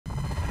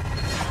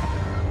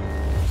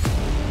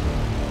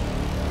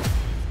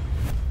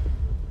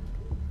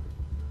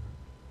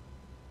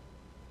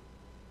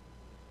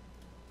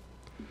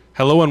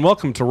Hello and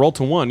welcome to Roll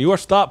to One, your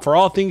stop for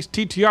all things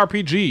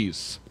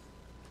TTRPGs.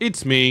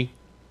 It's me,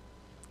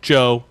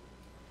 Joe.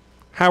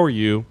 How are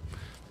you?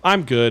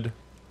 I'm good.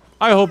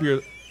 I hope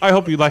you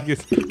like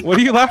it. What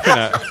are you laughing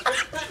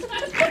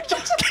at?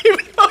 Just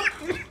keep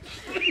going.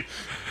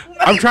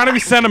 I'm trying to be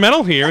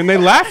sentimental here, and they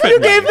laugh at me. You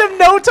gave them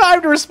no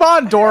time to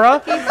respond,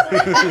 Dora.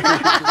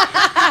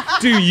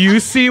 Do you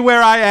see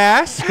where I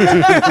asked?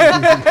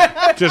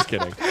 Just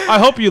kidding. I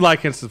hope you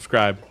like and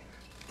subscribe,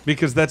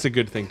 because that's a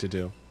good thing to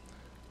do.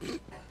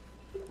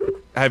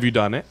 Have you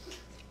done it?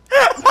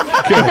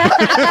 Good.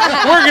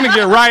 We're going to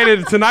get right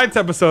into tonight's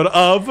episode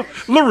of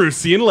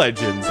Laruusian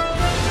Legends.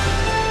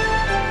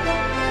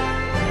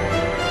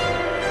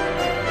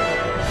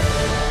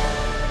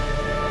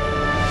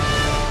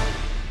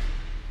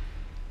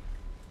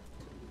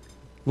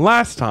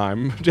 Last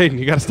time, Jaden,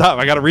 you got to stop.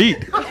 I got to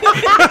read.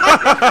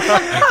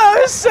 That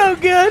was so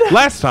good.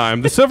 Last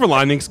time, the Silver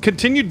Linings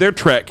continued their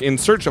trek in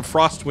search of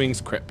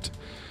Frostwing's crypt.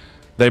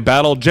 They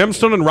battled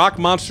gemstone and rock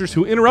monsters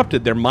who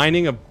interrupted their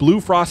mining of blue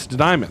frost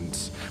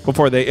diamonds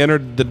before they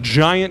entered the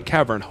giant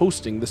cavern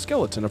hosting the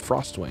skeleton of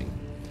Frostwing.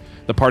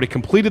 The party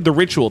completed the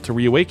ritual to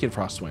reawaken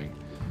Frostwing,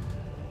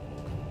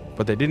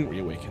 but they didn't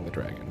reawaken the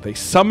dragon. They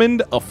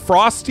summoned a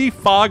frosty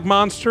fog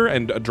monster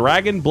and a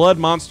dragon blood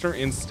monster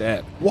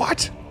instead.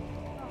 What?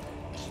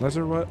 Those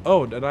are what?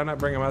 Oh, did I not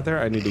bring them out there?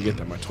 I need to get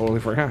them. I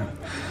totally forgot.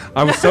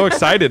 I was so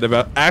excited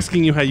about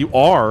asking you how you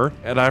are,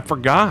 and I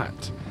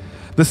forgot.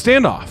 The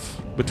standoff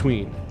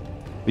between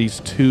these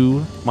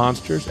two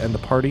monsters and the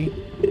party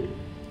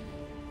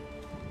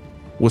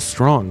was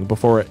strong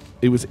before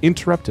it was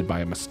interrupted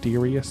by a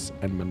mysterious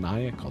and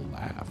maniacal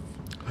laugh.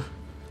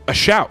 A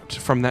shout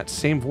from that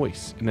same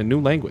voice in a new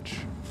language,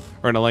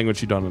 or in a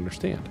language you don't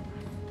understand,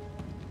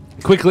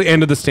 quickly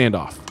ended the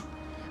standoff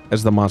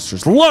as the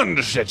monsters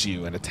lunged at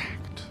you and attacked.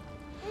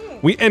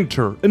 We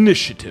enter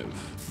initiative.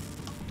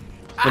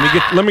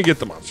 Let me get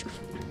the monsters.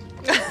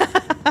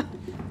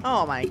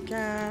 Oh my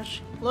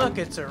gosh. Look,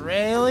 it's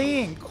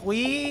Aurelie and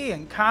Quee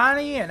and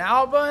Connie and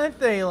Alba and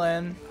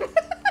Thalen.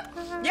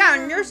 Yeah,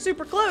 and you're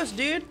super close,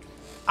 dude.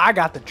 I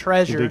got the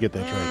treasure. You did get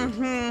that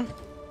treasure.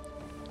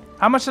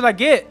 How much did I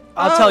get?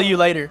 I'll tell you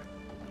later.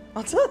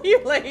 I'll tell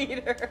you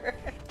later.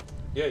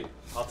 Yeah,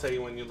 I'll tell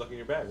you when you look in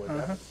your bag. What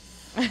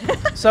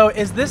happened? So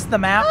is this the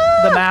map?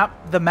 The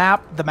map? The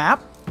map? The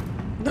map?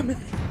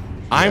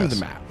 I'm the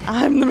map.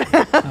 I'm the man.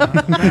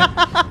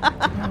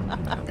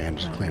 Man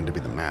just claimed to be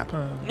the map.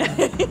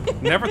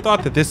 Never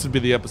thought that this would be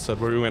the episode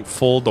where we went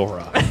full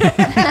Dora.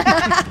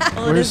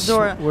 Well, it is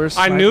Dora. Where's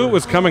I knew it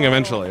was coming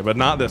eventually, but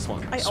not this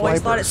one. I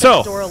always thought it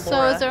So- said Dora Laura.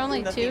 So is there only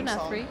in the two, theme not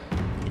song. three?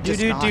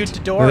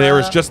 Dora. There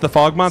was just the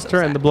fog monster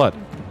So and the sad. blood.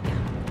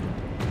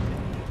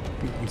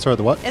 I'm sorry,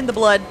 the what? And the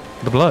blood.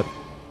 The blood.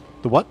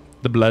 The what?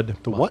 The blood.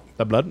 The what?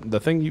 The blood. The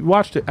thing you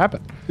watched it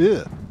happen.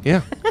 Yeah.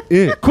 Yeah.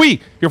 Yeah.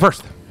 Quee, you're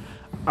first.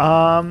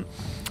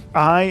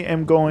 I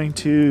am going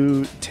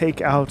to take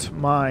out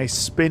my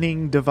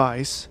spinning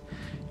device,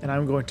 and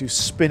I'm going to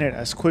spin it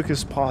as quick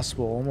as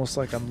possible, almost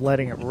like I'm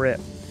letting it rip.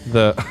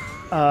 The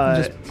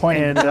Just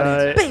pointing and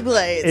at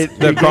Beyblades.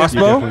 the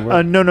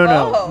crossbow. no.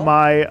 Oh.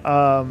 My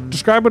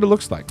Describe what it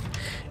looks like.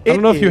 I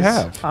don't know if you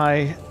have.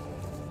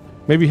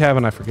 Maybe you have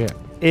and I forget.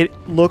 It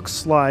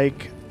looks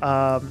like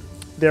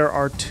there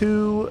are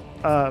two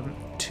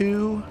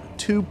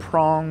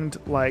pronged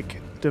like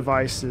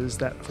devices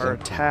that are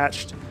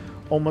attached,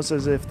 almost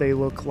as if they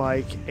look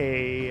like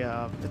a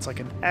it's like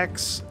an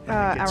X,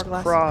 and it gets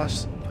Hourglass.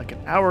 crossed like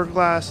an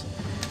hourglass.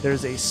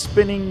 There's a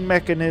spinning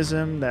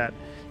mechanism that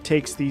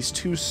takes these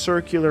two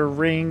circular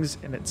rings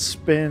and it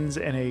spins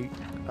in a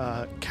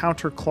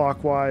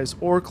counterclockwise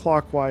or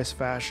clockwise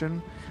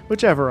fashion,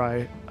 whichever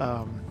I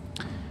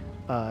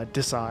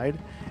decide.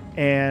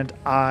 And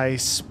I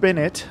spin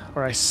it,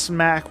 or I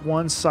smack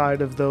one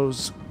side of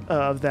those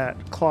of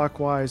that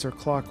clockwise or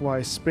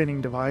clockwise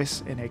spinning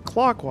device in a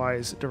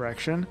clockwise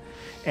direction,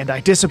 and I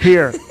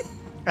disappear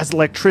as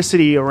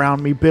electricity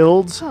around me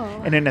builds,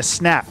 and in a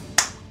snap,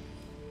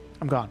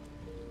 I'm gone.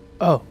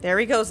 Oh. There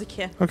he goes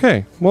again.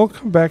 Okay, we'll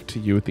come back to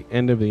you at the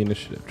end of the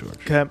initiative, George.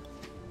 Okay.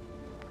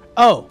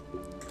 Oh.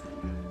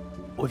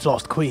 We've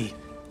lost Quee.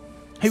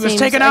 He was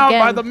Seems taken out by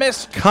again. the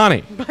mist.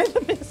 Connie, By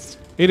the mist.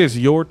 it is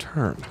your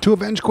turn. To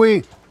avenge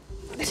Queen.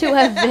 To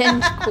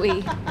avenge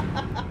Quee.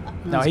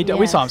 No, we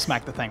Yes. saw him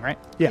smack the thing, right?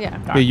 Yeah.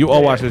 Yeah, you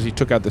all watched as he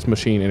took out this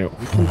machine and it.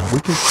 We can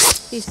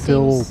He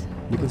still, seems-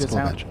 we can Good still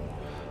sound. avenge.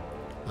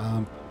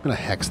 I'm gonna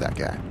hex that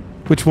guy.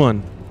 Which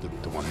one?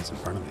 The one that's in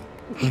front of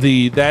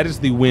me. That is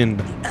the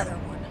wind. Other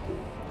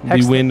one.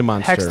 Hex The wind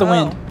monster. Hex the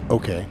wind.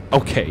 Okay.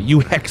 Okay, you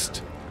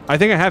hexed. I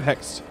think I have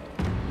hexed.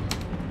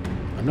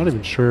 I'm not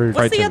even sure. if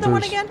What's the other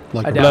one there's, again?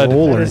 Like I a doubt-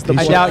 roll or That is the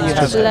anything. I doubt you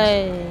have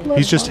Slay.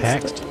 He's just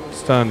hexed.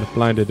 Stunned,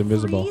 blinded,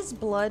 invisible. Freeze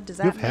blood. Does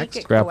You that have make hex?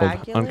 it Grappled,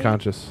 coagulate?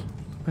 unconscious.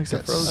 That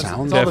frozen. sounds It's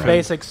all the Deafened.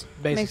 basic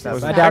Makes stuff.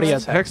 it I doubt he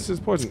has sound. hex. Hex is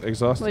poison.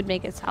 Exhausted. Would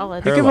make it solid.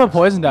 You can Paralyzed. put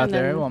poisoned out And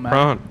there. It then- won't matter.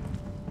 Prone.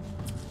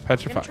 I'm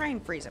Petrified. gonna try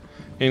and freeze him.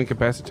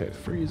 Incapacitated.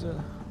 Freeze it.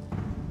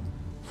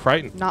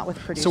 Frightened. Not with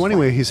produce. So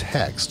anyway, he's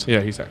hexed. Yeah,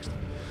 he's hexed.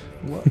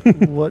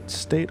 What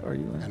state are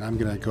you in? And I'm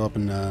gonna go up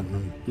and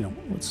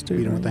What state?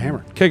 beat him are with the you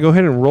hammer. Okay, go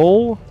ahead and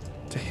roll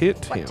to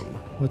hit him. in?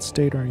 What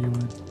state are you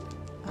in?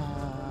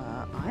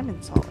 I'm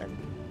in solid.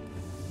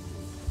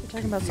 You're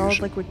talking about solid,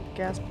 Confusion. liquid,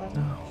 gas,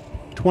 plasma?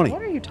 20.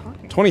 What are you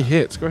talking 20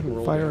 hits. Go ahead and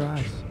roll. Fire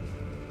damage. eyes.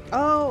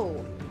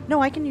 Oh.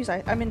 No, I can use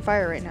ice. I'm in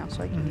fire right now,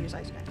 so I can use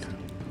ice next. All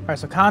right,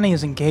 so Connie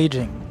is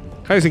engaging.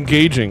 He's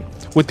engaging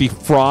with the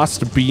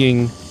frost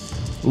being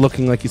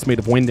looking like he's made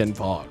of wind and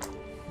fog.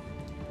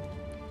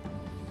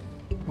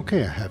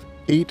 Okay, I have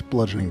 8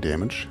 bludgeoning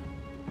damage,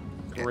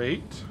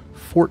 Great.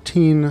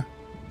 14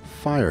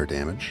 fire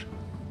damage,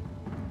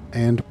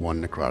 and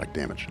 1 necrotic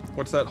damage.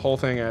 What's that whole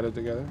thing added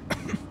together?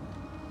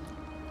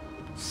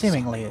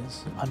 Seemingly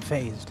is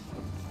unfazed.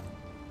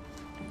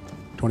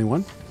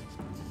 21.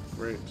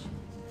 Great.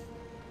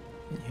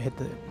 You hit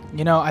the.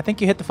 You know, I think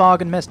you hit the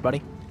fog and missed,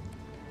 buddy.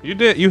 You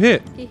did. You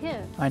hit. He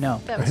hit. I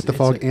know. That I was hit the It's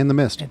fog a- and the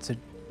mist. It's a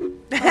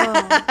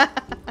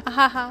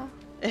Haha.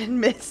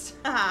 And missed.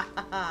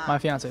 my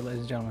fiance,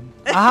 ladies and gentlemen.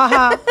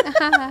 Ah,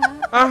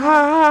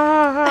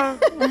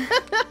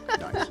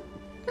 Nice.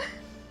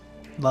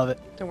 love it.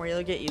 Don't worry,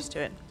 you'll get used to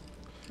it.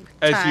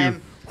 As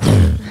Time. you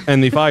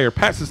and the fire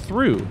passes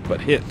through, but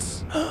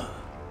hits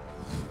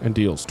and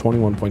deals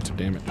 21 points of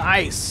damage.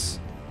 Nice.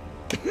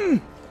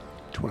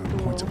 21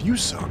 points of you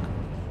suck.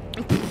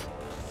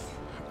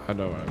 I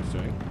know what I was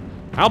doing.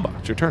 Alba,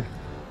 it's your turn.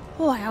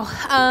 Wow.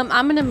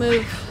 I'm gonna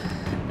move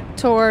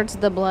towards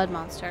the blood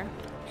monster.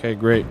 Okay,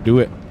 great. Do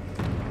it.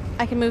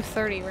 I can move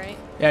 30, right?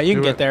 Yeah, you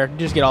can Do get it. there. You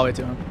just get all the way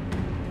to him.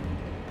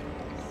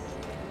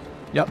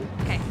 Yep.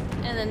 Okay.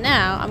 And then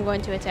now I'm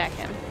going to attack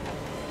him.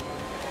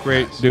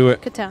 Great. Do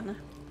it. Katana.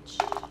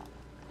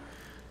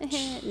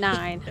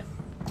 9.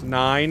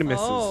 9 misses.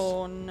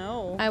 Oh,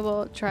 no. I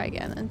will try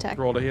again and attack.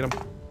 Roll to hit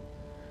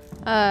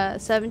him.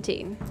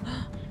 17.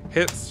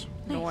 Hits.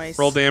 Noise.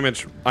 Roll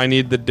damage. I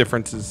need the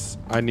differences.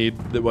 I need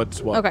the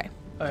what's what. Okay.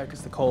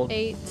 Because the cold.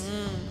 8.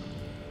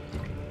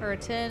 Or a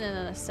 10 and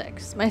then a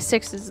 6. My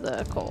 6 is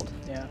the cold.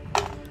 Yeah.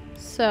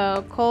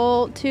 So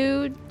cold,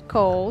 2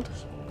 cold,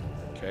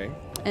 Okay.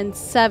 and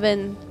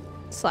 7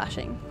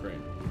 slashing. Great.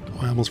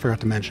 Oh, I almost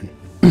forgot to mention.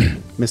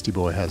 Misty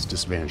Boy has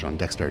disadvantage on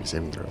dexterity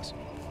saving throws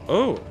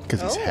Oh,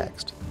 because he's Oh.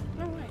 hexed.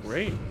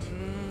 great.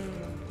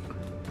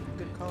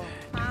 Good call.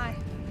 Hi.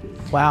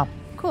 Wow.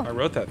 Cool. I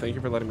wrote that. Thank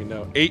you for letting me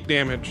know. 8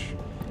 damage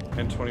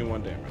and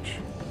 21 damage.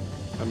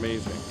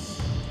 Amazing.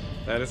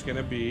 That is going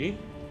to be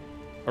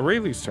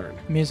Aurelie's turn.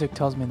 Music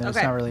tells me that it's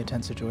Okay. not really a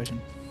tense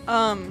situation.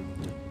 Oh,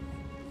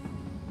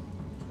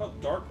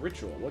 dark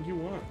ritual. What do you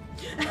want?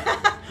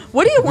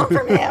 What do you want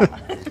from him?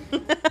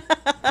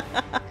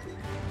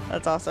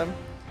 That's awesome.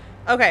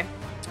 Okay.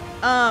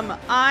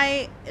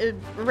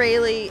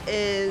 Rayleigh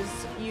is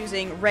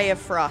using Ray of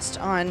Frost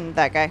on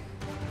that guy.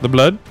 The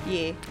blood?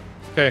 Yeah.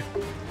 Okay.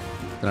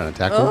 Then an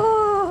attack roll.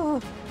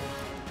 Oh.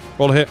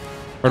 Roll to hit.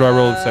 Or do I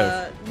roll to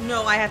save?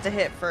 No, I have to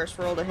hit first.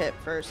 Roll to hit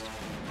first.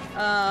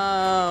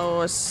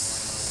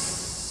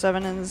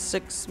 7 and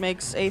 6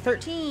 makes a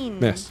 13.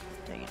 Miss.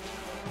 Dang it.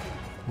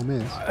 Oh,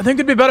 miss. I think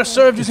it'd be better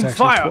served It's using actually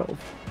fire. 12.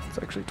 It's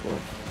actually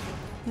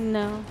 12.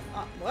 No.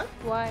 What?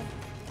 Why?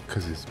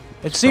 Because he's.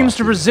 It seems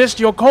to frosty. resist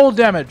your cold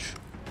damage.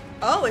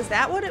 Oh, is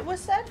that what it was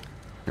said?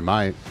 It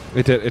might.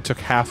 It did. It took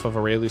half of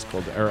Aurelie's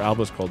cold or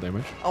Alba's cold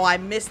damage. Oh, I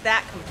missed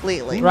that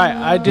completely. Right.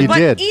 I did. But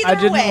did. either I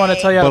didn't want to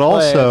way- tell you how But to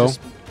play. I also, just-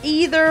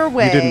 Either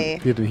way.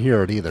 you didn't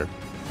hear it either,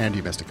 and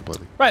you missed it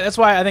completely. right. That's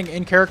why I think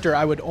in character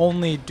I would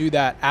only do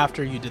that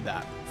after you did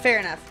that. Fair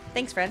enough.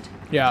 Thanks, friend.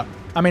 Yeah.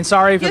 I mean,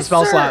 sorry for the Yes,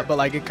 spell sir. slap, but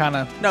like it kind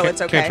of. No,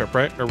 it's okay. Cantrip,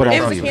 right? Or But Ray It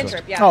also of was a Frost.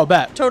 cantrip, yeah. Oh,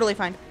 bet. Totally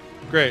fine.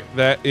 Great.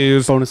 That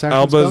is Bonus action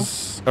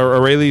Alba's or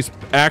Aurelie's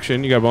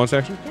action. You got a bonus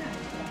action? Yeah.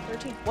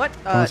 13. What?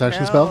 Bonus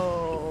action no. spell?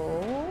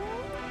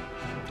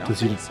 Don't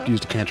Since you think so.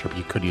 used a cantrip,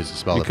 you could use a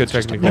spell. You if could it's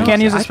just a technically. You bonus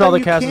can't use a action. spell thought that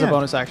you casts as a can.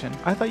 bonus action.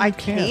 I thought you I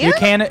can't. can't? You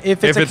can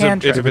if it's a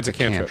cantrip. If it's a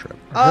cantrip.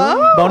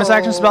 Oh. Bonus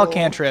action spell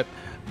cantrip.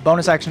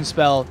 Bonus action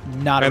spell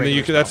not a And then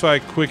regular that's spell. why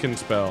Quicken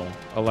Spell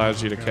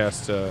allows you to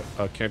cast a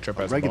cantrip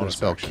A as a regular bonus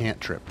spell action. can't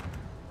trip.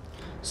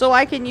 So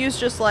I can use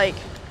just like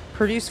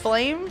produce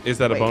flame? Is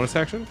that Wait, a bonus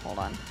action? Hold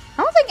on.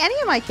 I don't think any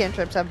of my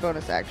cantrips have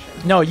bonus action.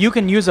 No, you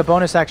can use a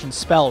bonus action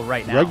spell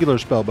right now. Regular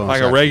spell bonus.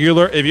 Like a action.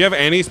 regular. If you have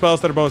any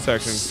spells that are bonus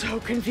actions, So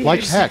confused.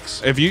 Like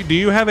hex. do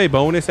you have a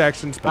bonus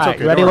action spell? All right,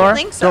 okay, you ready, don't Laura? I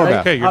think so. Don't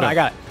Okay, you're Oh, done. I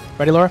got it.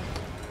 Ready, Laura?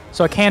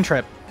 So a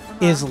cantrip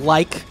is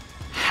like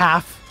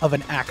half of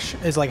an action,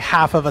 is like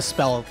half of a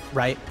spell,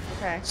 right?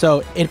 Okay.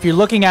 So if you're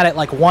looking at it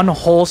like one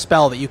whole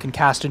spell that you can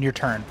cast in your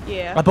turn,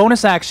 Yeah. a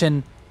bonus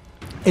action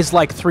is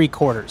like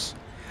 3/4.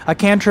 A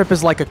cantrip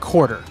is like a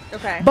quarter.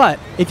 Okay. But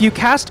if you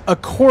cast a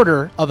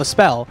quarter of a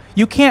spell,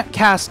 you can't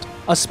cast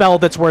a spell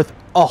that's worth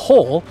a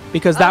whole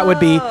because that would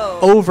be Oh.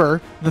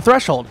 over the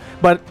threshold.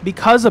 But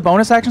because a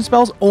bonus action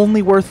spell is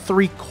only worth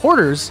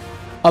 3/4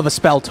 of a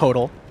spell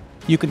total,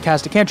 you can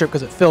cast a cantrip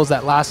because it fills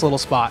that last little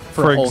spot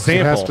for, For a whole It has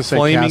example, to say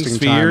Flaming casting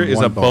Sphere time, is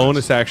one a bonus.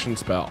 bonus action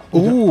spell.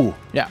 Ooh,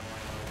 Yeah.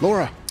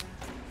 Laura.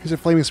 He said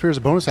Flaming Spear is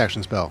a bonus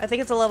action spell. I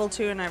think it's a level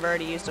 2 and I've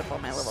already used up all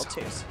my level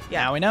 2s.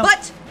 Yeah. Now we know.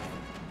 But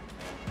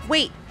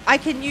wait, I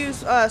can use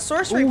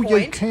sorcery Oh, point. yeah,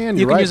 you can.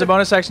 You You're can right. use a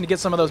bonus action to get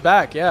some of those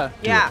back. Yeah.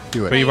 Yeah.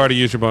 Do it. But you've already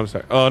used your bonus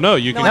action. Oh no,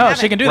 you can. No, I No,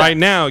 haven't. she can do Right that.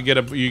 now, you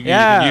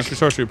Yeah. can use your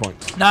sorcery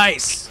points.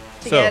 Nice.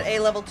 To So- get a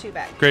level 2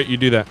 back. Great, you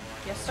do that.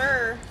 Yes,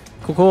 sir.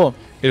 Cool, cool.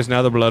 It is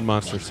now the blood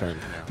monster's turn.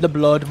 The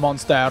blood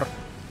monster.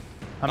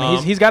 I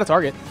mean, he's got a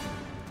target.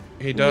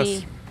 He does.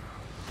 Me.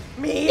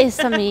 Me. It's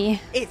a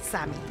me. It's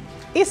Sammy.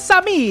 It's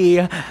me,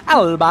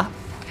 Alba.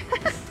 I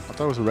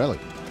thought it was a relic.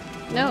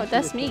 No,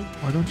 that's me.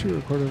 Why don't you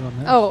record it on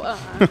that?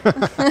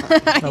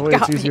 Oh, No way,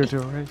 it's easier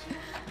to erase.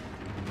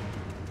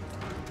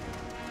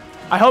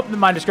 I hope that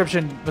my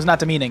description was not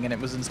demeaning and it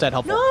was instead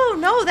helpful.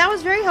 No, that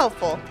was very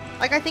helpful.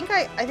 Like I think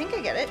I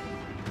get it.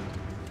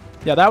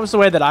 Yeah, that was the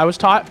way that I was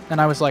taught,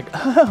 and I was like,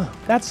 oh,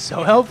 that's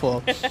so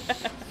helpful.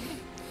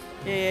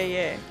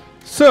 Yeah.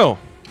 So,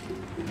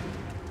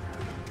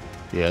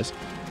 Yes.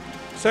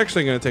 it's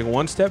actually going to take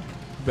one step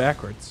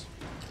backwards.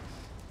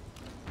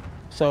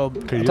 So, you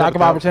attack have of the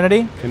power?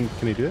 opportunity. Can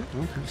he do it?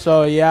 Okay.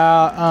 So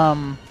yeah,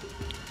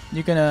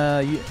 you can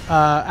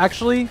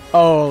actually.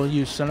 Oh,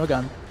 you son of a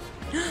gun!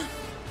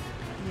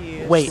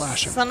 You Wait.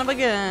 Slash him. Son of a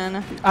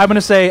gun. I'm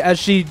gonna say as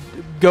she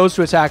goes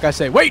to attack, I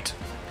say wait.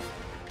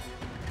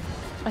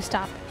 I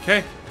stop.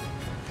 Okay.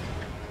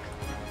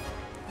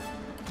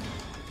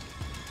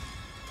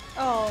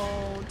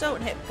 Oh,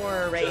 don't hit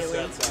poor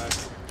Rayleigh.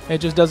 It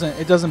just doesn't.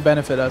 It doesn't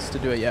benefit us to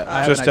do it yet. I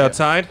have Just an idea.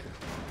 outside.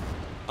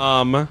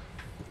 I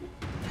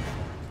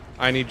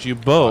need you I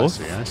both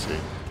see. I see.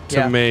 to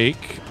Yeah.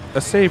 make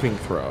a saving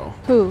throw.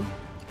 Who?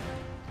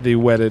 The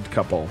wedded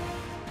couple.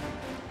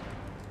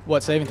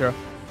 What saving throw?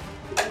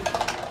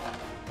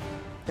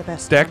 The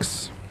best.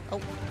 Dex.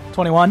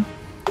 21.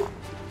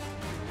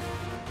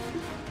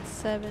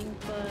 7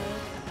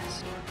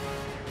 plus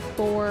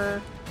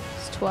 4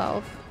 is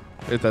 12.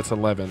 That's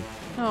 11.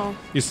 Oh,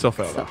 You still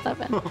fail it's though.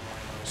 11.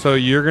 So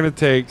you're going to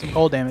take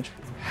Cold damage.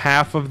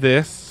 half of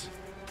this.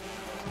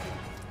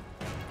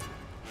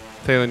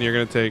 Talon, you're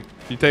going to take...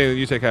 You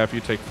take half, you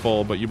take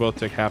full, but you both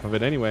take half of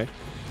it anyway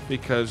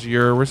because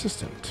you're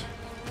resistant.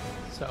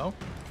 So,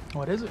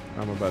 what is it?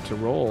 I'm about to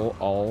roll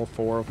all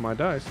 4 of my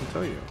dice and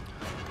tell you.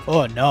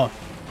 Oh no.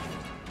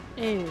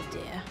 Oh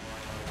dear.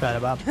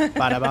 Ba-da-bum.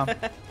 Ba-da-bum.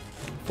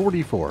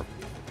 44.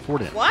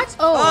 40. What?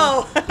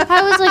 Oh.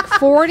 I was like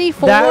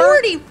 44. That-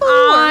 44.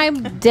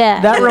 I'm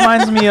dead. That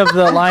reminds me of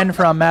the line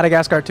from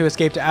Madagascar to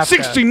Escape to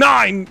Africa.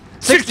 69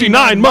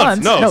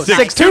 months. No,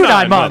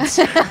 629 months.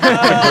 Great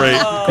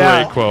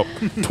Yeah. quote.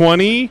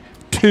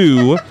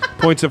 22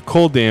 points of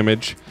cold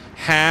damage,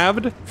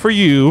 halved for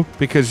you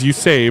because you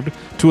saved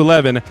to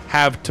 11,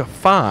 halved to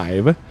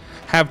 5,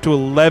 halved to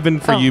 11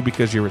 for Oh. you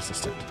because you're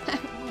resistant. Oh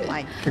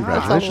my That's a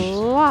Congratulations.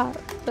 lot.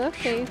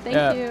 Okay, thank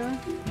Yeah. you.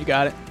 You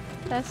got it.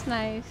 That's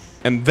nice.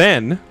 And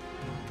then,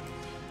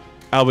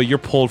 Alba, you're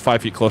pulled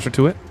 5 feet closer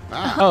to it,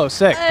 Oh,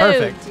 sick. Oh,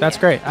 Perfect. That's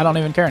dear. great. I don't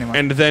even care anymore.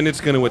 and then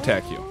it's going to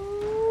attack you.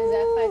 Is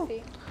that 5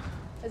 feet?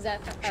 Is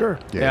that Sure.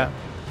 Yeah. Yeah.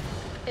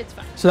 It's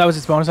fine. So that was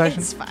its bonus action?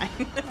 It's fine.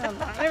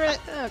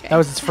 Okay. That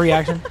was its free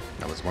action?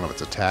 That was one of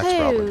its attacks,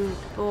 probably. Oh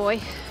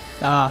boy.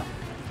 Ah.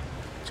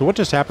 So what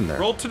just happened there?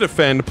 Roll to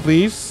defend,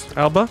 please,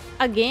 Alba.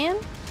 Again?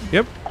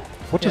 Yep.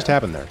 What just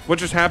happened there? What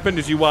just happened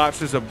is you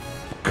watched as a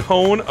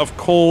cone of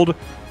cold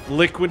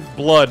liquid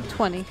blood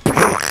 20.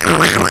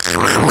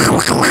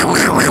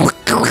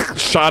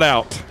 shot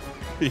out.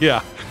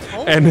 Yeah.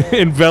 And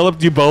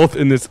enveloped you both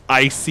in this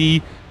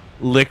icy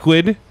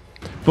liquid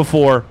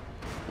before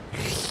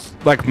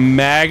like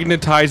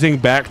magnetizing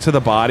back to the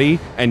body,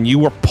 and you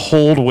were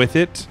pulled with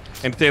it.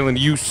 And Thalen,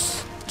 you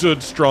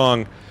stood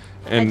strong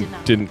and did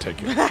not. didn't take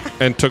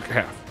it and took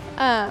half.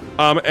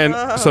 Um.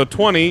 And so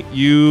 20,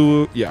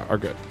 you are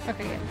good.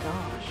 Okay. Good.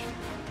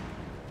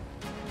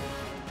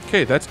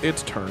 Okay, that's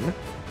its turn.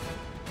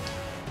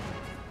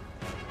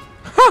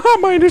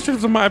 My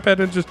initiative's on my iPad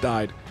and it just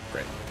died.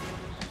 Great.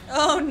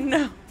 Oh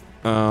no.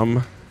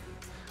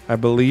 I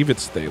believe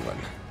it's Thalen.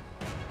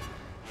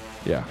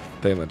 Yeah,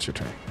 Thalen, it's your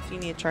turn. Do you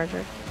need a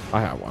charger?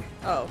 I have one.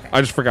 Oh, okay.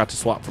 I just forgot to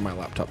swap from my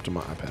laptop to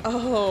my iPad.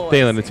 Oh. I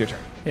Thalen, see. it's your turn.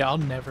 Yeah, I'll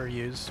never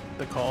use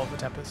the Call of the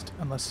Tempest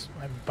unless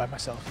I'm by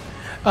myself.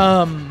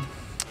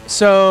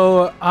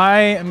 So I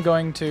am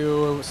going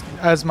to,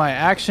 as my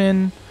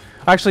action,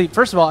 actually,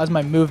 first of all, as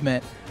my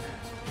movement,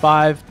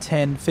 5,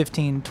 10,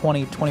 15,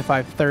 20,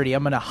 25, 30,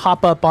 I'm going to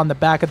hop up on the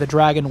back of the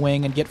dragon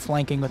wing and get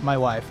flanking with my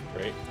wife.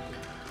 Great.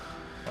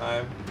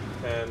 5,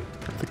 10. I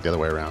think the other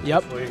way around.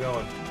 Yep, Where are you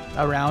going?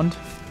 around.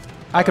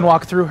 I can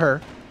walk through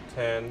her.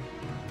 10,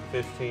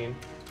 15,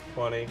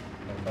 20,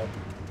 25.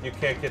 You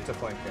can't get to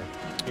flank here.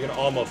 You're going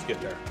to almost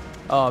get there.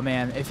 Oh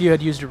man, if you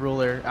had used a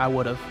ruler, I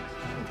would have.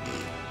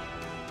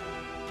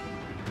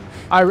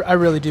 I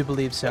really do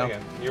believe so.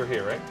 Again, you're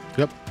here, right?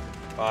 Yep.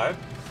 5,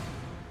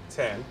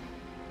 10,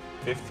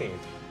 15,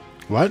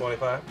 What?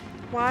 25.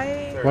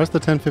 Why? 30. Why's the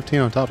 10, 15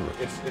 on top of it?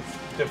 It's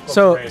difficult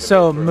So terrain to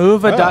so through.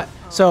 move a Oh. di-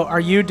 so are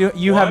you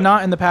you have One.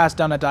 not in the past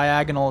done a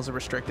diagonal as a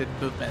restricted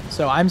movement.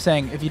 So I'm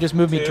saying if you just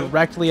move me Two.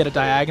 directly at a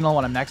diagonal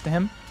when I'm next to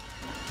him.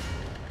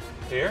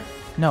 Here?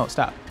 No,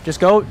 stop.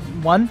 Just go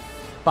 1,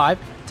 5,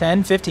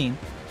 10, 15,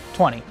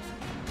 20,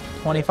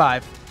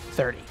 25,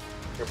 30.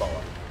 Your ball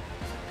up.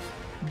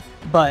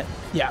 But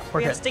yeah,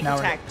 we're We have good. stick Now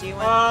attack. Do you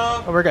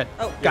want? Oh, we're good.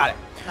 Oh, Got it.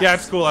 Yeah,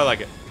 it's cool. I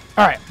like it.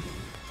 All right.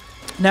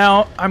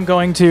 Now I'm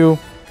going to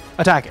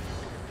attack it.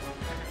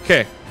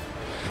 Okay.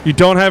 You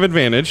don't have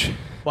advantage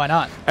Why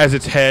not? as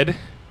its head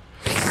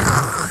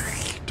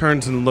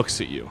turns and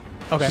looks at you.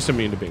 Okay. Just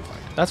immune to being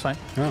flanked. That's fine.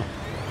 Oh,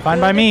 Fine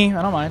by me.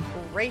 I don't mind.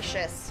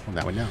 Gracious. well,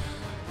 that one now.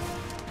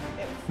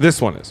 This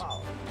one is.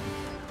 All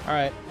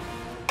right.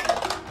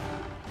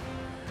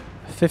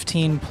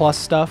 15 plus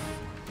stuff.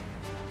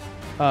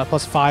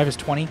 Plus 5 is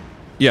 20.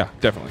 Yeah,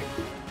 definitely.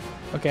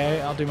 Okay,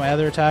 I'll do my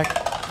other attack.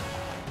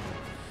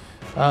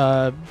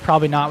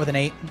 Probably not with an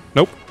 8.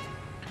 Nope.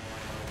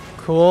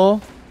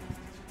 Cool.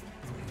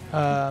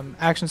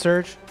 Action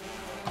surge.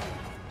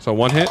 So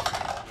 1 hit.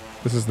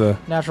 This is the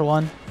Natural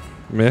 1.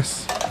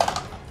 miss.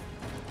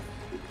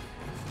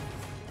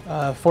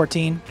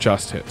 14.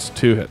 Just hits.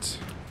 2 hits.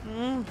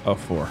 Of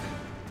 4.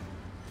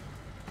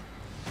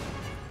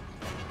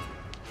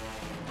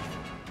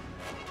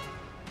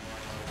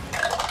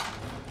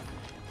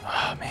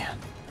 Oh, man.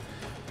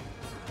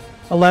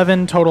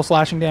 11 total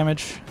slashing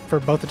damage for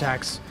both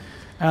attacks.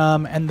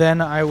 And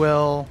then I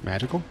will...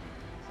 Magical?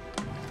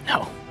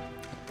 No.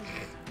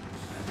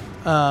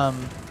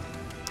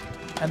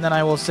 And then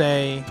I will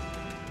say...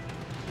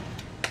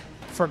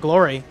 For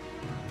glory...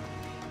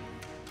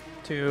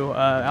 To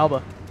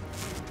Alba.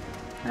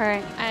 All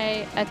right,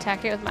 I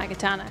attack it with my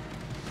katana.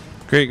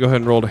 Great. Go ahead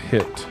and roll to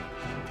hit.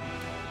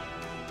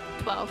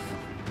 12.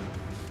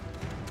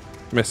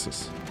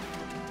 Misses.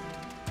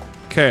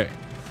 Okay.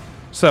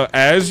 So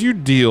as you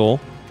deal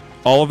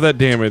all of that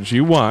damage,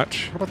 you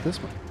watch How about this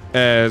one?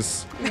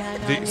 as Yeah, I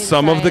know, I need to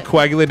some try of the it.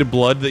 coagulated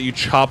blood that you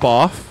chop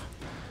off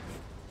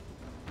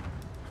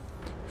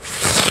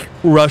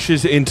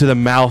rushes into the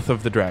mouth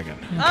of the dragon.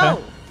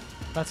 Oh.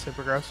 That's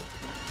super gross.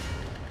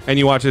 And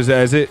you watch as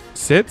it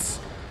sits,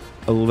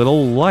 a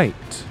little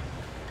light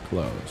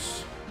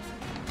glows.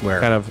 Where?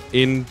 Kind of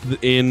in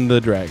the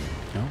dragon.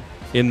 Oh.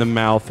 In the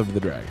mouth of the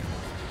dragon.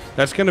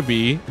 That's going to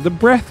be the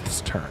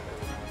breath's turn.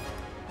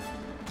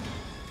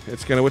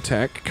 It's going to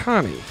attack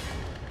Connie.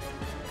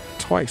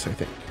 Twice, I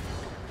think.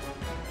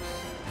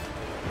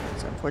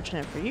 It's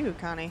unfortunate for you,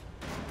 Connie.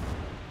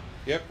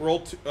 Yep, roll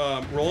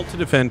to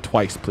defend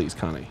twice, please,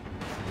 Connie.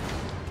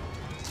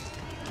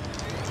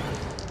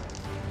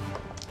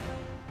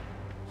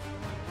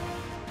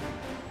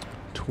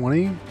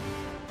 $20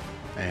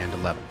 and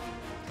 11.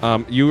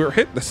 You were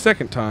hit the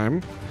second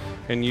time,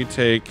 and you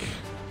take,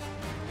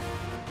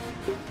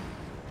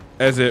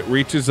 as it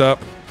reaches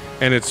up,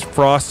 and it's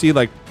frosty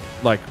like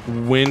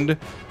wind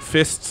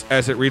fists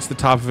as it reaches the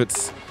top of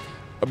its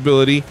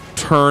ability,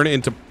 turn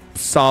into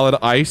solid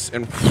ice,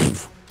 and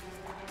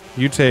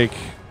you take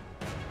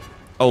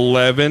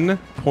 11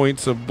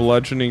 points of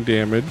bludgeoning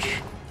damage,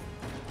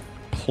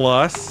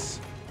 plus.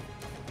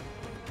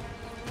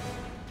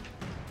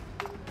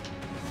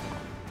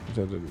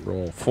 That didn't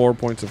roll. 4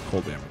 points of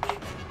cold damage.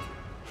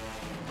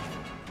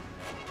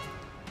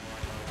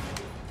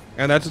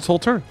 And that's its whole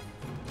turn.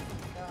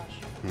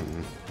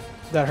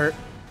 That hurt.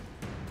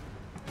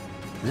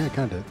 Yeah, it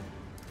kind of did.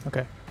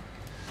 Okay.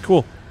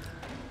 Cool.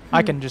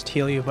 I can just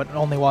heal you, but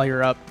only while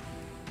you're up.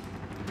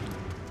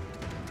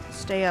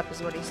 Stay up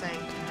is what he's saying.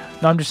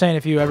 No, I'm just saying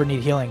if you ever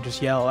need healing,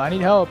 just yell, I need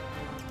help.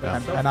 Yeah.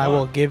 And, So and I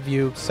will fun. give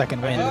you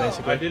second wind, I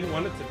basically. didn't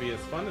want it to be as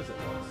fun as it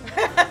was.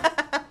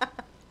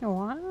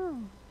 Wow.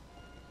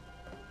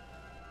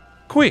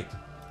 Queen,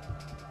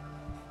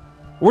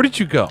 where did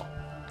you go?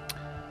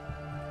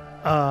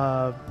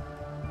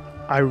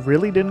 I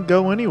really didn't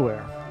go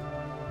anywhere.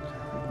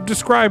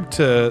 Describe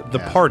to the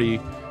Yeah. party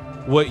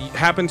what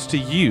happens to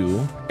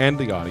you and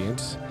the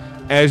audience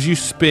as you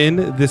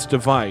spin this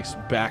device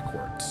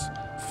backwards,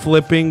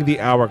 flipping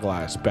the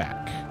hourglass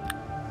back.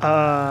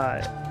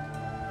 Bless.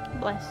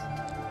 Bless.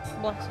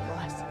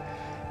 Bless.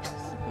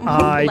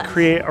 I Bless.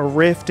 create a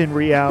rift in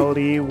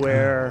reality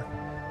where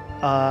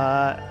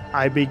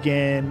I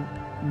begin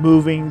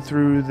moving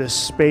through the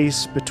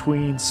space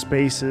between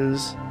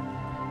spaces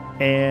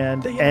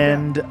and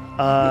end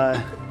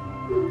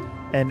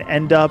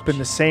up in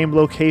the same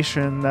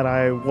location that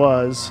I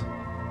was,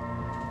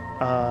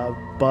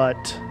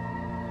 but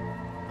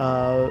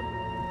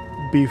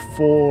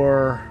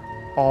before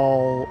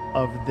all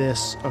of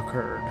this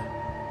occurred.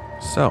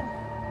 So,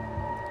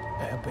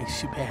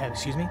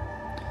 Excuse me?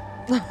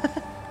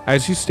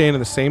 as you stand in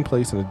the same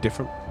place in a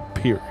different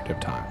period of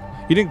time,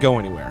 you didn't go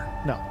anywhere.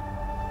 No,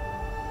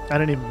 I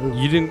didn't even move.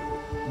 You didn't.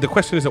 The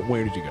question isn't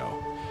where did you go.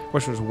 The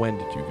question is when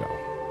did you go.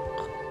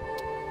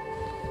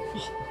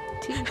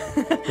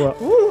 Well,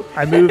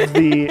 I moved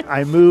the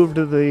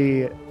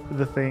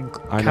thing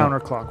I know.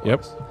 counterclockwise.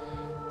 Yep.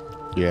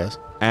 Yes.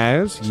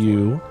 As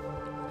you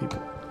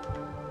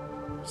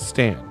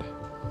stand,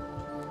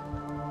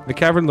 the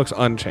cavern looks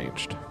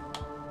unchanged.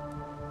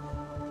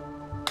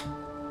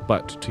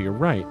 But to your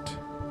right,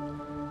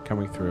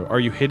 coming through, are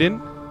you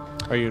hidden?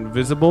 Are you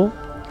invisible?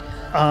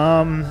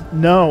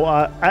 No.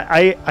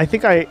 I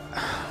think I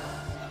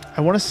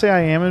want to say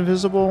I am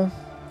invisible.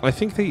 I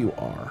think that you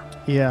are.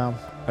 Yeah.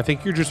 I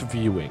think you're just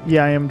viewing.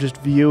 Yeah, I am just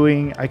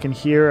viewing. I can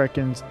hear, I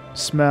can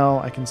smell,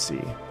 I can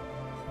see.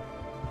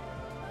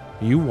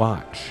 You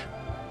watch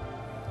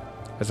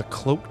as a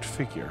cloaked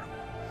figure,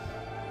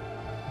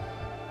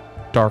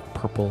 dark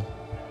purple,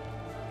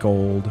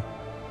 gold,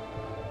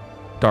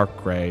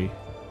 dark gray,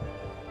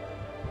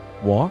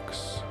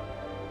 walks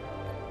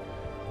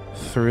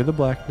through the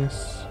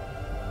blackness,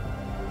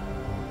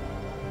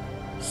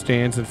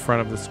 stands in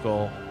front of the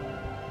skull.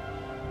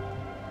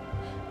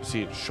 You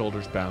see its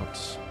shoulders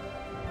bounce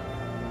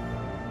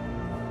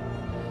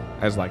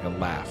as like a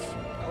laugh.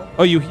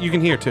 Oh, you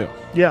can hear too.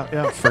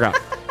 Yeah. Forgot.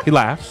 He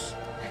laughs.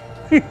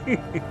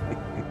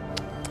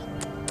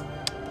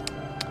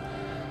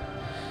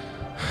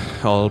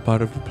 All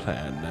part of the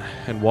plan.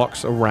 And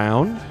walks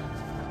around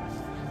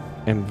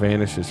and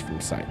vanishes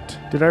from sight.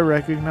 Did I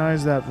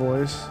recognize that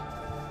voice?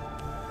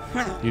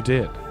 You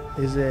did.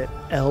 Is it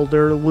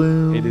Elder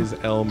Loom? It is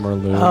Elmer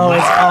Loom. Oh,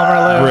 it's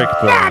Elmer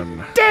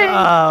Brickborn.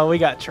 Oh, we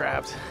got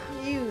trapped.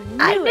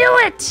 I knew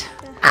it.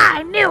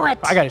 I knew it.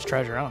 I got his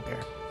treasure. I don't care.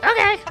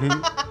 Okay.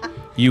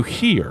 You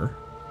hear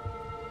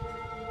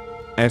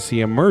as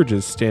he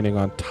emerges standing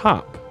on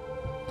top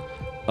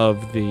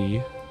of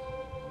the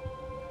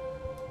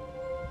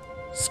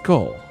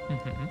skull.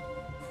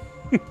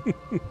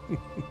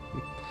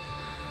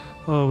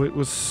 Oh, it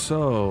was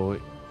so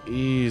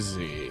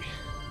easy.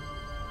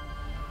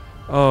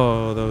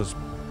 Oh, those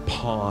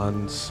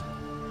pawns.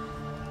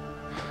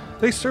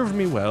 They served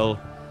me well.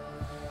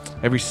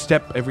 Every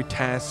step, every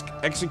task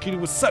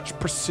executed with such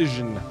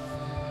precision,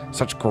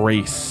 such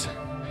grace.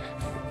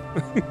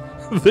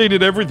 They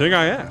did everything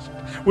I asked,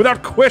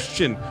 without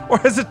question or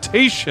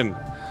hesitation.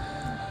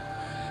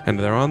 And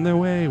they're on their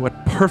way.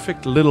 What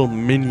perfect little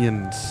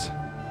minions.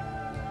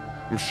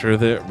 I'm sure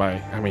they'll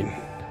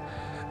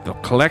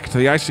collect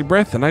the icy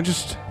breath and I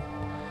just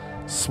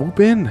swoop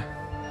in. I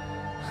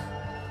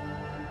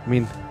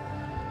mean,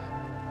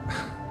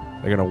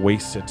 they're going to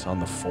waste it on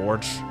the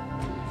forge.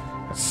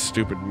 That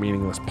stupid,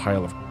 meaningless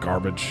pile of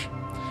garbage.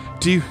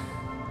 Do you...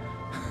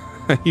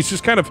 He's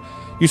just kind of...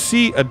 You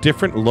see a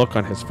different look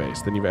on his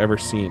face than you've ever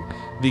seen.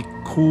 The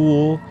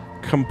cool,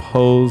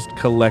 composed,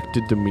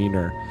 collected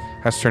demeanor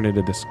has turned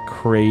into this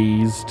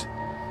crazed,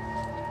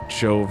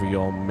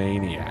 jovial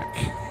maniac.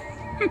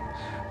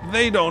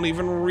 They don't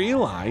even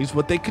realize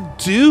what they could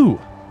do.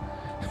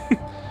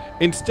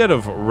 Instead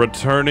of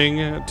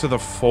returning to the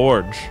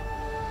forge,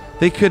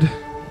 they could...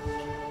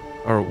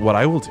 Or what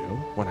I will do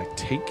when I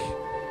take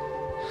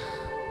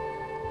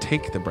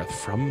the breath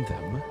from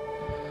them,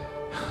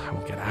 I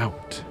will get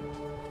out.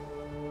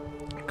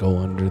 Go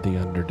under the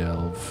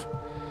underdelve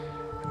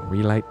and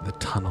relight the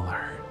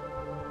tunneler.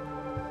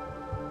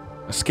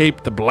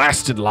 Escape the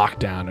blasted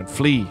lockdown and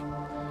flee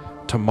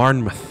to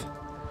Marnmouth.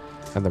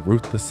 And the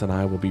Ruthless and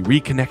I will be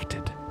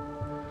reconnected.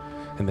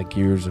 And the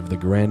gears of the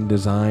grand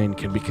design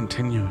can be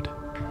continued.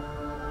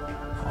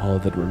 All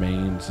that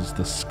remains is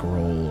the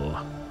scroll.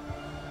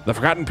 The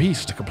forgotten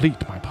piece to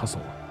complete my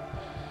puzzle.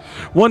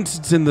 Once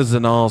it's in the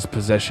Zanal's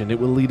possession, it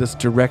will lead us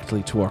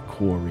directly to our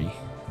quarry.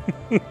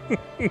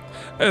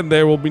 And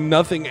there will be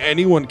nothing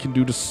anyone can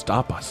do to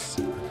stop us.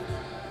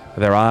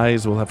 Their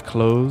eyes will have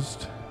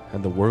closed,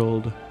 and the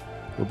world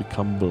will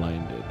become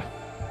blinded.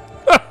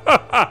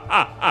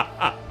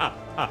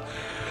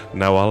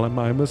 Now all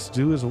I must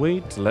do is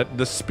wait, let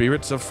the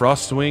spirits of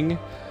Frostwing,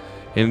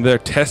 in their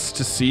test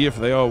to see if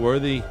they are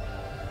worthy,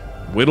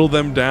 whittle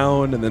them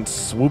down, and then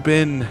swoop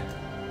in,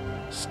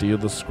 steal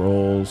the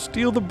scroll,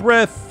 steal the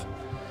breath,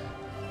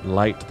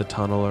 light the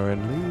tunneler,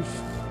 and leave.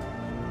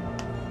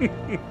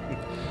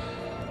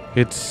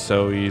 It's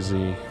so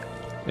easy.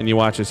 And you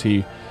watch as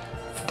he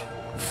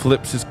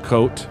flips his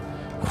coat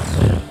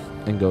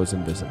and goes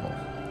invisible.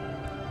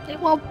 It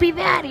won't be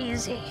that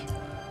easy.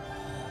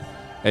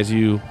 As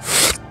you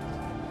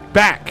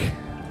back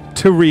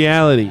to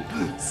reality.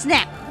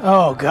 Snap.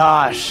 Oh,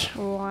 gosh.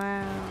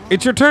 Wow.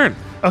 It's your turn.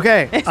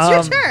 Okay. It's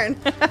your turn.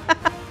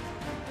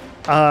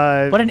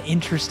 What an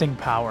interesting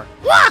power.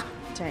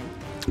 Dang.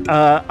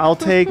 I'll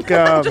take.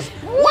 Where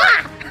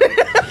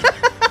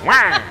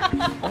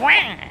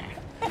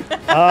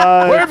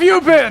have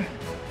you been?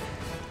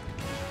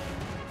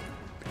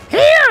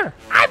 Here!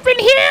 I've been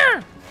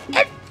here!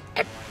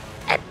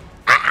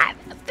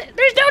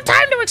 There's no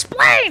time to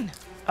explain!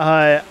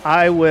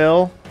 I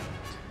will.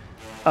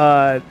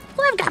 Well,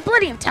 I've got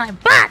plenty of time,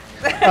 but...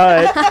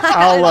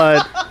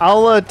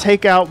 I'll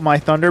take out my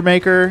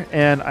Thundermaker,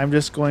 and I'm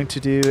just going to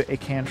do a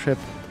cantrip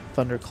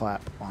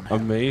Thunderclap on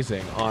him.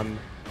 Amazing. On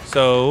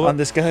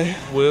this guy.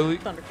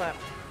 Thunderclap.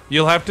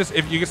 You'll have to,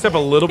 if you can step a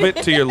little bit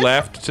to your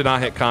left to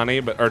not hit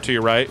Connie, or to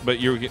your right, but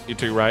you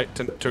to your right,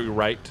 to your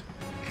right.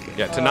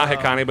 Yeah, to not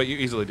hit Connie, but you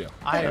easily do.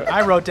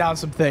 I wrote down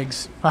some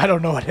things. I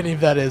don't know what any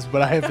of that is,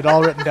 but I have it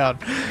all written down.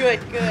 Good.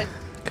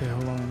 Okay,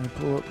 hold on. Let me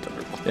pull up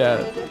Thunderclap.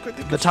 Yeah,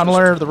 the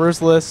Tunneler, the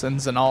Ruthless, and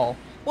Zanal.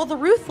 Well, the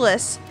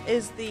Ruthless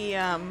is the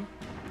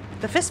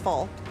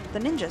Fistful, the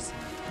ninjas.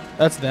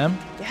 That's them.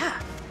 Yeah.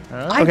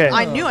 Okay.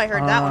 I knew I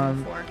heard that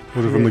one before.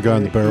 What from the guy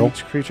in the barrel?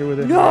 Each creature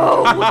within.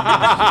 No. No.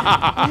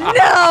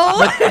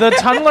 The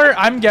Tunneler,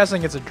 I'm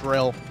guessing it's a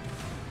drill.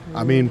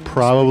 I mean,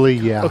 probably,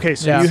 yeah. Okay,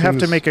 so Yeah. you have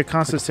to Seems make a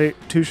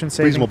Constitution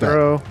saving reasonable bet.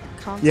 throw.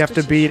 You have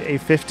to Constitution. beat a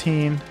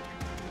 15,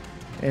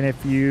 and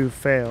if you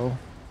fail,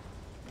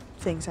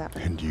 Things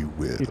happen. And you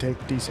will. you take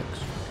D6.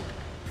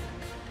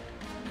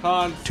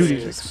 Con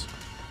 2d6.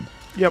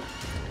 Yep.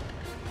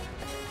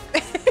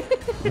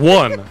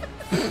 1.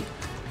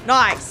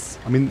 Nice.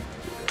 I mean,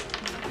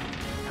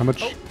 how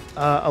much?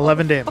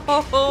 11 damage.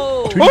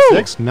 Oh.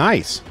 2d6?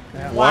 Nice.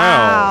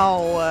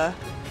 Wow.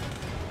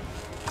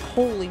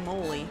 Holy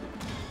moly.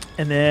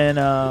 And then,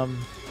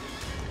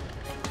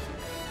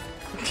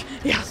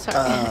 Yeah,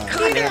 sorry.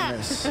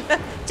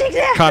 Take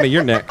that. Connie,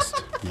 you're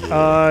next.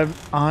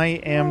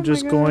 I am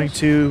just going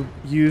to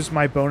use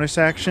my bonus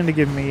action to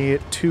give me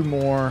 2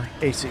 more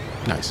AC.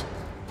 Nice.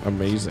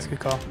 Amazing. Good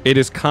call. It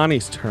is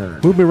Connie's turn.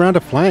 Move me around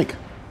to flank.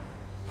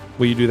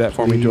 Will you do that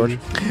for me, George?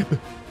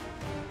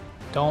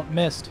 Don't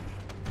missed.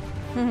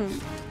 I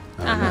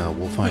don't know.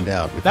 We'll find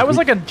out. If That was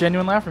we- like a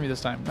genuine laugh from you this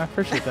time. I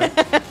appreciate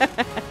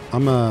that.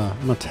 I'm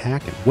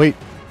attacking. Wait.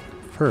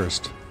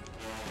 First,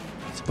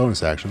 it's a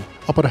bonus action.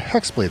 I'll put a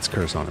Hexblade's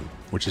Curse on him,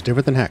 which is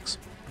different than Hex.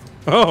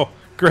 Oh,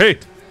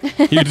 great.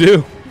 You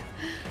do.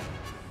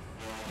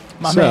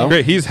 My So-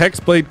 Great. He's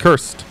Hexblade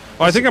cursed.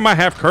 Oh, I think I might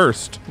have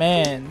cursed.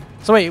 man.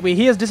 So wait,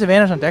 he has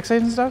disadvantage on dex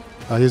saves and stuff?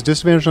 His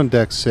disadvantage on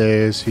Dex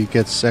saves. He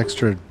gets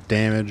extra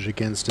damage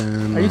against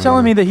him. Are you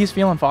telling me that he's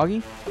feeling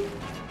foggy?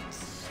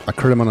 I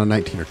crit him on a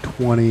 19 or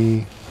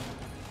 20,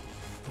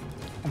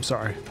 I'm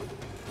sorry.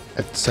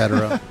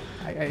 etc.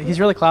 He's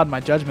really clouding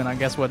my judgment, I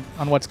guess, on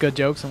what's good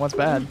jokes and what's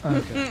bad.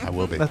 I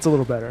will be. That's a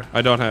little better.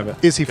 I don't have it.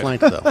 Is he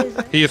flanked,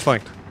 though? He is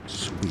flanked.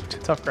 Sweet.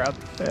 Tough crowd.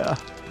 Yeah.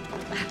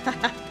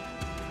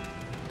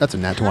 That's a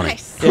nat 20.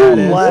 Nice. Yeah, it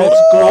is.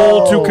 Let's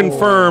Roll to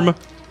confirm.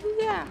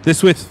 Yeah.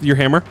 This with your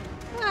hammer.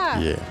 Ah.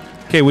 Yeah.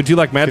 Okay, would you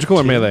like magical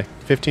 15. or melee?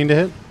 15 to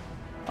hit?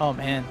 Oh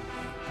man.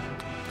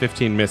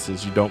 15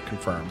 misses. You don't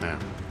confirm. No.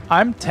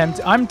 I'm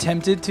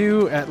tempted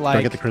to at Do I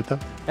like get the crit, though?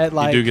 at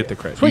like You do get the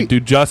crit. You Sweet. do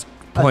just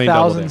plain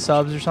double 1,000 damage.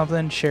 subs or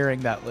something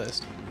sharing that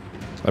list.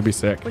 That'd be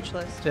sick. Which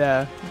list?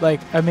 Yeah, like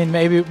I mean,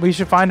 maybe we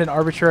should find an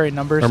arbitrary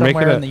number Or make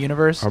somewhere it a- in the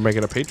universe. Or make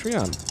it a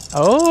Patreon.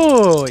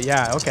 Oh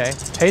yeah, okay.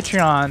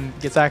 Patreon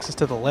gets access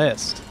to the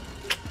list.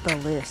 The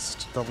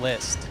list. The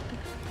list.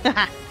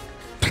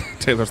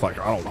 Taylor's like,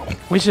 I don't know.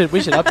 We should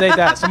update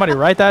that. Somebody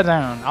write that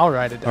down. I'll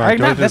write it down. All right, I do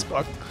can I have this do-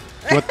 book.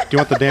 Do you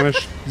want the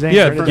damage? Zane,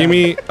 Yeah, write it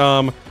give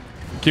down.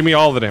 me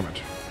all the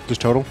damage. Just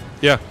total?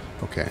 Yeah.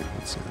 Okay.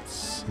 Let's see.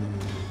 Let's,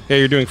 Yeah,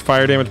 you're doing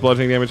fire damage,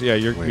 bludgeoning damage. Yeah,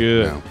 you're wait,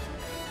 good. no.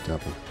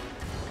 Double.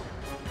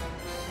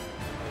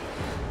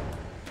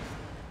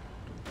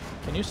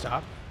 Can you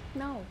stop?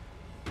 No.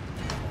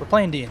 We're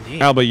playing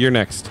D&D. Alba, you're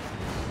next.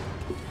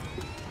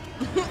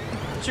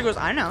 She goes,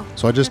 I know.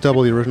 So I just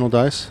double the original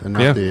dice and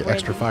not Yeah. the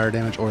extra fire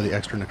damage or the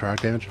extra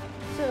necrotic damage?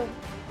 So,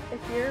 if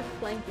you're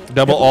flanking.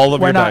 Double all of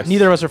We're your not. dice.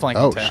 Neither of us are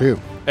flanking. Oh, Tam. shoot.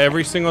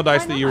 Every single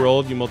dice Why that you not?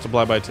 rolled, you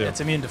multiply by 2. It's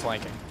immune to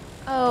flanking.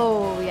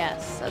 Oh,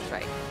 yes. That's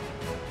right.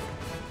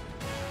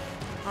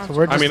 So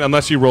we're I mean,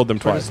 unless you rolled them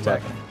we're twice. just but-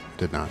 attacking.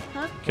 Did not.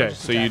 Huh? Okay,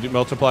 just so you attacking. do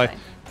multiply. Fine.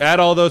 Add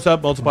all those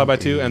up, multiply by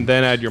 2, and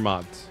then add your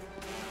mods.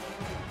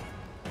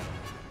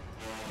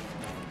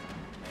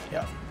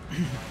 Yeah.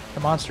 The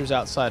monsters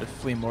outside of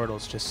Flea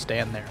Mortals just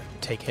stand there,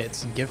 take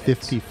hits, and give hits.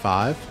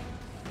 55.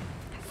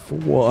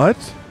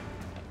 What?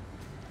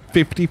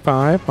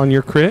 55 on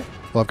your crit?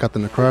 Well, I've got the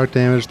necrotic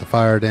damage, the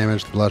fire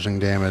damage, the bludgeoning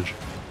damage.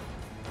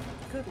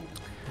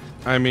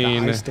 I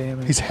mean, Ice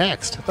damage. He's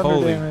hexed. Thunder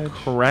holy damage.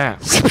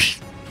 crap.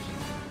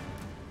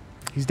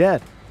 He's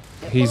dead.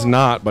 He's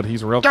not, but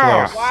he's real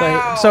close.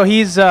 So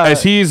he's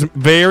As he's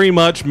very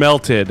much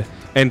melted,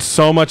 and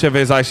so much of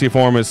his icy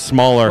form is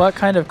smaller. what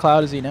kind of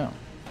cloud does he know?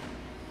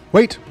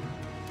 Wait.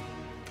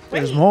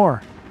 There's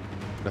more.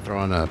 I'm going to throw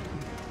on a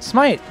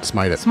Smite.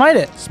 smite it. Smite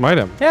it. Smite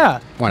him. Yeah.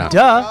 Why not?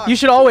 Duh. You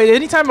should always.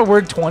 Anytime a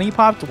word 20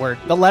 popped,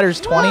 the letters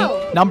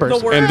 20 numbers.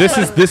 The word- And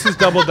this is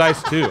double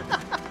dice too.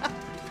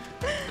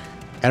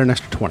 Add an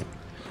extra 20.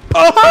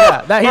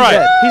 Yeah, that he's All right.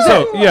 dead. He's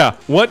dead. So yeah,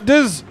 what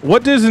does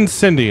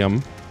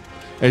Incendium,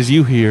 as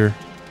you hear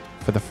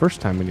for the first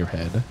time in your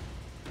head?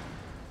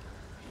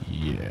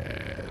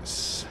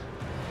 Yes.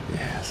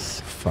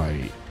 Yes.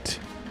 Fight.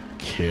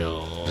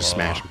 Kill. Just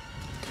smash him.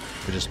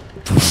 We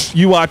just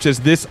You watch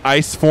as this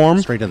ice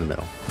form straight in the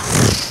middle.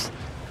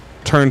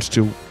 turns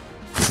to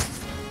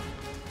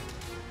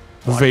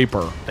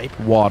vapor,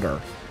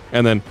 water,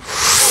 and then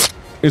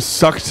is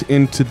sucked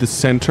into the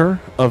center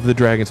of the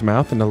dragon's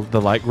mouth, and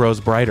the light grows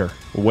brighter,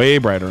 way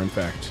brighter, in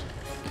fact.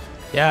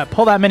 Yeah,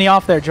 pull that mini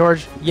off there,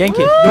 George. Yank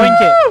it. Yoink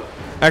it.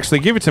 Actually,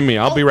 give it to me.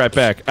 I'll be right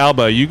back.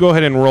 Alba, you go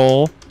ahead and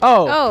roll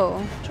Oh.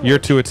 Oh. your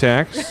 2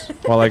 attacks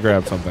while I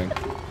grab something.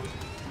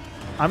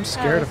 I'm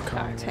scared of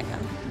Cocked. Connie. Hang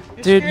on.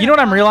 Dude, you know what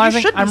I'm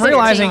realizing? should be I'm scared.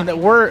 realizing that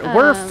we're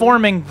Um,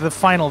 forming the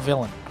final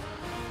villain.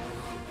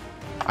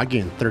 I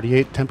gained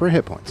 38 temporary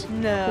hit points.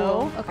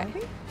 No. Cool. Okay.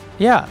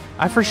 Yeah,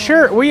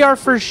 we are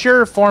for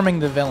sure forming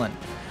the villain.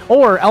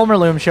 Or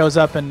Elmerloom shows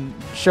up and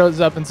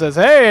says,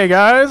 "Hey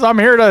guys, I'm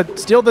here to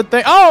steal the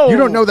thing." Oh, You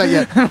don't know that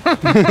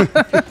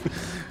yet.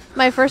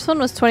 My first one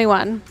was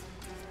 21.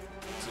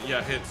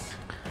 Yeah, hits.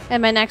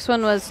 And my next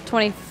one was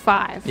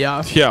 25.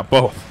 Yeah. Yeah,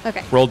 both.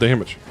 Okay. Roll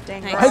damage.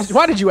 Dang, Nice. girl.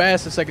 Why did you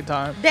ask the second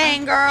time?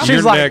 Dang, girl.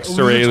 You're next,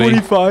 "Ooh, Rayleigh."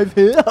 25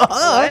 hit.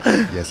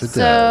 Yes, it does.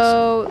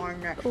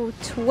 So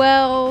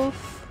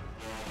 12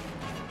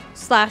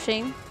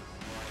 slashing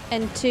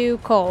and 2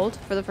 cold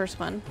for the first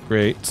one.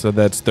 Great. So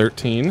that's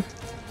 13.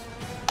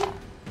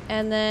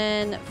 And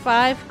then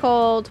 5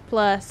 cold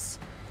plus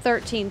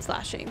 13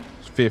 slashing.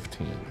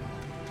 15.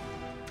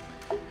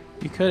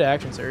 You could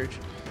action surge.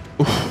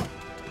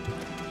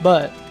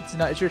 But it's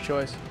not. It's your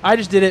choice. I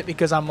just did it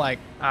because I'm like,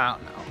 I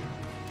don't know.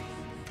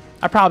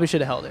 I probably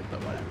should have held it, but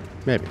whatever.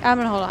 Maybe. I'm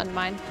going to hold on to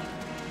mine.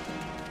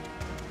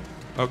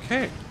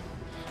 Okay.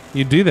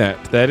 You do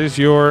that. That is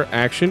your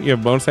action. You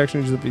have bonus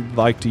actions if you'd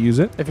like to use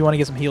it. If you want to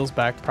get some heals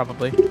back,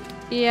 probably.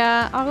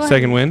 Yeah, I'll go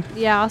Second ahead. wind.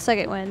 Yeah, I'll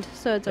second wind.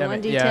 So it's a Yeah,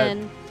 but-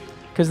 1d10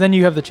 Because then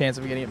you have the chance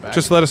of getting it back.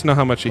 Just let us know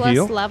how much you plus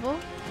heal. level.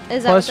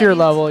 Is that plus what your that means?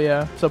 level,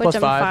 yeah. So Which plus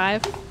I'm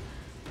 5. 5.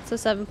 So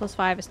 7 plus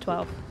 5 is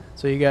 12.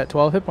 So you got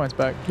 12 hit points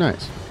back.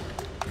 Nice.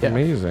 Yeah.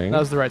 Amazing. That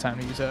was the right time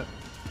to use that.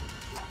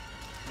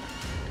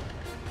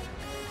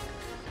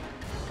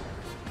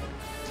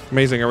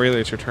 Amazing. Aurelia,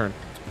 it's your turn.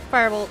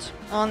 Firebolt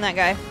on that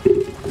guy.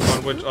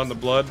 On the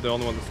blood, the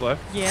only one that's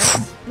left.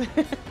 Yes.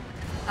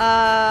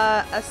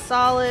 A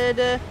solid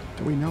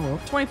Do we know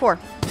of? 24.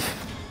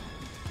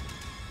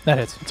 That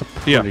hits. It's a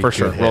Yeah, pretty for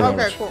sure. good Roll hit. Okay,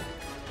 damage. cool.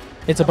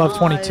 It's above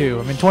 22.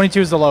 I mean,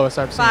 22 is the lowest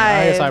I've seen.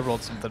 I guess I 5.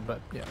 rolled something, but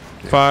yeah.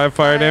 5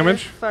 fire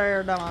damage.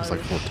 Fire damage. It's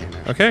like 14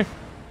 actually. Okay.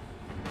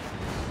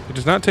 It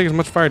does not take as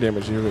much fire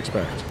damage as you would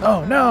expect.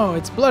 Oh no,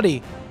 it's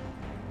bloody.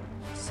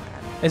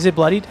 Is it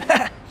bloodied?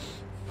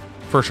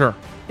 For sure.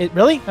 It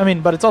really? I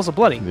mean, but it's also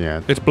bloody.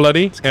 Yeah. It's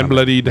bloody It's kind and of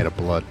bloodied. Made of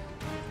blood.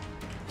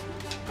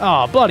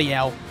 Oh, bloody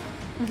hell.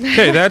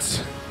 Okay,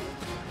 that's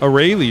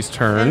Aureilie's And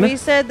turn. we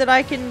said that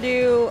I can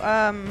do, well,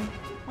 I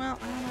don't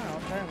know.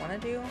 Do I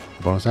want to do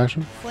Bonus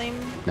action?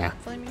 Nah.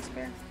 flaming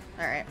spear?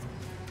 All right.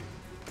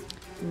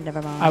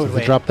 Never mind. I would If we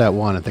wait. drop that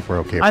one, I think we're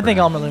okay. I for think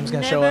now. Almerloom's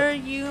going to show Never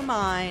up. you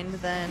mind,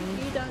 then.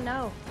 You don't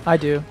know. I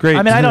do. Great.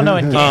 I mean, I don't know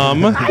in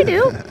game. I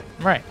do.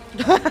 Right.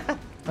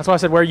 That's why I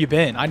said, where you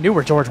been? I knew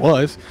where George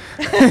was.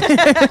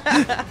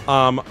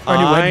 I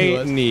he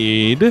was.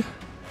 need Dude,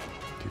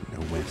 no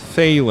way.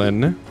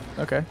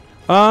 Okay.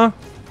 Thalen.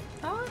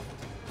 Oh.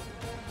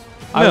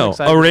 I was No,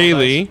 excited about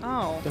Aurelie.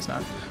 Oh. That's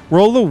not.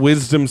 Roll a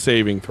wisdom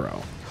saving throw.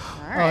 All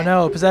Oh right.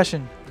 no,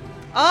 possession.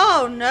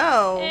 Oh,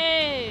 no.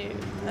 Hey.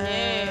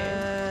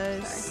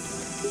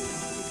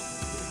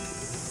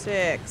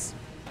 6.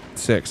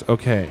 6.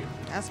 Okay.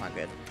 That's not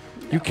good.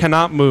 You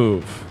cannot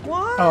move.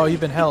 What? Oh,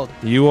 you've been held.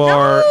 You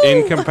are No!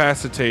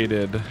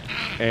 incapacitated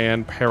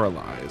and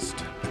paralyzed.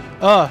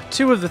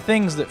 2 of the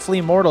things that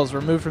flee mortals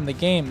were moved from the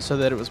game so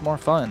that it was more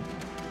fun.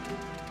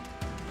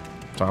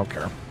 So I don't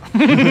care.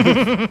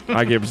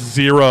 I give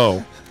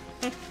 0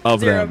 of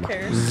Zero them.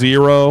 cares.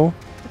 0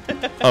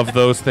 of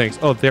those things.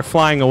 Oh, they're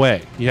flying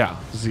away. Yeah,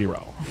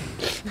 0.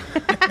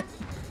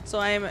 So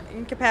I am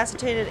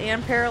incapacitated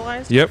and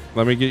paralyzed? Yep,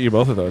 let me get you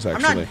both of those, I'm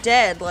actually. not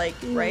dead, like,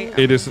 right?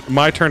 It is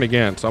my turn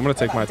again, so I'm going to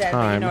take I'm my not dead, but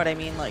time You know what I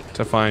mean? Like,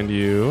 to find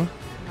you.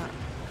 not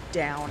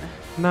down.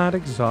 Not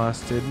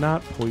exhausted,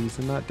 not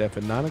poisoned, not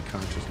deafened, not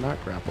unconscious,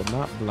 not grappled,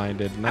 not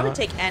blinded, I would not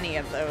take any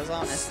of those,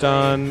 honestly.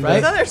 stunned, Right?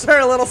 Those others are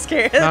a little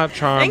scared. not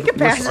charmed. Are you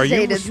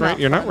Incapacitated is restrained? not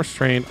You're not fun.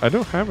 restrained. I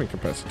don't have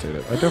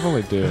incapacitated. I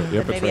definitely do. Yep, Then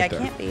it's maybe right I there.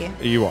 can't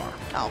be. You are.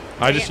 Oh.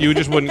 You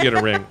just wouldn't get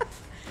a ring.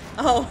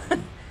 Oh.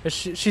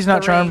 She's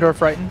not The charmed ring. or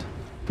frightened.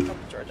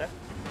 Georgia.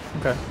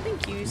 Okay.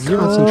 Thank you,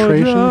 Zero sir.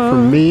 concentration for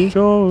me.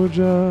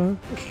 Georgia.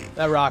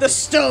 That rock. The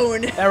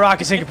stone. That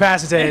rock is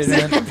incapacitated,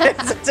 man.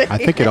 I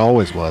think it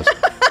always was.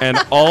 And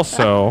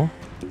also,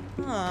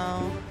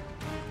 Oh.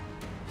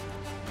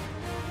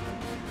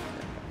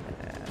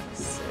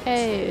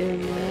 Hey.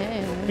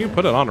 you can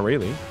put it on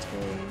Aurelie.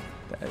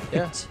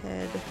 Yeah.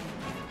 Ted.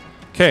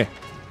 Okay.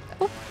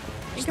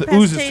 It's the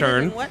ooze's Incapacitated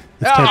turn. and What?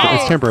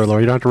 It's temporary,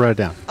 Laura. You don't have to write it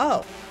down.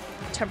 Oh.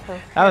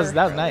 Temporary. That was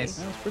nice.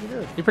 That was pretty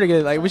good. You're pretty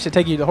good. Like we should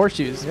take you to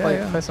horseshoes. Yeah, play,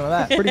 yeah. play some of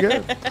that. Pretty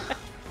good.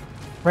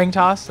 Ring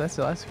toss. That's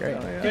great.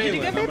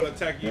 Kaylin, I'm going to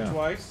attack you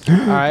twice. All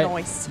right.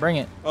 Nice. Bring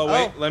it. Oh,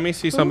 wait. Oh. Let me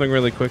see something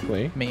really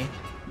quickly. Me.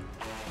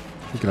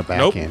 He's gonna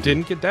Nope, backhand.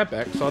 didn't get that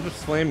back, so I'll just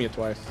slam you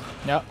twice.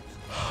 Yep.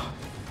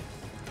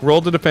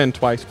 Roll to defend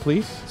twice,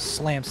 please.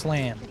 Slam,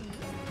 slam.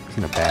 He's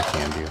gonna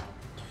backhand you.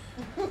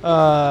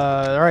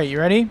 All right. You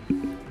ready?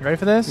 You ready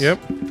for this? Yep.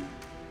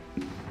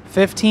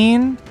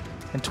 15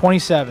 and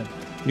 27.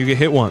 You get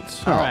hit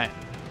once. All right.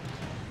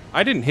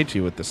 I didn't hit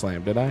you with the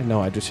slam, did I?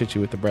 No, I just hit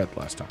you with the breath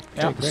last time.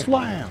 Yeah.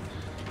 Slam.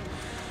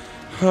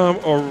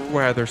 Or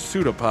rather,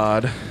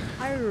 pseudopod.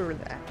 I remember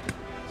that.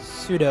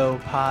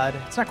 Pseudopod.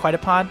 It's not quite a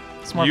pod.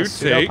 It's more You of a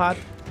pseudopod.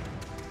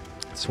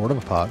 Sort of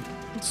a pod.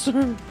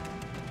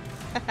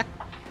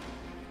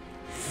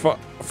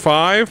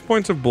 5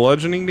 points of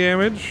bludgeoning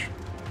damage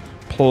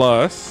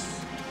plus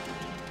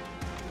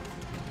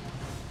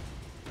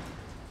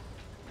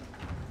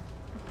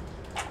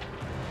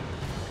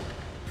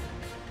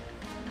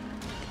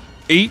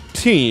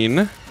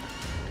 18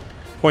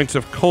 points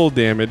of cold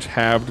damage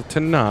halved to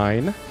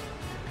 9.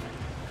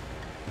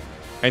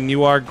 and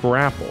you are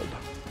grappled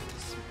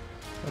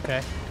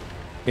Okay.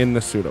 in the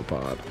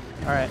pseudopod.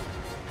 All right.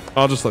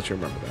 I'll just let you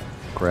remember that.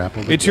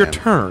 Grappled. It's your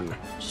again. turn.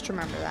 Just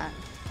remember that.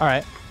 All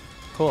right.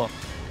 Cool.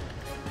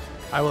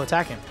 I will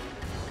attack him.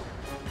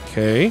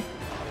 Okay.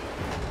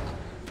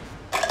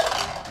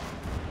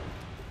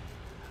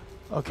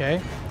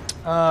 Okay.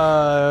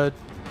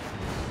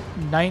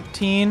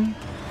 19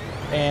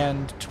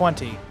 and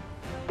 20.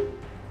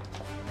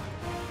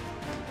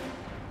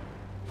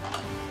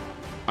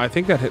 I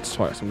think that hits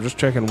twice. I'm just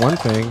checking one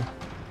thing.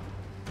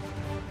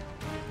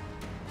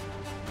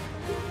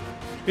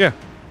 Yeah.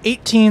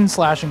 18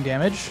 slashing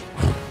damage.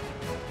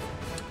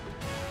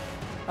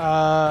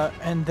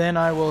 And then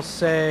I will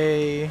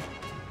say...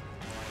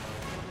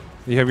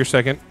 You have your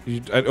second.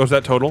 Was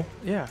that total?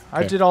 Yeah, I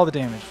Okay. did all the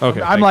damage.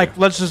 Okay, I'm thank like,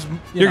 you. let's just...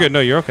 You're good. No,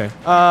 you're okay.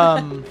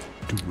 And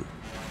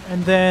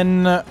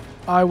then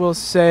I will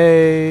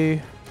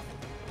say...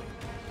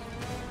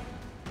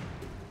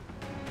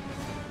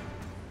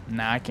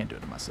 Nah, I can't do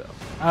it to myself.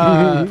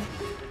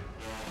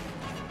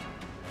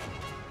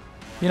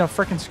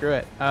 Frickin' screw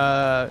it.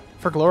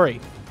 For glory.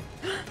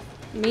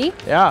 Me?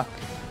 Yeah.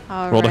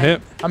 All Roll to right.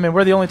 hit. I mean,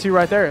 we're the only two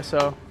right there,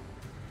 so...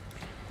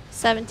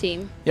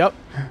 17. Yep.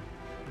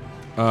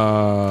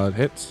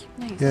 Hits.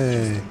 Nice.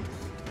 Yay.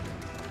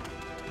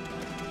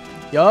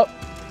 Yup.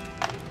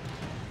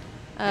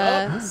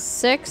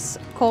 6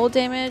 cold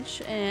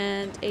damage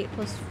and 8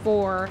 plus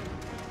 4,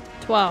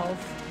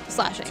 12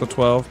 slashing. So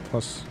 12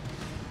 plus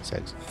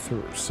 6.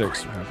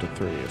 6 after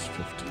 3 is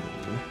 15.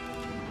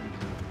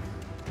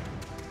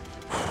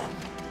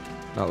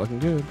 Not looking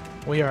good.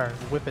 We are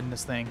whipping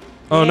this thing.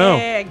 Oh, no.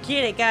 Yeah,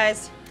 get it,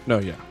 guys. No,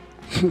 yeah.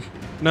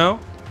 No?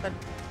 But-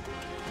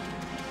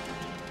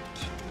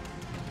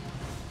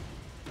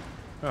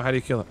 Oh, how do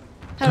you kill it?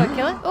 How do I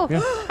kill it? Oh,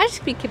 Yeah. I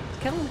just be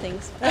killing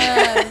things.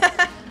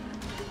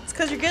 It's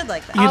because you're good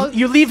like that.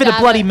 You leave it a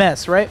stab bloody it.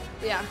 mess, right?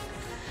 Yeah.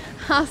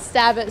 I'll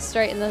stab it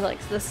straight in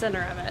the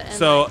center of it and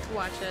So-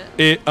 watch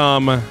it.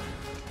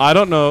 I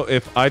don't know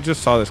if I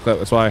just saw this clip.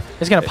 That's why.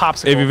 It's gonna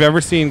popsicle. If you've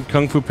ever seen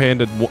Kung Fu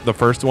Panda, the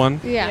first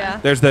one, Yeah.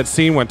 there's that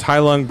scene when Tai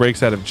Lung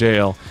breaks out of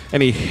jail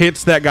and he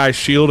hits that guy's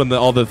shield and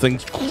all the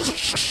things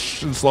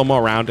in slow-mo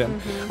around him.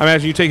 I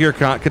imagine you take your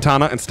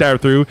katana and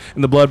stab through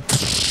and the blood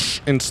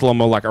in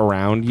slow-mo like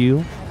around you.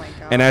 Oh my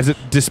god. And as it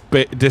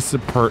Disperses.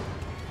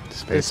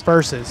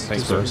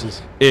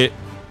 Disperses. it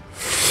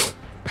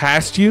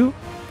passed you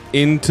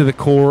into the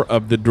core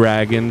of the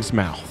dragon's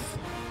mouth.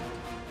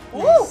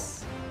 Ooh!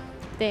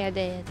 They are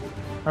dead.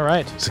 All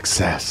right.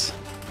 Success.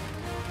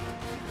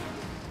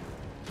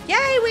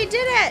 Yay, we did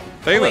it!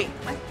 Thank you. Wait,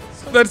 my-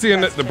 That's the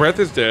end. The breath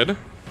is dead.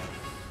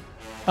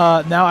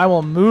 Now I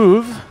will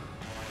move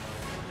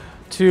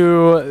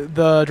to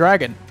the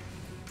dragon.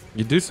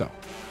 You do so.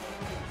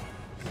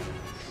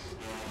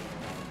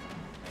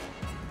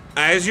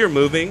 As you're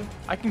moving,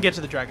 I can get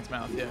to the dragon's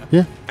mouth. Yeah.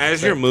 Yeah.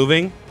 as you're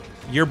moving,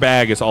 your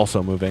bag is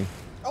also moving.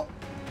 Oh.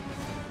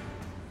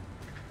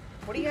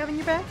 What do you have in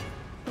your bag?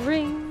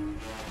 Ring.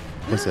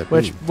 What's that?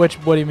 Which mean?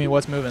 what do you mean?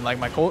 What's moving? Like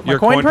my Your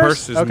coin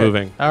purse is Okay.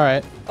 moving. All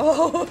right.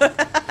 Oh,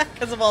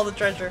 because of all the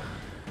treasure.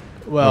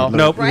 Well, No.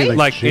 Nope, Right?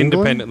 like Jingling?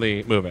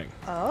 independently moving.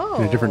 Oh.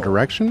 In a different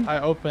direction?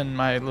 I open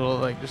my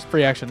little just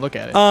free action. Look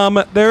at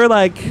it. There are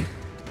like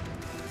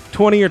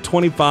 20 or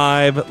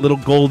 25 little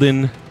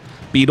golden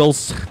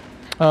beetles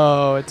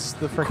Oh, it's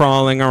the freaking.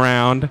 crawling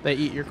around. They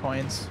eat your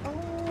coins.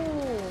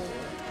 Oh.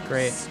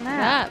 Great.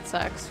 Snap. That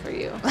sucks for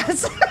you.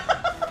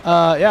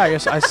 Yeah, I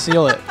guess I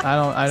seal it. I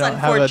don't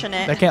have a.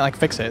 unfortunate. I can't like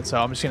fix it,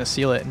 so I'm just gonna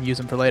seal it and use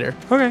them for later.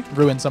 Okay.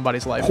 Ruin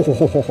somebody's life.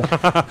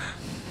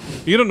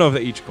 You don't know if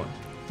they eat your coin.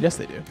 Yes,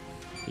 they do.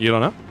 You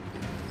don't know?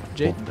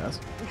 Jaden does.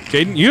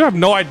 Jaden, you have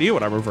no idea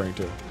what I'm referring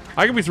to.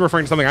 I could be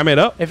referring to something I made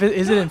up. If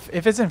it's in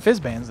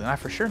Fizzbands, then I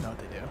for sure know what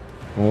they do.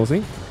 We'll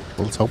see.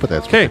 Well, let's hope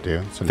that's what Okay. they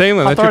do. So Thalen,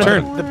 I'll that's your throw it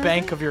in turn. The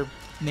bank of your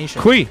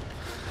nation. Kui.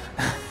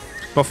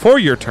 Before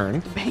your turn.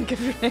 Bank of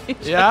your nation.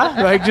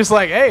 Yeah, like just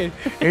like, hey,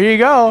 here you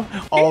go.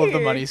 All of the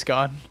money's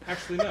gone.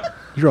 Actually, no.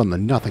 you're on the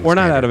nothing. We're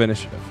not standard. out of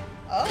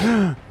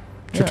initiative.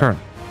 It's your turn.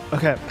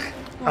 Okay.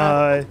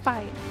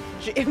 Fight.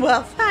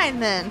 Well, fine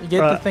then. You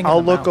get the thing. in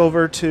I'll the look mouth.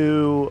 over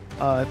to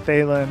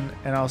Thalen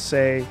and I'll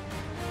say,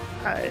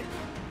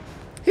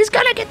 He's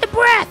gonna get the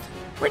breath.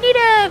 We need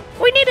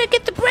to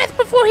get the breath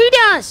before he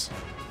does.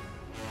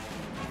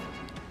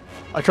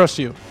 I trust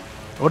you.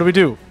 What do we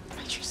do?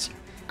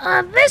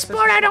 This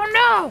part I don't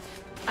know.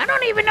 I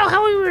don't even know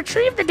how we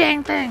retrieve the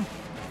dang thing.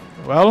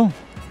 Well,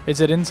 is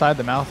it inside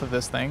the mouth of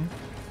this thing?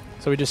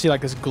 So we just see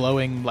like this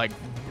glowing like.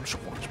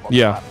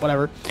 Yeah.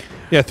 Whatever.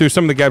 Yeah, through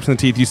some of the gaps in the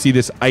teeth, you see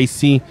this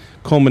icy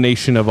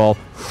culmination of all.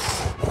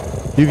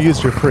 You've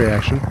used your free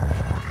action.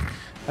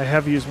 I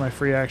have used my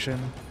free action.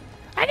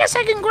 I guess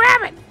I can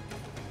grab it.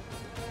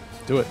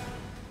 Do it.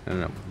 I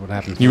don't know what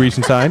happens. You reach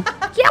inside.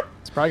 Yep.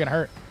 It's probably gonna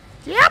hurt.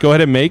 Go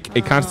ahead and make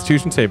a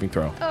Constitution saving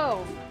throw.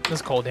 Oh. This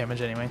is cold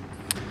damage anyway.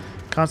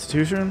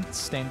 Constitution. It's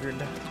standard.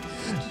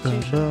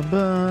 Bum, bum,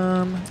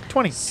 bum.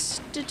 20.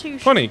 Institution.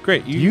 20,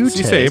 great. You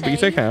take- save, but you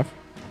take half.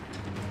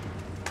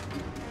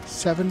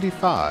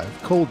 75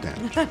 cold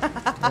damage.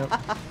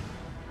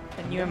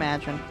 Can you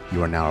imagine?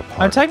 You are now a part.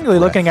 I'm technically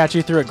of the looking at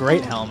you through a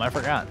great helm. I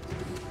forgot.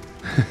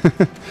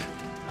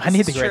 I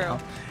need the It's great true. helm.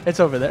 It's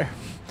over there.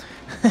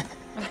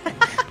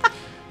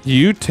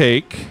 You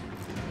take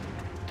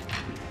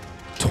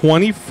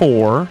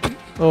 24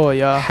 Oh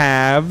yeah.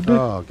 halved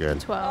Oh, good.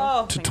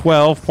 12. to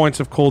 12 points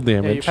of cold Yeah,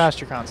 you damage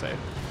passed your con save.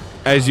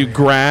 as you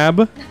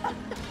grab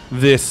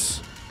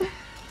this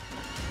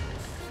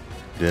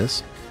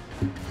This.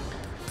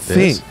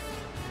 thing.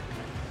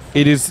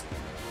 It is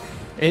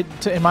In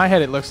my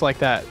head, it looks like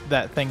that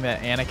thing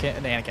that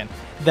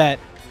that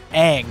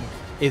Aang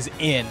is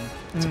in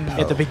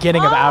at the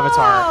beginning of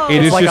Avatar. It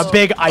It's is like just a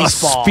big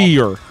ice ball.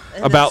 sphere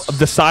about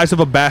the size of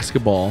a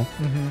basketball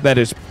that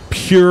is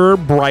pure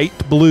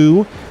bright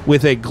blue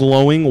with a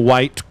glowing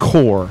white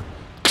core.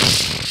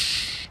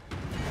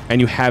 And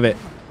you have it,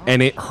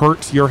 and it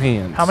hurts your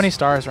hands. How many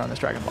stars are on this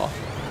Dragon Ball?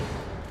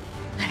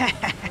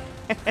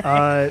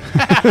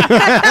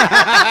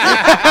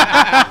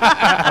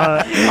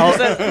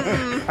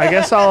 I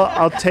guess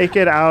I'll take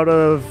it out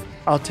of.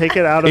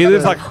 It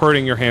is like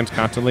hurting your hands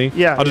constantly.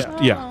 Yeah, I'll just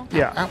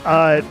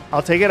yeah.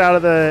 I'll take it out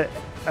of the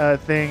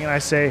thing, and I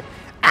say,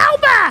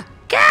 Alba,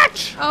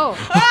 catch! Oh.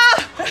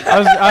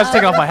 I was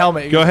taking off my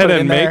helmet. You Go just ahead put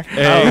it and in make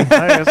there.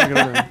 I guess I'm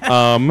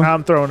gonna.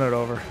 I'm throwing it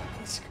over.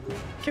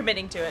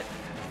 Committing to it.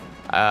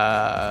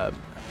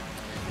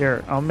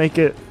 Here, I'll make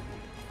it.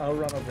 I'll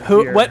run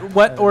over here.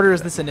 What order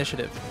is this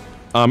initiative?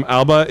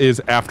 Alba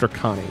is after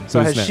Connie.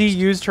 So Who's has she next?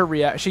 used her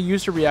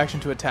reaction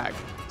to attack?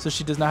 So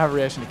she does not have a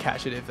reaction to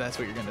catch it if that's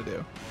what you're gonna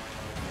do.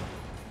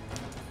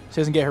 She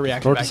doesn't get her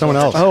reaction Throw it back. to someone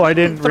else. Oh, I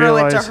didn't Throw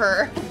realize. it to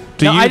her.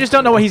 I just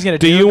don't know what he's gonna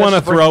do. Do you That's want to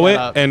just bringing throw that it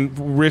up.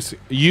 and risk?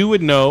 You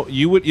would know.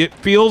 You would. It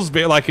feels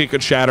like it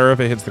could shatter if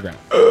it hits the ground.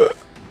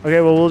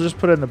 Okay, well we'll just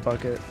put it in the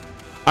bucket.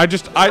 I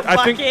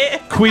think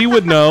Bucket. Kui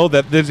would know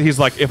that he's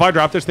like, if I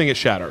drop this thing, it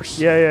shatters.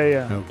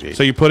 Yeah. Oh, geez.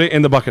 So you put it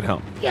in the bucket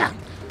helm. Yeah.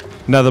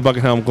 Now the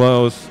bucket helm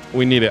glows.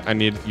 We need it. I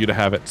need you to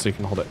have it so you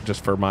can hold it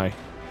just for my.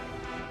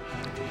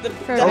 The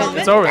helmet?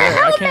 It's over there.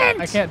 I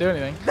helmet! can't do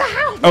anything.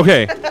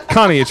 Okay,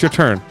 Connie, it's your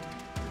turn.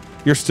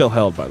 You're still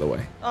held, by the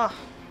way. Oh,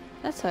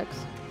 That sucks.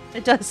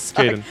 it does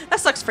suck. Caden. That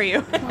sucks for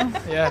you.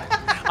 Yeah.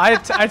 I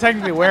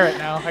technically wear it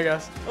now, I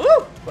guess.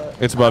 Ooh,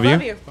 It's above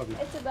love you. you.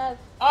 It's above.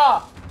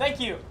 Ah, thank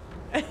you.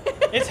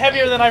 It's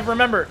heavier than I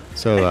remembered.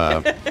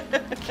 So,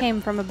 Came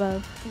from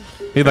above.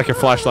 Need like your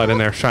flashlight in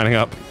there, shining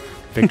up.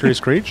 Victory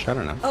Screech? I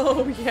don't know.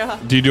 Oh yeah.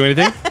 Do you do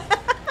anything?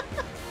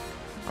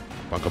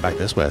 I'll go back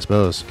this way, I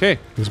suppose. Okay,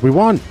 Because we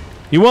won.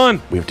 you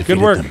won. We have Good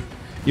defeated work. them.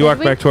 You walk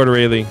we? back toward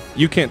Rayleigh.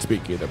 You can't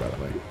speak either, by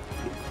the way.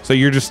 So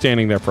you're just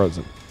standing there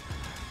frozen.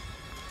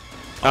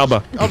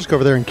 Alba, I'll just go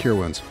over there and cure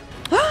wounds.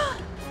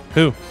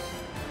 who?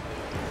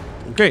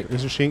 Great.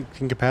 Isn't she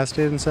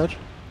incapacitated and such?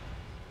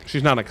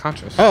 She's not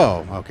unconscious.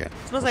 Oh, okay.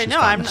 Suppose I she's know.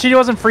 fine. I'm. She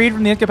wasn't freed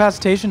from the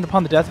incapacitation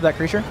upon the death of that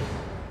creature?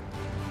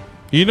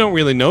 You don't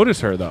really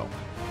notice her though,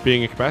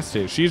 being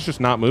incapacitated. She's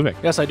just not moving.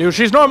 Yes, I do.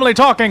 She's normally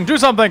talking. Do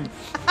something.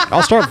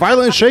 I'll start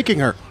violently shaking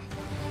her.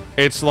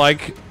 It's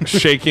like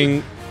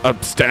shaking a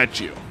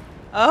statue.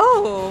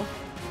 Oh.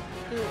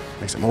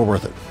 Makes it more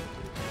worth it.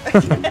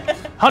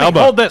 Honey,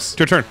 Alba, hold this. It's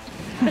your turn.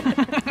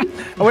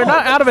 Oh, we're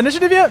not out of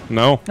initiative yet?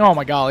 No, Oh,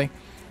 my golly.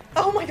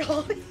 Oh my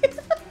god.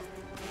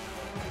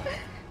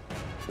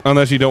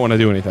 unless you don't want to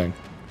do anything,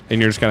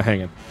 and you're just kind of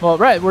hanging. Well,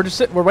 right. We're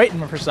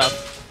waiting for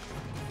stuff.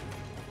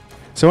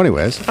 So,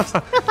 anyways,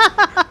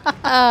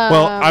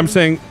 Well, I'm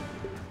saying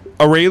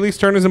Aurelie's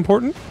turn is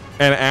important,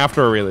 and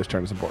after Aurelie's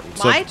turn is important.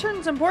 So, My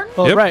turn's important.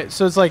 Well, Yep. right.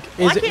 So it's like,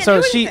 Well, is I it, can't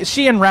so do she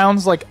anything. in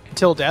rounds like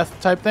till death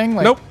type thing?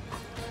 Like, nope.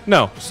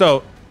 No.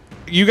 So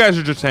you guys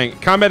are just saying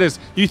combat is.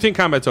 You think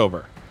combat's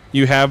over.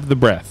 You have the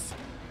breath.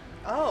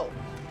 Oh.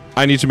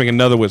 I need to make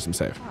another wisdom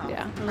save.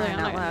 Yeah. I'm Crying not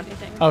out gonna loud. do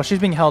anything. Oh, she's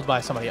being held by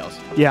somebody else.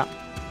 Yeah.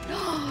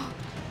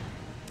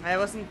 I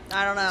wasn't.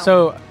 I don't know.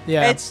 So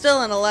yeah. It's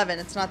still an 11.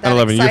 It's not that At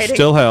 11. exciting. You're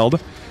still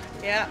held.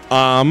 Yeah.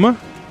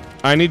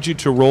 I need you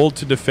to roll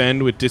to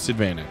defend with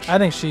disadvantage. I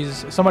think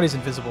somebody's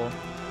invisible.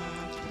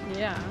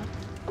 Yeah.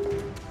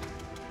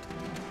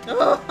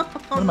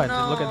 What am I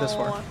to look at this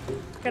for?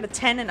 Got a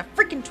 10 and a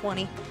freaking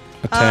 20.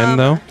 A 10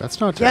 though, that's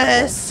not terrible.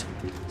 Yes.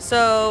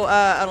 So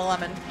an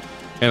 11.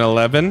 an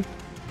 11.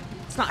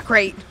 It's not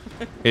great.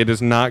 It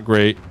is not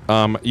great.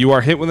 You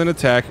are hit with an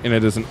attack, and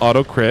it is an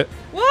auto crit.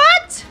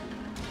 What?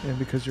 Yeah,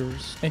 because you're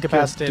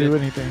Incapacitated. Can't do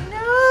anything.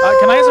 No.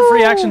 Can I, as a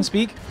free action,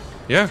 speak?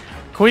 Yeah.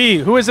 Kui,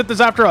 who is it that's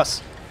after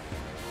us?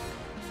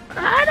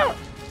 I don't.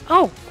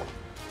 Oh,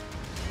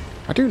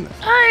 I do know.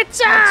 it's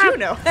You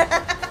know.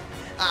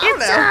 I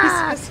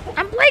don't it's know.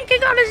 I'm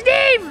blanking on his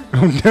name.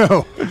 Oh,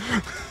 no.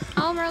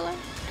 Almerla.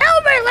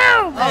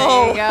 Elmerlo.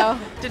 Oh. There you go.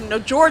 Didn't know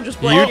George was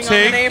blanking on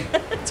take- the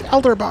name. It's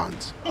Elder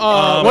Bonds.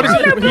 What is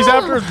it? He's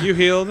after. You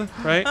healed,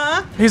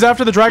 right? He's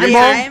after the Dragon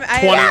Ball.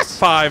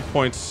 25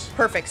 points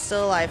Perfect.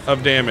 Still alive.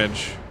 of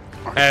damage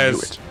knew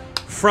as it.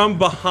 from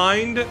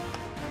behind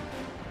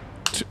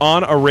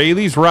on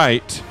Aurelie's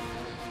right,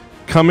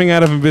 coming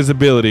out of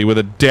invisibility with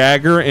a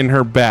dagger in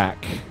her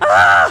back.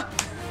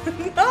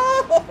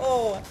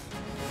 No.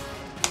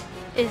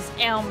 Is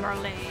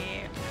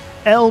Elmerly.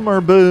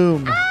 Elmer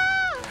Boom.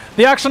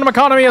 The action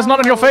economy is not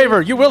in your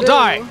favor. You will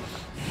die.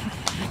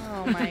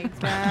 Oh my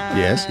god.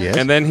 Yes, yes.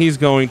 And then he's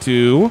going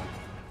to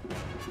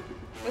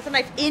With a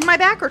knife in my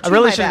back or to I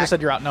really my shouldn't back? have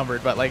said you're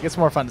outnumbered, but like it's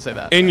more fun to say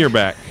that. in your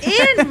back.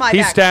 In my He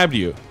back. stabbed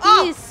you.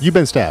 Oh, You've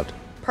been stabbed.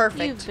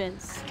 perfect. You've been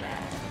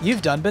stabbed.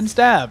 You've been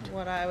stabbed.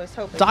 What I was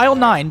hoping. Dial for.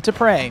 9 to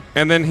pray.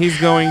 And then he's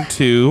going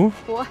to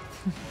What?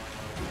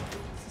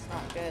 This is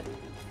not good.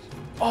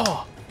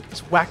 Oh,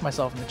 just whack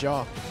myself in the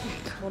jaw.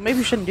 Well, maybe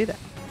we shouldn't do that.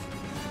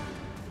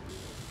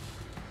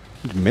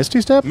 Misty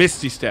Step?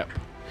 Misty Step.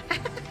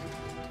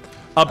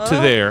 Up to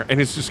there. And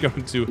he's just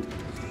going to.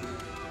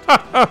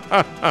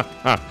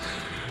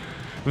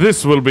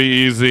 This will be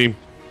easy.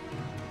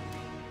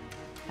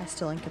 I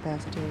still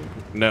incapacitated.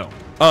 No.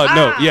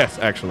 No. Yes,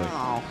 actually.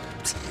 Oh.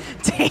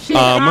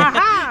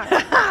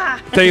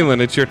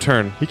 Thalen, it's your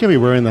turn. You can't be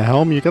wearing the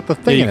helm. You got the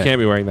Yeah, thing you in it. can't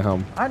be wearing the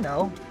helm. I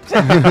know.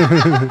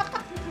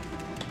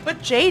 But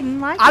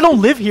Jaden, like. I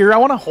don't live here. I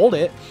want to hold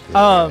it.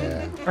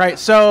 Right.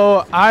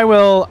 So I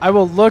will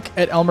look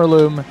at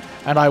Elmerloom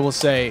and I will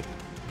say,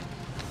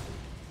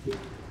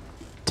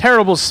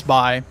 "Terrible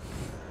spy,"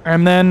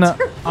 and then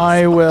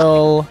I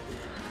will.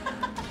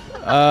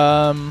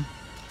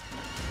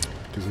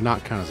 Does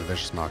not count as a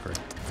vicious mockery.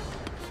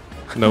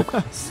 Nope.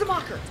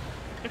 Smocker.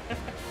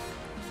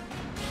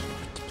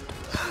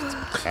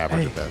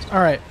 Average at best.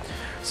 All right.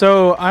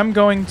 So I'm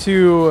going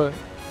to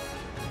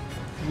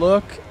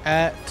look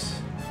at.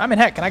 I'm in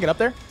heck. Can I get up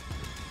there?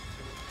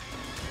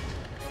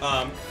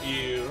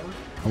 You.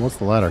 And what's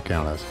the ladder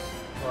count as?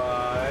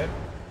 5,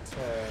 10.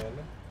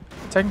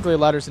 Technically, a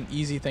ladder's an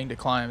easy thing to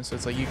climb, so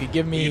it's like you could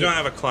give me. You don't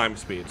have a climb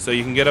speed, so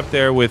you can get up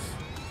there with.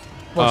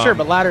 Well, sure,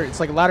 but ladder. It's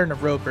like a ladder and a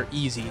rope are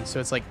easy, so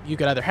it's like you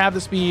could either have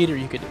the speed or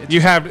you could. It's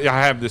I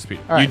have this speed.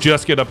 All right. You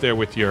just get up there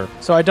with your.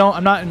 So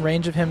I'm not in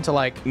range of him to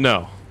like.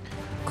 No.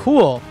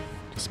 Cool.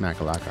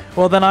 Smack-a-lacka.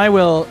 Well, then I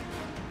will.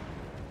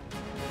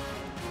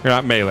 You're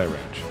not melee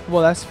range.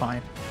 Well, that's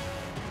fine.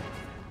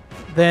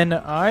 Then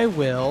I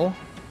will.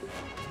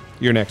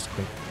 You're next,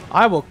 Queen.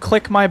 I will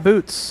click my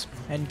boots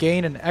and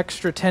gain an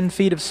extra 10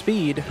 feet of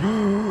speed.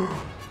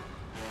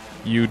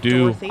 You do.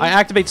 Dorothy. I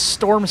activate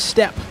Storm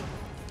Step.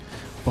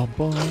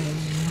 Bum-bum.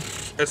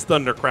 As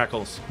thunder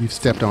crackles. You've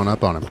stepped on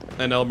up on him.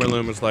 And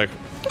Elmerloom is like,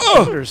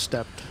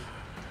 Understepped.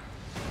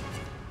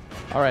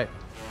 All right.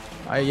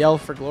 I yell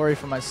for glory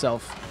for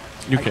myself.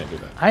 you can't do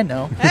that. I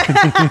know.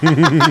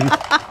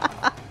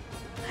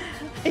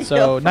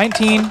 So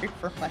 19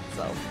 For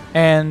myself.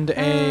 and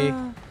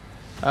a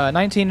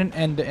 19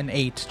 and an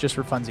 8 just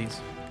for funsies.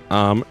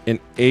 An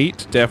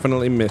 8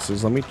 definitely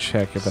misses. Let me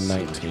check if a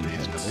 19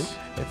 hits.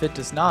 If it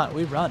does not,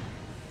 we run.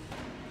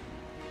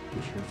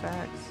 True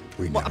facts.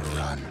 We never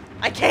run.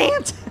 I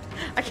can't.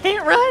 I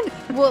can't run.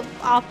 Well,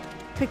 I'll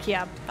pick you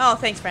up. Oh,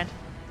 thanks, friend.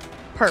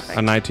 Perfect.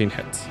 A 19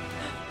 hits.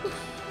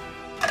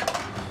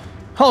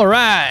 All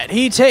right,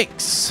 he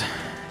takes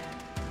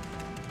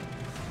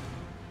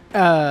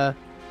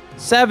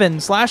 7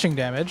 slashing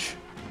damage.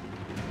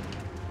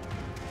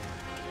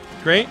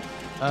 Great.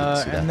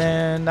 And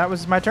then that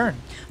was my turn.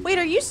 Wait,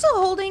 are you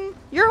still holding?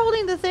 You're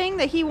holding the thing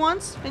that he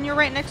wants, and you're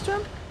right next to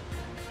him.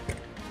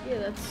 Yeah,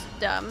 that's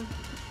dumb.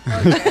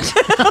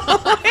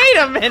 Wait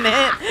a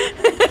minute.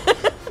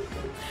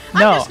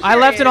 No, just I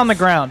left it on the curious.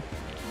 ground.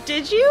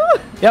 Did you?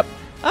 Yep.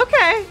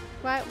 Okay.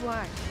 Why?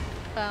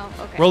 Well,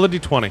 okay. Roll a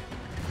d20.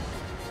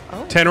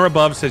 Oh. 10 or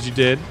above says you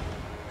did.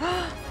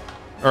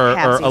 or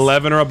Halfsies.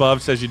 11 or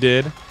above says you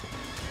did.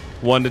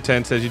 1 to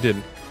 10 says you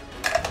didn't.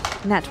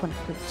 Nat 20,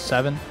 please.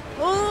 7.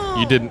 Oh.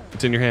 You didn't.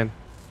 It's in your hand.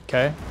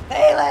 Okay.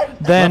 Thalen.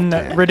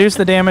 Then reduce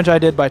the damage I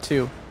did by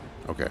 2.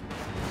 Okay.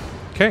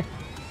 Okay.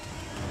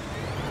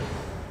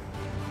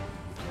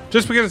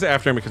 Just because it's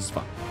after him because it's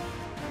fun.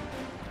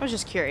 I was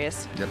just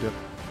curious. Yep.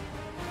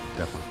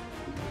 Definitely.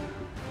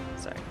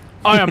 Sorry.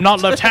 I am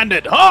not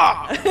left-handed.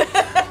 Ha!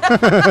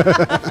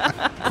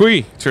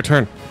 Kui, it's your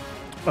turn.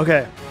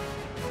 Okay.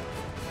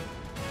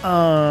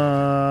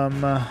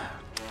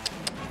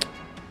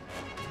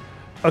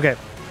 Okay.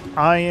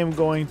 I am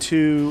going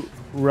to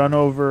run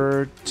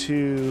over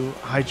to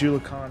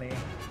Hyjulikani.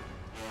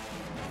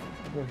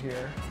 Go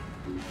here.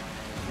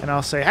 And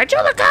I'll say,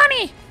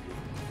 Julikani!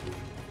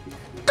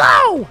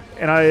 Go!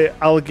 and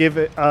I'll give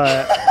it.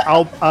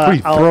 I'll. What are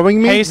you I'll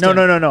throwing me? Haste No, him.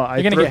 no, no, no.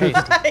 You're going to get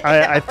hasted.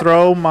 I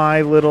throw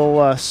my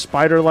little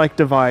spider-like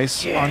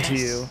device onto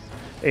you.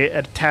 It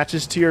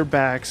attaches to your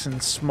backs in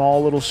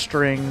small little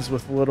strings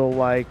with little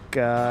what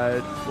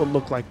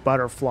look like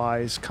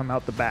butterflies come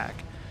out the back.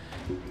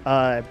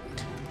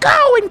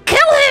 Go and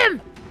kill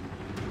him!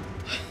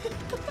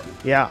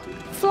 Yeah.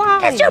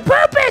 Fly. It's your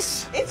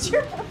purpose! It's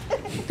your.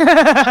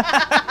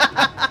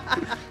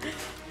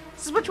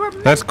 This is what you're.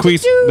 That's Kui.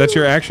 That's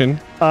your action.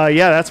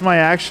 Yeah, that's my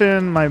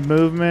action, my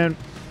movement.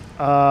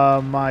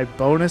 My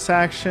bonus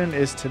action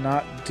is to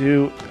not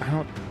do. I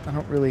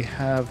don't really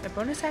have. A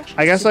bonus action.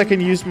 I guess I can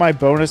use my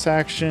bonus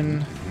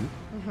action.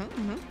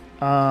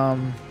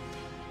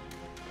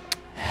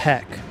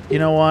 Heck, you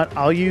know what?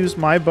 I'll use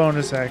my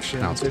bonus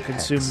action Counts to as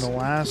consume hex. the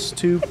last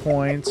 2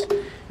 points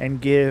and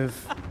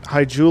give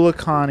Hyjula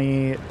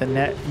Connie, the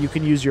net. You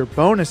can use your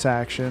bonus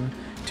action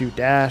to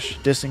dash,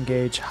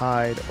 disengage,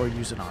 hide, or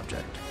use an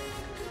object.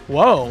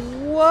 Whoa.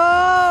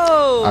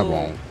 Whoa! I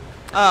won't.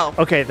 Oh,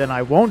 Okay, then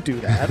I won't do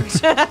that.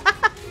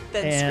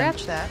 then And-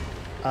 scratch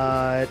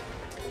that.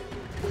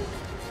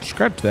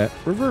 Scratch that.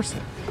 Reverse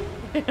it.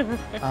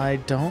 I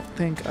don't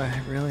think I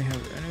really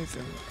have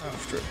anything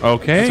after.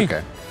 Okay. That's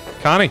okay.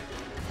 Connie,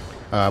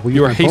 We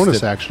You use are a bonus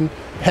hasted. action.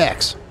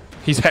 Hex.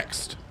 he's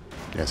hexed.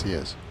 Yes, he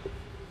is.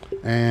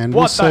 And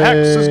What the heck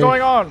is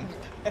going on?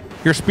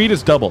 Your speed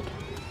is doubled.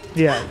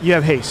 Yeah, you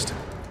have haste.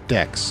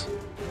 Dex.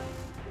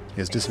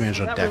 He has disadvantage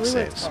on That dex really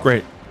saves. works.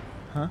 Great.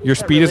 Huh? Your Is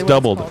that speed really is what it's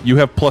doubled. called? You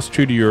have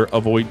 +2 to your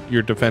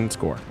your defense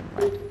score,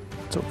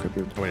 So it could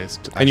be. Wait, it's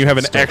and you have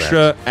an still dex.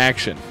 extra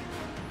action.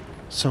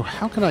 So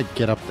how can I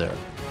get up there?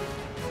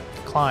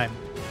 Climb.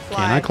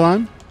 Can I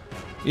climb?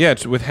 Yeah,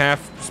 it's with half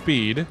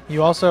speed.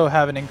 You also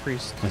have an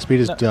increased. My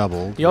speed is No,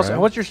 doubled. You also. right?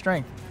 What's your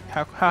strength?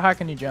 How high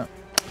can you jump?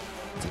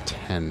 It's a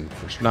 10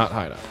 for sure. Not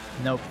high enough.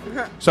 Nope.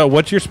 So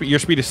what's your speed? Your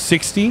speed is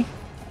 60.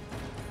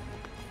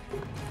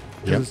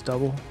 Because Yep. it's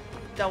double.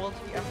 Doubled.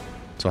 Yeah.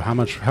 So how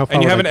much? How far?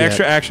 And you would have I an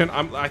extra get? action.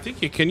 I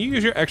think you can you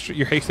use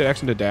your hasted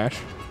action to dash?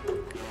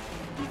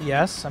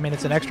 Yes. I mean,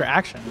 it's an extra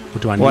action.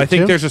 Do I need Well, I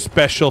think to? there's a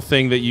special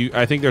thing that you.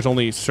 I think there's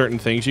only certain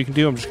things you can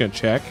do. I'm just gonna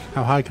check.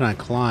 How high can I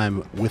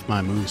climb with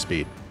my move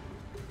speed?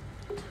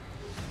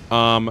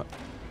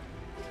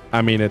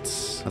 I mean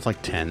it's That's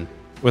like 10.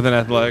 with an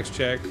athletics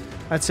check,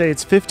 I'd say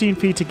it's 15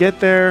 feet to get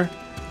there,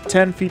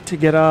 10 feet to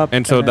get up,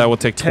 and so then that will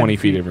take 10 20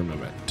 feet every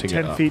movement to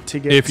 10 get up. feet to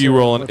get. If you to,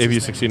 roll, what's if you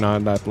his name? succeed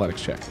on the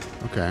athletics check.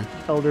 Okay.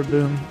 Elder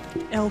Boom.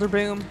 Elder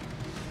Boom.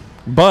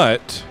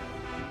 But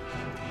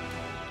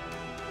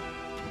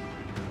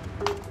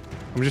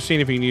I'm just seeing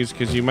if you can use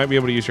because you might be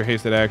able to use your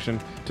hasted action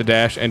to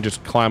dash and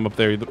just climb up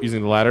there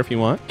using the ladder if you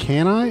want.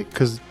 Can I?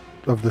 Because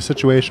of the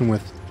situation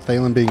with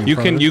Thalen being in You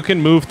front can of you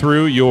can move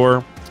through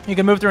your You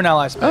can move through an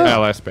ally space.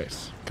 ally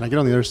space. Can I get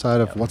on the other side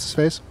of what's his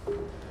face?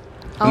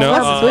 Oh, No,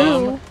 that's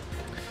blue.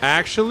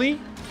 Actually,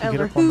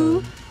 Elder up on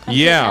Who? That's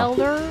yeah. an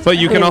elder. But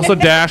you can also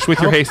dash with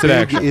your hasted Big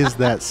action. is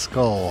that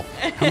skull?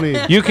 How many?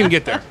 You can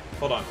get there.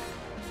 Hold on.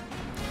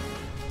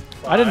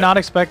 I did not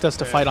expect us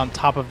to fight on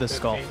top of this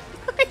skull.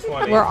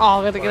 20, We're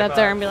all gonna get up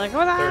there and be like,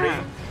 what the 30,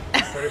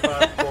 heck?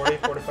 35, 40,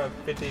 45,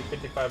 50,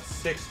 55,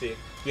 60.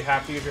 You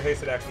have to use your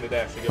hasted action to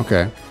dash to get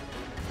Okay.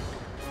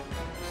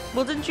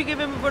 Well, didn't you give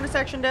him a bonus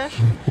action dash?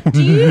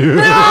 Do you?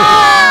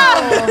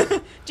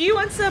 No! Do you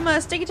want some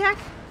stick attack?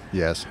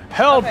 Yes.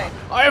 Help! Okay.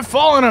 I have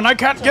fallen and I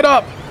can't get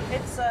up.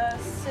 It's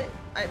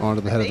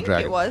Onto the head of the think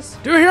dragon. It was.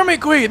 Do you hear me,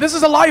 Quee? This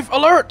is a life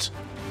alert.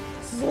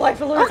 This is a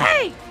life alert.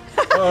 Okay.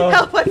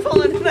 Help! I've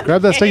fallen. and I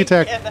Grab that stick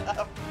can't attack. get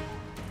up.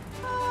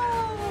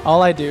 Oh,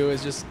 All I do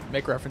is just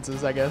make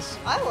references, I guess.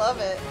 I love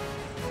it.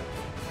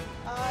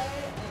 I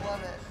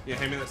love it. Yeah,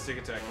 hand me that stick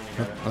attack when you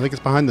got it. I think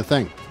it's behind the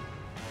thing.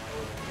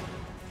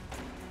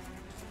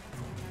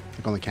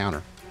 Like on the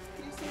counter.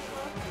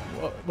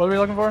 What are we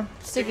looking for?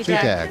 Sticky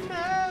Stick tack.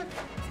 tag.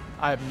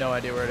 I have no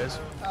idea where it is.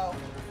 Oh.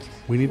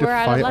 We need to We're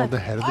out of fight luck. on the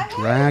head of the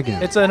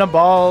dragon. It's in a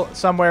ball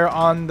somewhere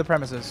on the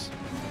premises.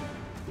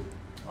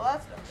 Well,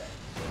 that's no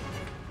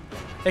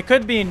good. It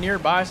could be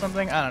nearby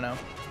something. I don't know.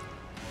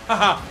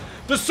 Haha!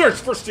 The search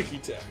for sticky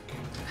tack.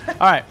 All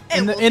right.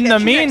 And we'll In catch the you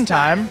next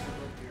meantime,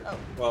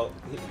 Well,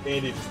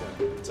 Andy just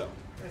went, so.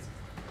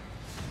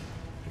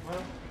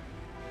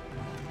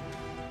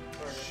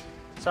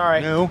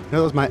 sorry, No, that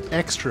was my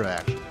extra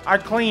action. I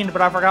cleaned,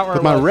 but I forgot where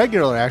With it my was.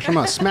 regular action, I'm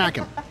gonna smack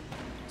him.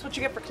 That's what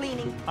you get for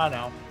cleaning. I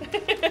know.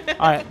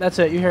 All right, that's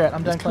it. You hear it.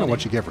 I'm done That's kind cleaning. of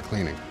what you get for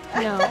cleaning.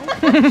 No.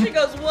 She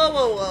goes, whoa,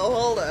 whoa, whoa,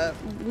 hold up.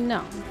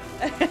 No.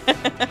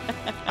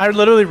 I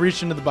literally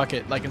reached into the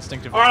bucket like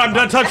instinctively. All right, I'm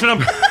done touching him.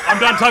 I'm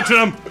done touching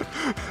him.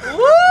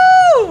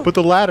 Woo! But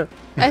the ladder.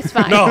 That's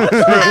fine. No.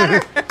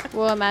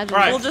 We'll imagine. All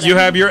right, We'll just you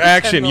have your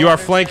pretend action. the You are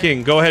ladder's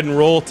flanking. Go ahead and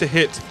roll to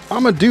hit.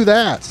 I'm gonna do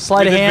that.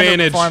 Sleight of With hand or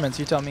advantage. performance.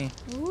 You tell me.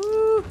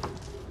 Woo!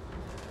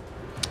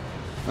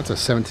 That's a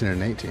 17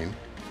 and an 18.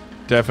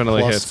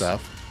 Definitely Plus hits.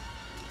 stuff.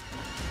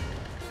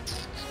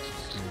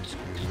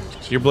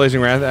 Your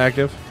Blazing Wrath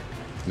active?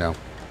 No.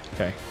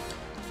 Okay.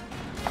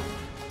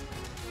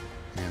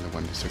 And the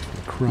 1d6 for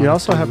the chronic You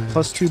also have damage.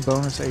 +2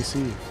 bonus AC,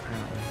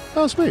 apparently.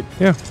 Oh, sweet.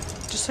 Yeah.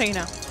 Just so you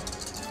know.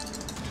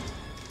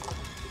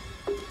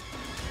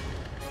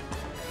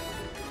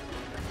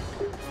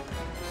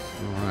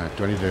 All right.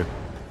 Do I need to?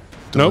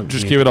 Nope,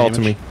 just give it all to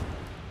me.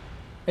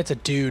 It's a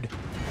dude.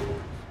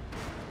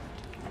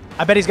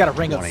 I bet he's got a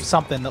ring 20. of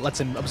something that lets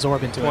him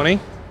absorb into it. 20?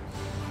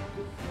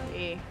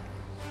 Eh.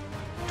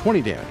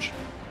 20 damage.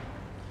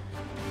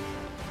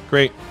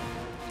 Great.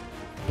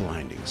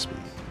 Blinding speed.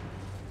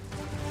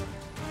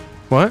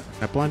 What?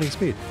 At blinding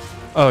speed.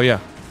 Oh, yeah.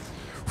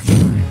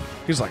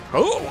 He's like,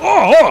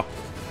 oh.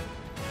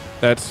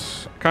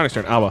 That's Connie's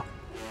turn. Alba.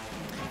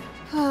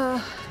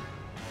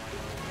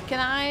 Can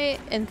I,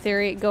 in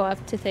theory, go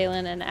up to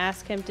Thalen and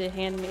ask him to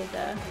hand me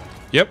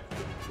Yep.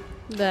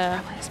 the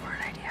Probably a smart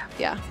idea.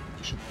 yeah.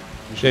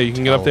 Yeah, you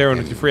can get up Tell there and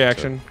him with your free to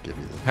action, give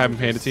you the have him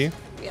hand it to you.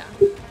 Yeah.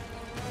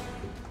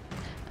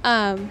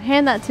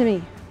 Hand that to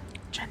me.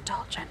 Gentle.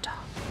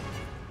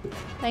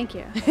 Thank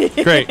you.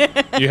 Great.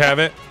 You have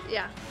it?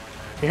 Yeah.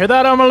 You hear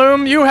that,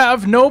 Amalum? You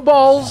have no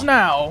balls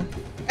now.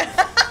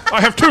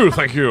 I have 2,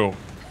 thank you.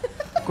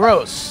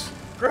 Gross.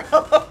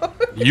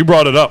 You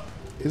brought it up.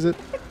 Is it?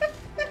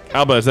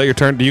 Alba, is that your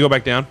turn? Do you go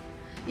back down?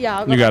 Yeah,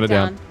 I'll go You got back it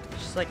down.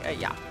 She's like,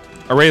 yeah.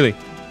 Aurelie,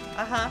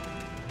 Uh-huh.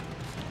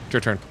 it's your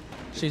turn.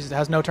 She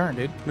has no turn,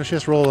 dude. No, she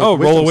has to roll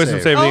Roll a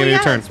wisdom save at the Oh, end yeah,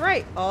 of your turn. that's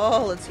right.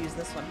 Oh, let's use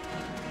this one.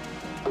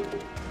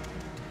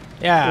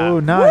 Yeah. Oh,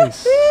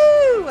 nice.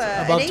 Woo!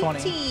 Above an 20.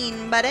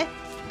 18, buddy.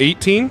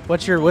 18?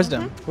 What's your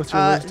wisdom? What's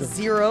your wisdom?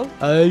 0.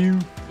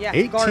 Yeah,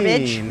 18.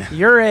 garbage.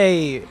 You're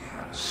a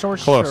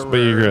sorcerer. Close, but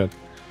you're good.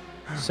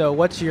 So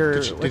what's your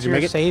did you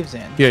make it? saves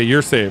in? Yeah,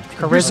 you're saved.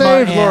 Charisma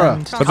saved, Laura.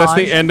 and But that's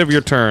the con? end of your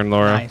turn,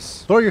 Laura.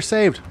 Nice. Laura, you're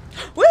saved.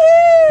 Woo!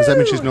 Does that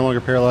mean she's no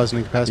longer paralyzed and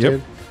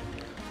incapacitated?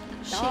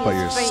 But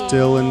you're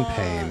still in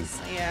pain.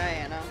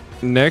 Yeah, I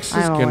know. Next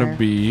is I'm going to aware.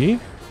 be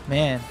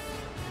Man.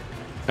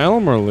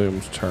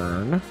 Elmerloom's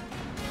turn.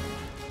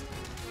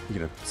 You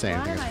gonna say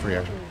anything as a free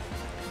action?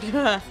 You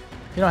don't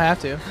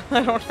have to.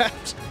 I don't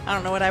have to. I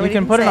don't know what I You would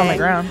can even put it on say. the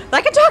ground.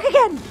 I can talk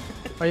again.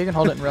 Or you can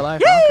hold it in real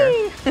life.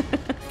 I don't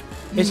care.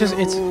 It's just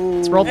it's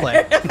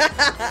roleplay.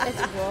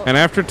 And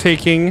after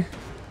taking...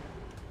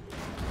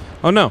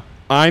 Oh, no.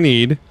 I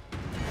need...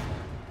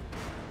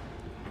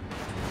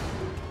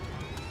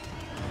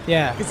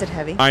 Yeah. Is it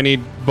heavy? I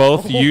need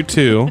both you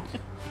two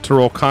to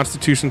roll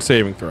Constitution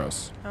saving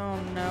throws. Oh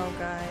no,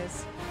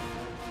 guys.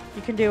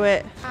 You can do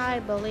it. I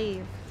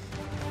believe.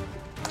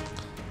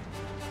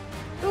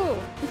 Ooh.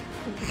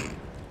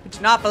 I do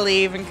not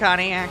believe in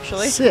Connie,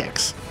 actually.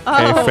 6.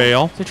 Okay, Oh.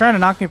 fail. Is he trying to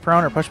knock me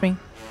prone or push me?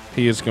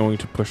 He is going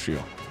to push you.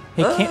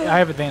 He can't. I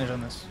have advantage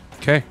on this.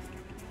 Okay.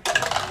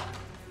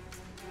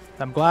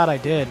 I'm glad I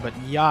did, but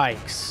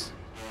yikes.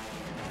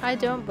 I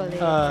don't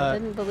believe. Uh, I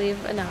didn't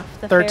believe enough.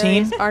 The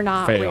 13? fairies are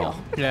not Fail. real.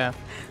 Yeah.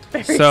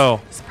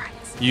 So,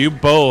 you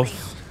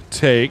both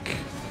take,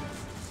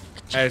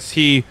 as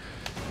he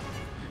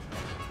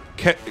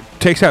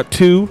takes out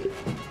 2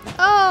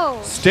 Oh,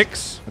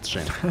 sticks, That's a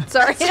shame.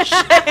 sorry.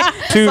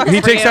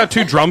 he takes out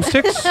 2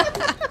 drumsticks,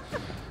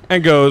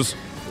 and goes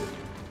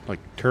Like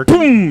turkey?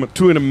 boom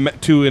to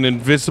an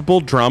invisible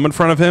drum in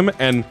front of him,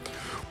 and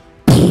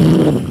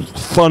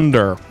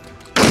thunder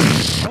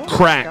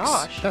cracks,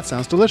 Gosh. That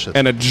sounds delicious.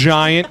 and a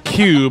giant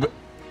cube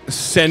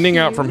sending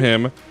out from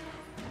him.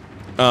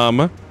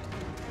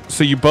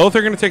 So you both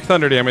are going to take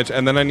thunder damage,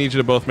 and then I need you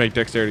to both make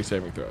dexterity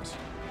saving throws.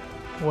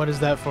 What is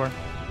that for?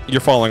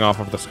 You're falling off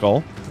of the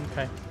skull.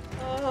 Okay.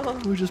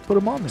 We just put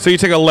him on there. So you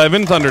take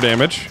 11 thunder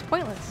damage.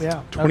 Pointless.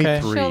 Yeah.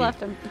 23. She'll left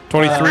him.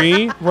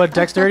 23. What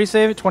dexterity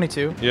save?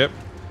 22. Yep.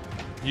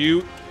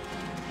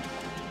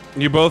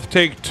 You both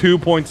take 2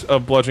 points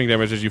of bludgeoning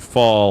damage as you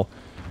fall.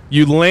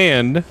 You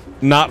land,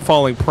 not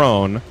falling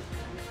prone,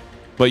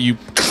 but you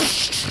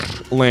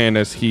land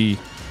as he...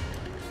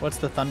 What's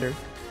the thunder?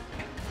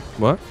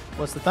 What?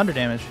 What's the thunder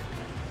damage?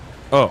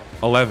 Oh,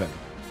 11.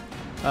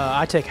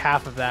 I take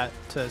half of that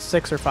to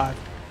 6 or 5.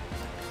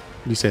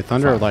 You say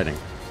thunder or 5. lightning?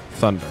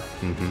 Thunder.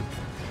 Mm-hmm.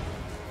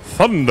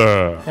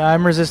 Thunder. Yeah,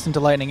 I'm resistant to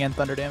lightning and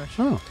thunder damage.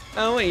 Oh,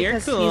 Oh, wait, you're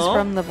Because cool. he's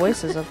from the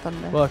Voices of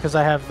Thunder. Well, because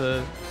I have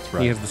the that's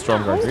right. He has the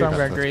Stormguard. That's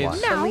Stormguard why.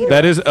 Greaves. No.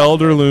 That is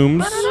Elderloom's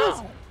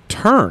No.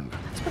 turn.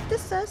 That's what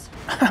this says.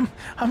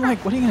 I'm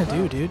like, what are you going to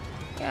do, dude?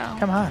 Yeah.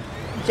 Come on.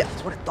 Yeah,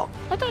 that's what I thought.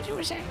 I thought you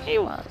were saying he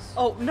was.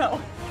 Oh,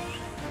 no.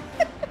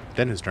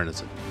 Then his turn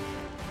is it.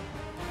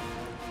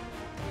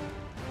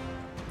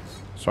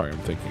 Sorry, I'm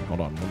thinking.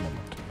 Hold on one moment.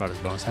 About his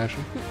bonus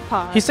action?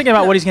 Pause. He's thinking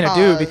about what he's going to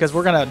do Pause. because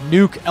we're going to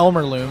nuke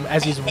Elmerloom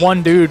as he's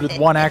one dude with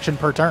one action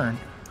per turn.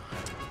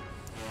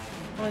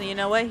 Well, you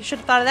know what? He should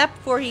have thought of that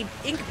before he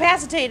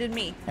incapacitated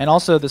me. And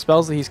also, the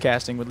spells that he's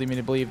casting would lead me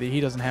to believe that he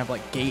doesn't have,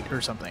 like, gate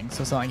or something.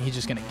 So it's not like he's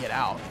just going to get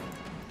out.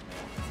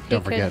 He Don't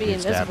could forget be he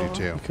stabbed you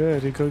invisible. too.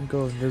 He couldn't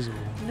go invisible.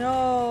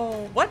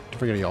 No. What? Don't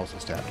forget he also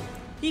stabbed you.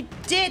 He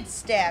did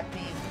stab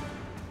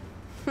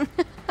me.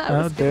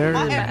 How dare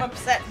I you? am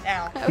upset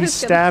now. I He was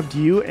stabbed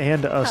you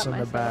and us cut in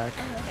the back.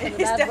 myself. In the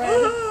bad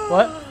way.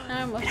 What?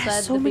 I almost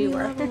said so the many B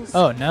word. levels.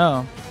 Oh,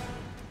 no.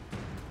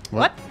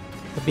 What?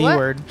 The B What?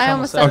 word. I She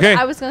almost said said. Okay.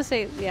 I was gonna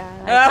say yeah.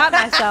 I caught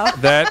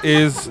myself. That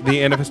is the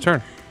end of his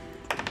turn.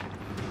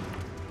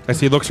 As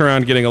he looks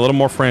around, getting a little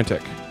more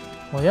frantic.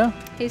 Well, yeah.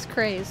 He's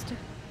crazed.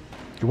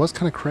 He was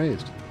kind of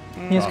crazed.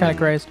 He was kind of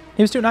crazed.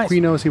 He was too nice.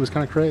 Queen knows he was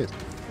kind of crazed.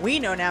 We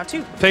know now,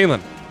 too. Thalen.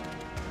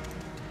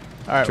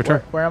 All right, It's your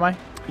turn. where am I?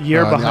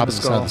 You're on the behind the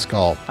opposite side of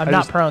skull. the skull. I'm I not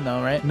just- prone,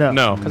 though, right? No.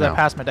 No. Because No. I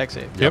passed my dex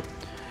save. Yep.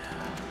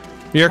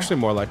 You're actually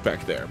more like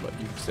back there, but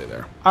you can stay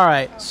there. All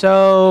right,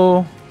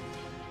 so...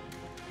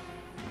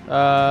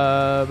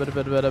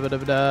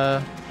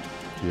 ba-da-ba-da-ba-da-ba-da.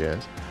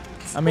 Yes.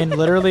 I mean,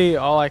 literally,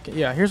 all I can...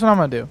 Yeah, here's what I'm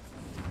going to do.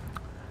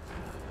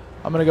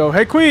 I'm going to go,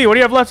 hey, Quee, what do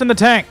you have left in the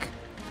tank?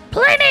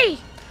 Plenty!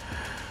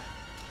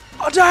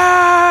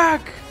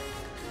 Attack!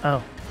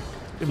 Oh.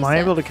 Am He I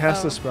said- able to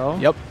cast oh. a spell?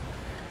 Yep.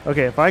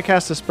 Okay, if I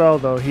cast a spell,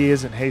 though, he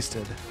isn't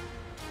hasted.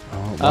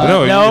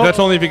 No, that's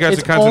only if you guys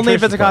it's only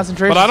if it's a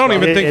concentration. But I don't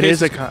spell. even think it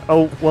is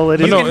a well,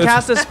 it is. You no, can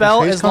cast a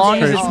spell Haste as long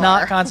as it's concentration.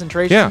 not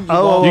concentration. Yeah. You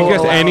Oh, You won't can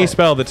cast allow any it.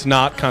 spell that's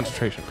not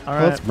concentration. All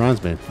Well, right. that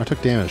reminds me. I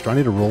took damage. Do I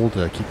need to roll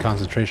to keep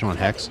concentration on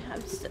Hex?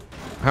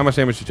 How much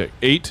damage do you take?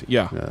 8?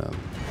 Yeah.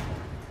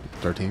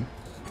 13.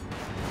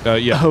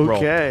 Yeah. Roll.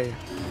 Okay.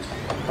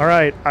 All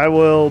right. I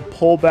will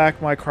pull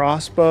back my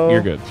crossbow.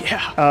 You're good.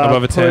 Yeah.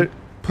 Above a 10?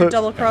 Put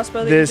Double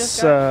crossbow that you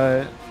just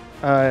this.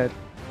 got?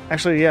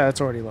 Actually, yeah,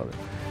 it's already loaded.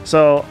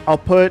 So I'll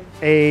put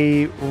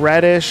a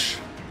reddish,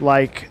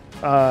 like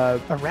A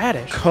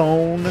radish.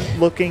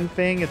 cone-looking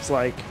thing. It's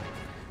like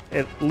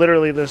it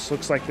literally. This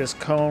looks like this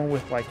cone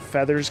with like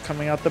feathers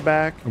coming out the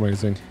back.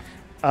 Amazing.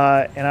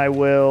 And I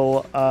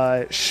will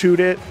shoot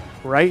it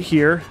right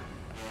here.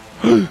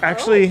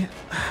 Actually,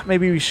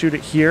 maybe we shoot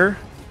it here.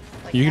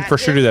 You can for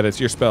sure do that. It's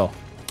your spell.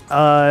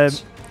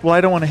 Well, I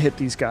don't want to hit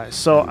these guys,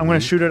 so I'm going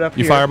to shoot it up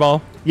You here.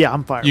 fireball? Yeah,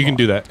 I'm fireball. You can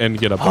do that and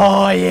get up there.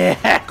 Oh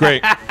yeah.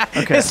 Great.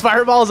 Okay. This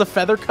fireball is a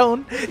feather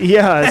cone.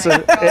 Yeah. It's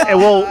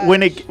well,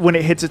 when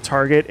it hits a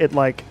target, it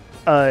like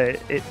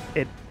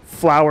it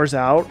flowers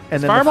out, and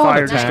then the Fireball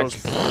fire an just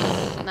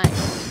attack? goes.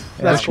 Nice.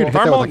 That's cool.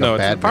 Fireball? like a No,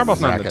 badminton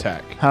fireball's not an racket.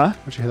 attack. Huh? Why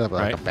don't you hit that with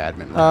like Right. a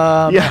badminton?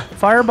 Yeah.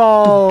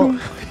 Fireball.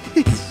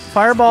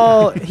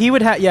 Fireball. He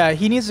would have. Yeah.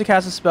 He needs to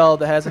cast a spell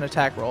that has an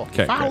attack roll.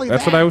 Okay, great.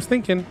 That's what I was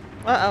thinking.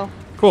 Uh-oh.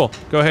 Cool.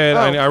 Go ahead.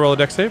 Oh. I roll a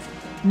dex save.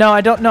 No,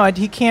 I don't. No,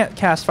 he can't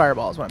cast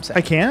fireball. Is what I'm saying.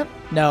 I can't.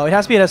 No, it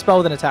has to be a spell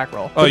with an attack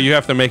roll. Oh, you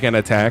have to make an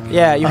attack.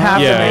 Yeah, you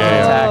have Yeah, to make yeah, an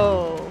yeah. attack.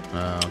 Oh.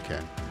 Okay.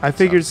 I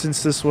figured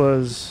since this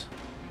was.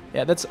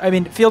 Yeah, that's. I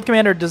mean, field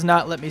commander does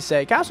not let me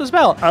say cast a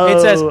spell. Oh,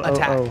 it says oh,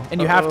 attack, oh,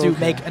 and you have to okay.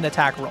 make an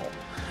attack roll.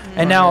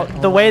 And now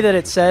the way that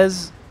it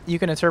says, you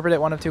can interpret it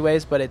one of two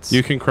ways, but it's.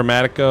 You can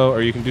Chromatico,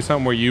 or you can do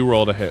something where you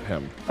roll to hit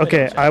him.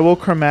 Okay, I will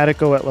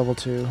Chromatico at level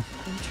 2.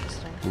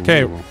 Interesting.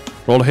 Okay, Ooh.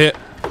 roll to hit.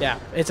 Yeah,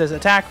 it says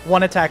attack,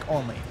 one attack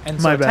only, and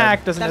so My bad.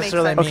 attack doesn't That makes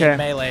necessarily mean sense. Okay.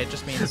 melee. It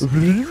just means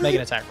make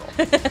an attack roll.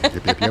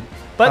 Yep.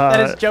 But that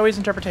Uh, is Joey's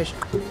interpretation.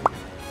 What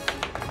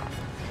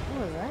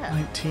was that?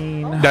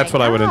 19. That's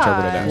what I would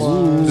interpret it as.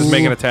 Whoa. Just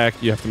make an attack.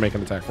 You have to make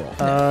an attack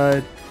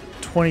roll.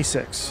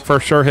 26. For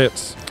sure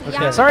hits.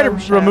 Yeah, sorry to Oh,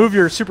 shit. remove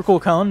your super cool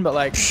cone, but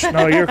like.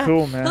 No, you're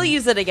cool, man. He'll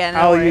use it again.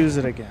 don't I'll worry. use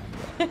it again.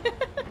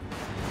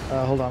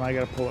 Hold on, I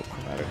gotta pull up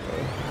Chromatico.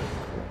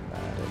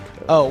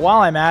 Oh, while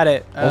I'm at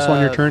it. Also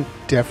on your turn,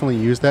 definitely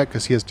use that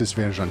because he has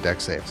disadvantage on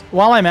deck saves.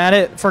 While I'm at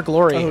it, for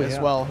glory Oh, as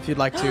yeah. well, if you'd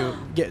like to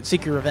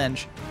seek your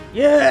revenge.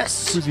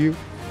 Yes. Who's you?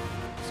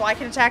 So I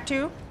can attack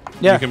too?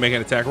 Yeah. You can make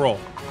an attack roll.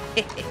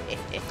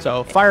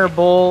 So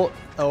firebolt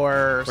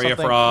or Ray something. of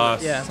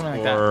Frost. Yeah, something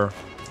like that. or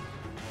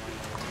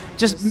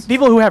Just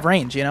people who have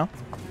range, you know.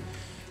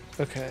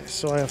 Okay,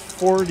 so I have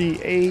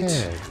 48.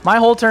 Hey. My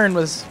whole turn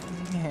was.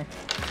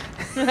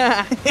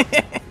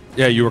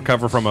 Yeah, you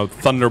recover from a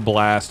thunder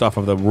blast off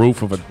of the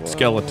roof of a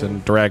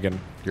skeleton dragon.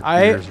 Your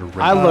I ears are red.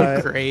 I look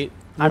Uh, great.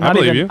 I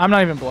believe you. I'm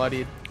not even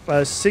bloodied.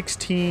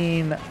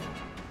 16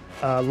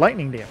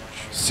 lightning damage.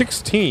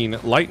 16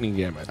 lightning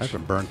damage. I've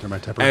been burned through my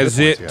temporary As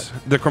hit it, points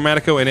yet. the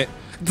Chromatico in it,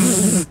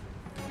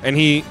 and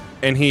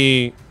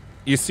he,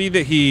 you see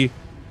that he,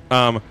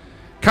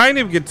 kind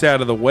of gets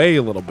out of the way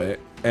a little bit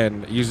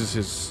and uses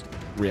his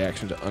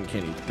reaction to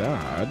uncanny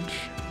dodge.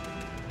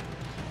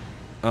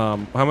 How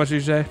much did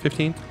you say?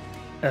 15?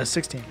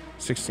 16.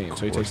 16.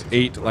 So he takes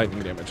 8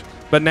 lightning damage.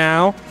 But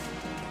now,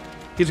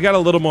 he's got a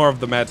little more of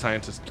the mad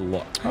scientist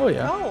look. Oh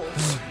yeah. Oh.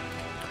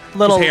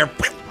 Little. His hair,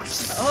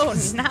 Oh,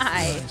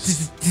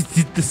 nice.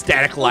 the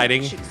static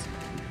lighting.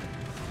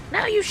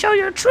 Now you show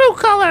your true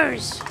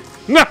colors.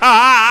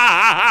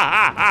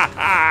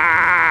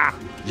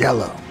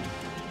 Yellow.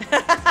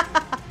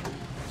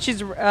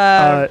 She's,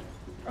 oh,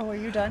 are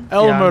you done?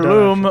 Elmer I'm done,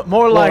 Loom, actually.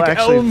 more Well, like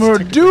actually, it's Elmer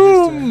technically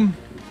Doom.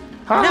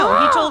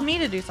 No, he told me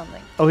to do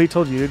something. Oh, he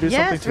told you to do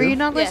Yes, something were too? you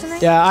not Yes.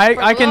 listening? Yeah,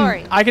 I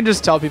glory. can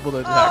just tell people to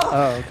attack. Oh,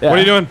 okay. Yeah. What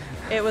are you doing?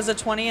 It was a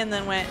 20 and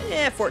then went,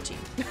 14.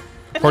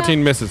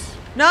 14 misses.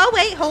 No,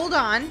 wait, hold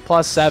on.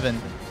 Plus 7.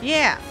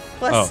 Yeah,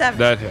 plus Oh, 7.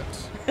 that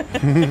hits.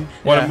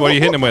 What Yeah. are you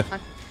hitting him with?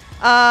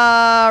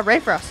 Ray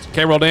Frost.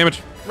 Okay, roll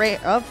damage. Ray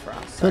of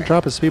Frost. Does Sorry. that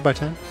drop his speed by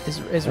 10? Is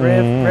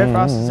Ray of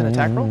Frost is an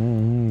attack roll?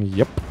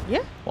 Yep. Yeah.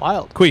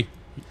 Wild. Kui,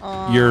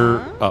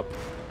 you're up.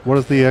 What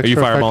is the you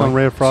extra effect fireballing? on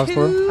Ray of Frost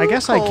for? Two I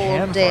guess I cold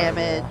can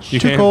damage. You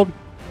Too can. cold?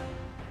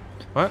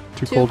 What?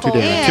 Too cold, too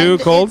cold. damage. Too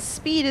And cold? its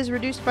speed is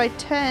reduced by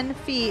 10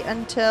 feet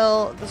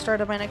until the start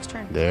of my next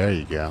turn. There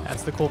you go.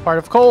 That's the cool part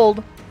of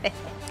cold. It's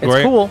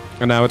Great. cool.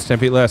 And now it's 10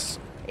 feet less.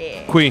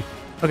 Yeah. Kui.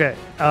 Okay,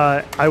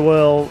 I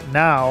will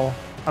now.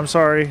 I'm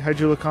sorry,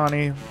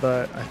 Hydulacani,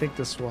 but I think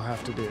this will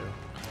have to do.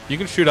 You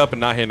can shoot up and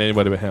not hit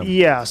anybody but him.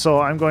 Yeah, so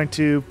I'm going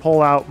to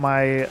pull out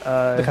my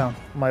The cone.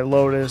 my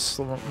Lotus,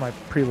 my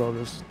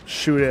pre-Lotus,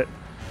 shoot it.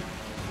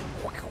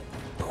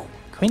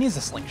 Queen needs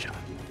a slingshot.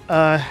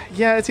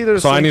 Yeah, it's either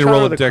the So I need to slingshot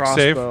roll or a the dex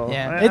save? crossbow.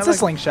 Yeah, I it's a like-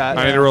 slingshot.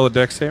 I need to roll a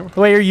dex save.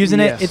 The way you're using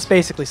Yes. it, it's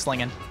basically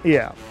slinging.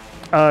 Yeah,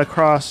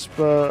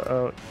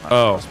 crossbow. Not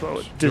Oh,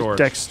 crossbow. George.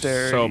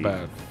 Dexterity. So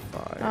bad.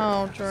 Fire.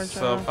 Oh, Georgia.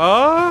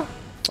 So,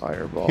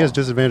 Fireball. He has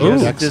disadvantage Ooh. on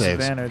He dex has saves.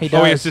 disadvantage. He Oh,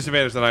 does. he has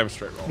disadvantage, then I have a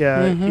straight roll.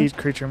 Yeah, each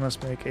creature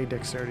must make a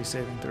dexterity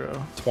saving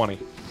throw. 20.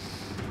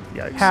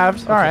 Yikes.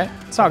 Halved. All right.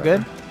 It's all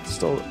good.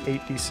 Still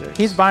 8d6.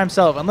 He's by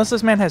himself. Unless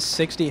this man has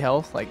 60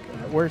 health, like,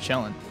 we're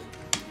chilling.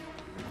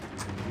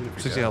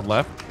 60 health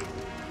left.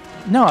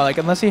 No, like,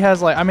 unless he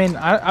has, like, I mean,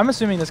 I'm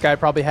assuming this guy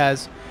probably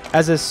has,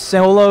 as a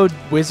solo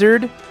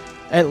wizard,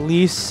 at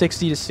least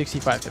 60 to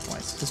 65 hit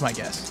points. Is my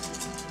guess.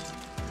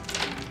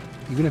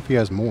 Even if he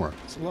has more.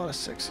 It's a lot of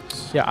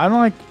sixes. Yeah, I don't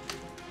like.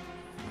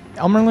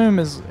 Elmer Loom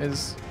is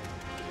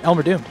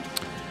Elmer doomed.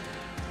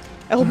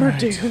 Elmer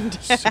doomed.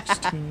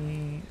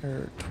 16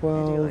 or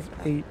 12,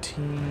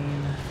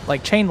 18.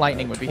 Like chain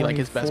lightning would be like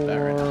his best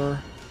bet right now.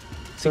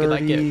 So he could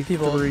like get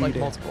people 33 like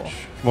damage. multiple.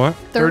 What?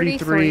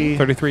 33.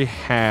 33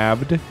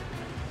 halved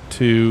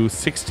to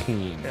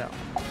 16. Yeah.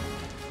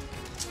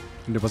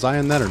 And was I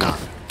in that or not?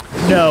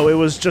 No, it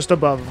was just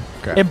above him,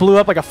 Okay. It blew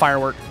up like a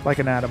firework. like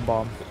an atom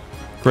bomb.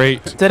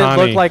 Great. Did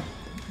Connie. it look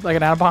like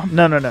an atom bomb?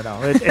 No.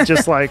 It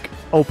just like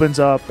opens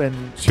up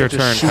and It's your it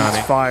just turn, shoots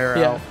Connie. fire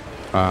Yeah.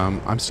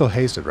 out. I'm still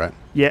hasted, right?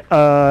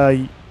 Yeah.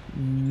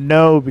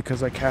 No,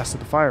 because I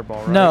casted the fireball.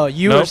 Right? No,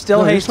 you Nope. were still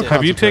No, you're hasted. still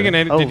Have you taken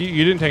any? Oh. Did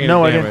you didn't take any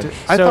No, I damage. didn't.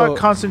 I So- thought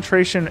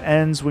concentration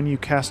ends when you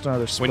cast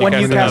another spell. When you When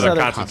cast you cast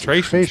another another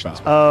concentration concentration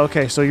spell.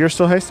 Okay, so you're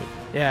still hasted.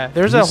 Yeah,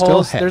 there's He's a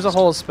whole still there's a hexed.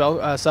 whole spell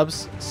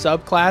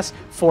subclass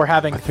for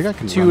having I think I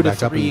can 2 run to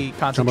back up 3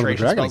 and jump over the concentration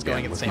dragon spells again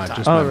going at the with same my- time.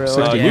 just Oh, my really?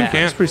 60. You Yeah. can't.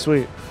 That's pretty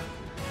sweet.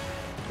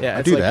 Yeah, I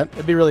it's do like, that.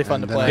 It'd be really fun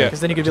And to then play I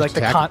because then you could be like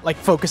just the attack. like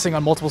focusing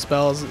on multiple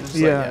spells. It's just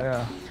like,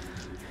 Yeah.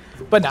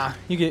 But nah,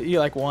 you get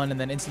like one, and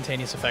then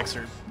instantaneous effects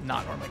are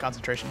not normally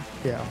concentration.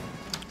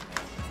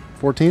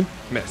 14?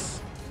 Miss.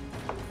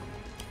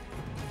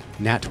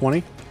 Nat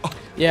 20?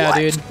 Yeah,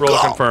 dude, Roll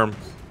to confirm.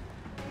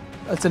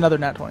 that's another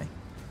nat 20.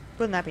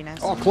 Wouldn't that be nice?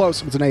 Oh,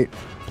 close. It's an 8.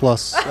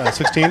 Plus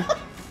 16?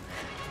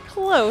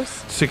 Close.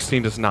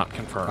 16 does not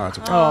confirm. Oh, it's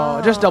okay.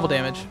 Oh, just double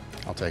damage.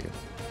 I'll take it.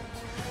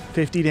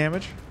 50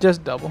 damage.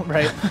 Just double,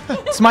 right?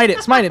 smite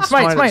it, smite it,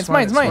 smite, smite,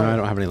 smite, I smite.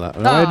 don't have any left.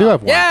 Oh, I do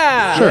have one.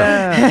 Yeah. Sure.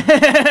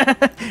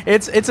 Yeah.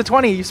 It's a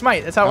 20. You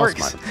smite. That's how it I'll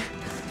works. smite.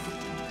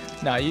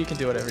 No, you can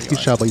do whatever you You want.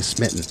 shall be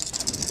smitten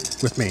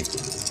with me.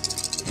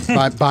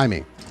 by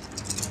me.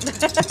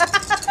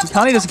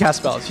 Connie doesn't cast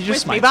spells. She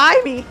just With me, smites.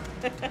 by me.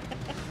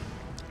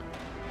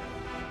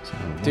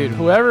 Dude,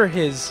 whoever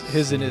his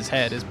in his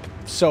head is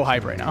so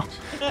hype right now.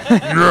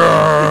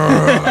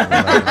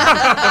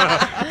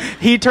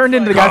 He turned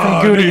into the guy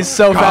from Goonies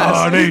so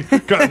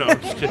fast. God, no,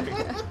 I'm just kidding.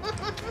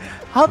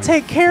 I'll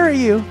take care of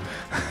you.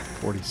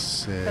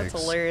 46. That's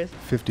hilarious.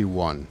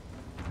 51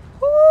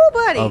 Ooh,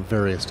 buddy. of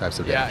various types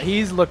of Yeah, damage.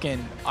 he's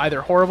looking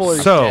either horrible or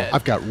he's So, dead.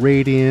 I've got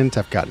radiant,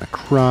 I've got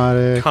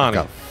necrotic, I've Connie.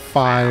 got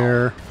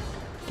fire,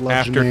 After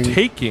bludgeoning.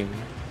 taking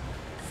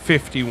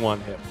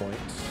 51 hit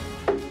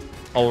points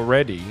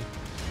already,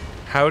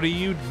 how do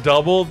you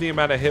double the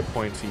amount of hit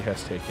points he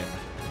has taken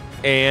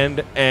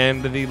and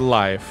end the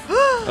life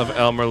of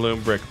Elmer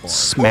Loom Brickborn?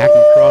 Smack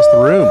him across the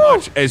room.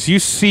 Watch as you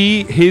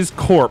see his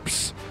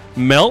corpse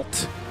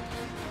melt,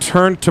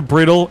 turn to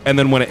brittle, and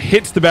then when it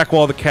hits the back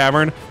wall of the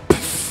cavern,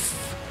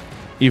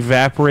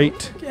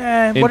 evaporate.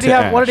 Yeah, what did he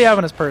into have? What did he ash. have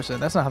on his person?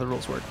 That's not how the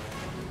rules work.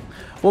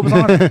 What was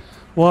on it?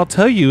 Well, I'll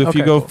tell you if Okay,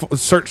 you go cool.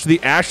 search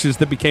the ashes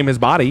that became his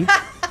body.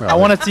 I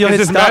want to steal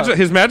his stuff.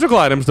 His magical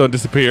items don't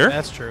disappear.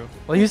 That's true.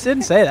 Well, you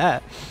didn't say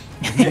that.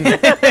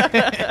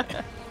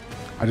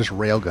 I just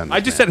railgunned. I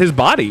just said his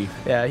body.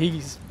 Yeah,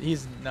 he's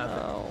nothing.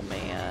 Oh,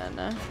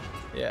 man.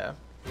 Yeah.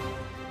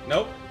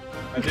 Nope.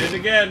 I did it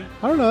again.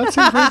 I don't know. That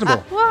seems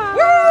reasonable. Woo,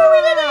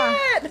 we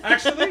did it!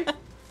 Actually,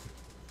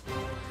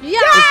 Yeah.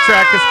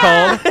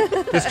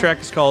 this track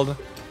is called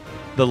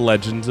The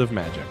Legends of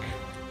Magic.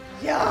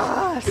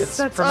 Yes!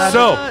 That's from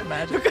So-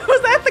 Magic.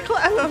 Was that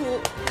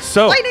the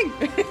So, lightning?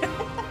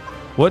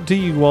 what do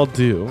you all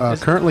do?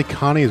 Currently,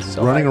 Connie is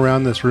Still running high.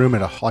 around this room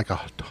at like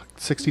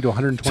 60 to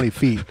 120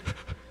 feet,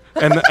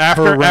 And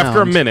after round.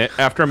 a minute,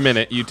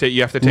 you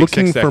have to take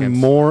looking 6 for seconds.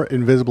 more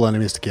invisible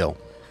enemies to kill.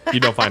 You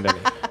don't find any.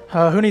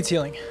 Who needs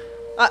healing?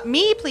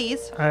 Me,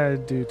 please. I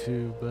do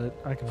too, but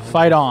I can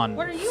Fight on.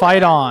 What are you Fight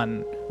at?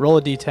 on. Roll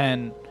a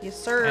d10 Yes,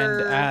 sir.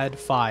 and add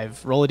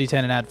 5. Roll a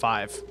d10 and add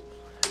 5.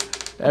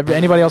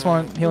 Anybody else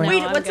want healing? Wait,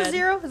 No, I'm what's a good.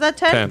 0? Is that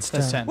 10? 10.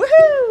 That's 10.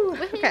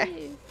 Woohoo!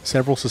 Okay.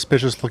 Several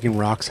suspicious-looking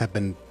rocks have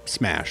been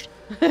smashed.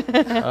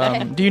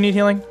 Do you need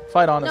healing?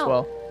 Fight on as No.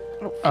 well.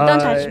 Don't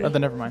touch me.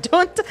 Then never mind.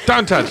 Don't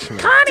Don't touch me.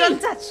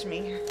 don't touch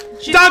me.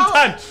 She's Don't all-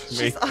 touch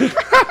me.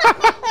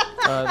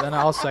 Then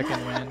I'll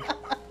second win.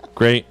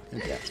 Great.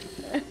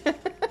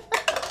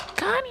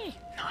 Connie.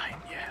 9,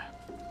 yeah.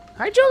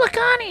 Hi, Jula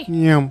Connie.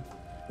 Yeah.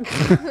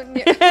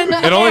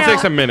 It only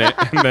takes a minute,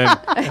 and then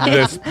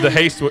the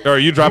haste, or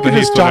you drop the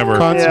haste Stop whenever,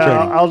 concentrating.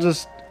 Yeah, I'll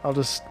just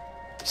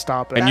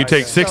stop it. and you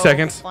take 6 So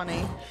seconds.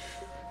 Funny.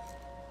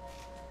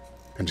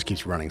 And just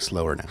keeps running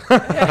slower now.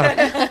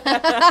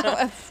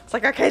 It's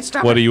like, okay,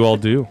 stop. What do you all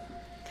do?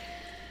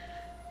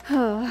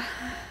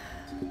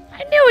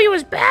 I knew he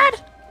was bad.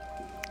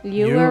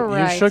 You were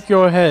right. You shook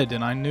your head,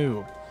 and I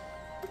knew.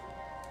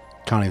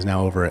 Connie's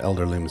now over at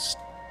Elder Loom's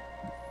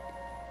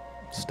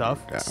stuff.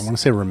 Yeah, I want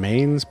to say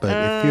remains, but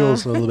it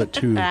feels a little bit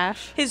too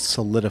Ash. His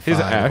solidified. His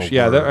of a ash.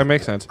 Yeah, word. that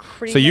makes sense.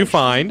 Pretty So you much.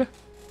 find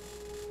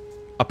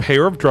a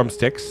pair of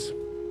drumsticks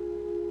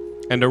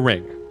and a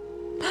ring.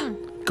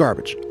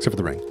 Garbage, except for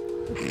the ring.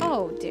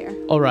 Oh dear.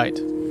 All right.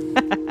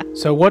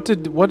 So what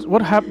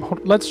happened?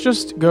 Let's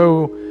just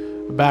go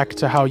back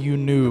to how you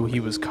knew he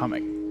was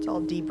coming. it's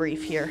all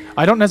debrief here.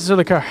 I don't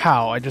necessarily care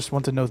how. I just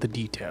want to know the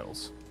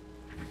details.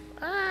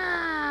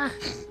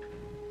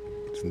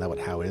 Isn't that what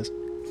how is?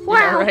 Well,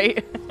 Yeah,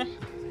 right?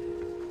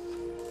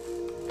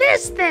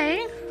 this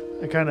thing.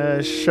 I kind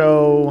of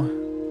show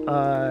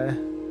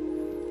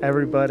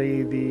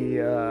everybody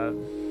the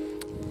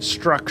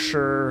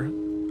structure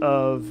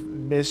of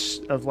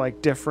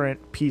like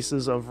different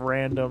pieces of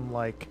random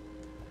like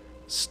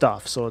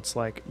stuff. So it's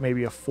like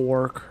maybe a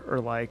fork, or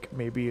like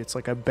maybe it's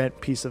like a bent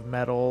piece of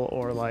metal,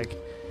 or like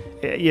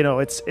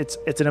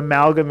it's an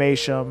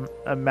amalgamation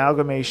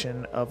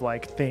of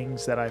like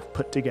things that I've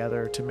put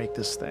together to make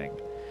this thing.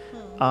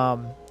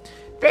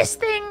 This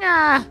thing,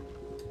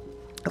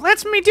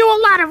 lets me do a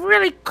lot of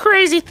really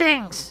crazy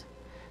things.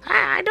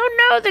 I don't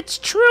know if it's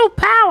true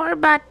power,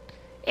 but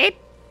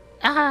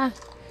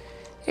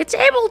it's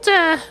able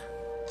to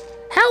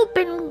help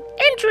in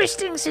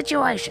interesting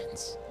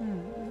situations.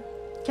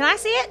 Can I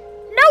see it?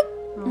 Nope.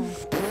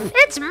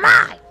 It's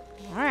mine,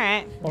 All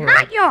right.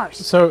 not yours.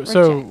 So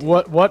Reject.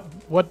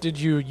 what did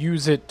you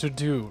use it to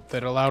do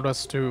that allowed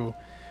us to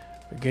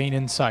gain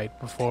insight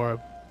before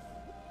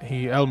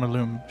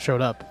Elmerloom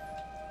showed up?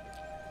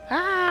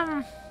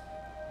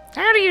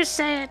 How do you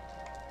say it?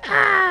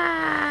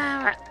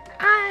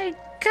 I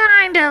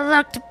kinda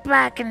looked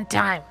back in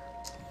time.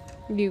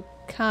 You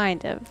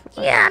kind of.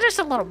 Yeah, just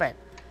a little bit.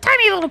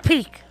 Tiny little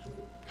peek.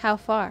 How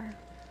far?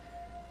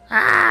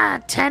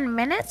 10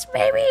 minutes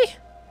maybe?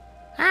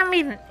 I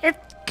mean, it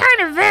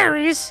kind of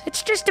varies.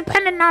 It's just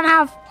dependent on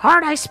how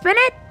hard I spin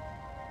it.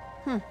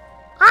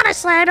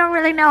 Honestly, I don't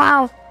really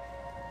know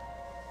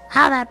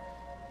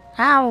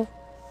how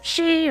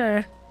she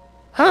or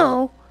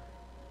who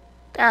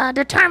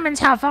determines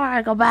how far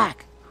I go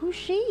back. Who's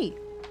she?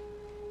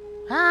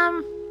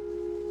 I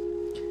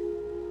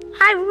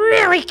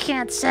really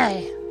can't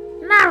say.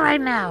 Not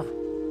right now.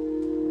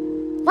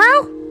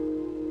 Well,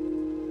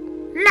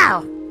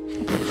 no.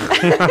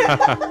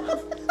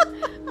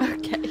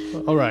 Okay.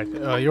 All right,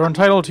 you're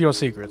entitled to your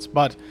secrets,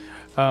 but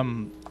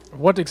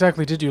what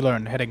exactly did you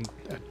learn heading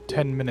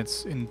 10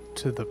 minutes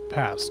into the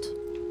past?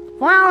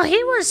 Well,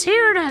 he was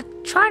here to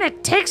try to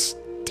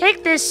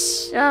take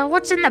this,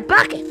 what's in the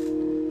bucket.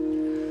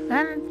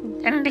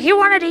 And he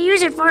wanted to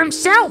use it for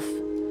himself.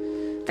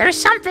 There's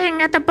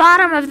something at the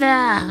bottom of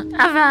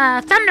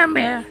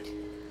Thundermere.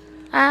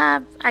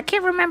 I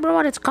can't remember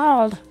what it's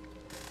called.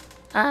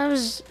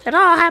 It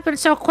all happened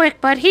so quick,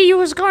 but he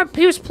was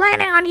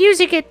planning on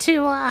using it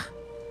to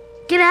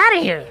get out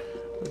of here.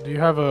 Do you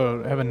have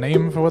a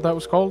name for what that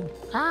was called?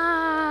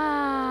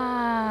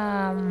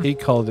 He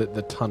called it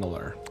the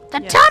Tunneler. The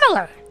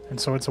tunneler. And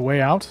so it's a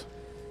way out?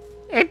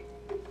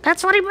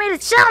 That's what he made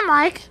it sound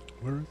like.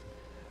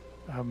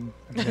 I mean,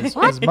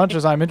 as much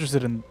as I'm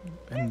interested in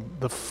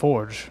the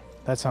forge,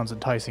 that sounds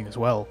enticing as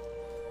well.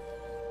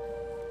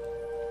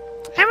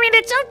 I mean,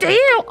 it's up to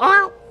you.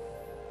 Well,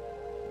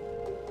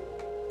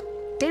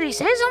 did he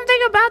say something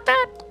about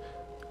that?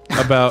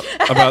 About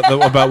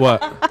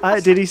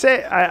what? Did he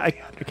say? I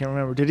can't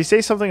remember. Did he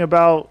say something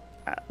about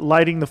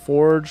lighting the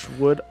forge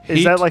wood?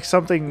 Is that like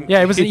something?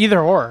 Yeah, it was an either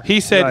or. He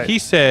said. Right. He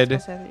said.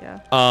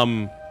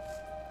 Yeah.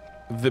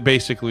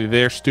 Basically,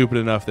 they're stupid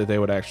enough that they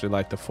would actually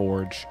light the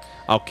forge.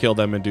 I'll kill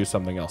them and do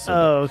something else. with it.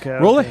 Oh, okay.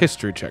 Roll a okay.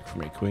 history check for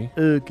me, Quee.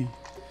 Okay.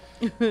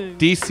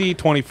 DC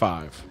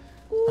 25.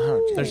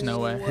 Oh, There's no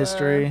way.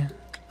 History.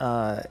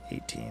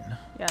 18.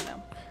 Yeah,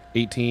 no.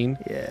 18.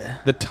 Yeah.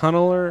 The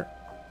Tunneler.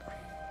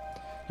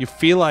 You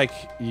feel like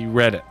you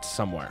read it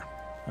somewhere,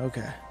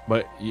 Okay.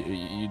 but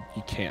you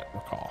can't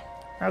recall.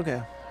 Okay.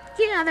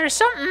 Yeah, there's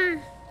something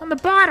on the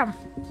bottom.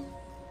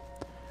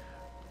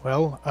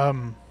 Well,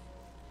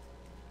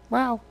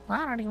 Well,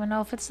 I don't even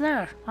know if it's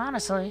there,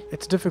 honestly.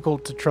 it's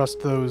difficult to trust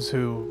those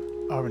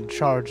who are in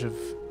charge of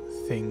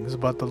things,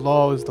 but the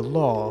law is the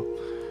law.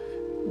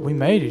 We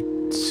may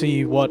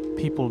see what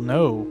people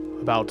know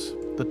about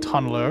the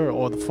tunneler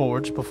or the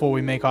forge before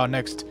we make our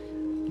next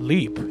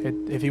leap.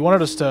 If he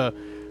wanted us to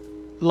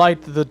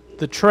light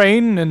the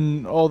train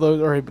and all those,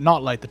 or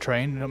not light the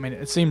train, I mean,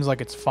 it seems like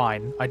it's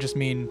fine. I just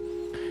mean,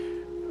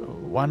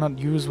 why not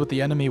use what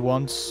the enemy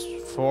wants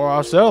for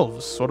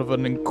ourselves? Sort of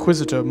an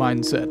inquisitor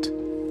mindset.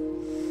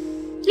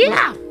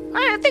 Yeah,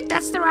 I think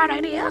that's the right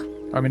idea.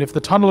 I mean, if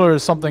the tunneler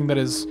is something that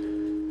is,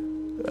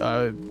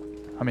 I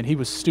mean, he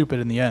was stupid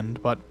in the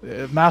end, but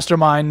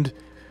Mastermind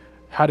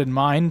had in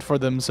mind for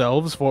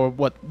themselves for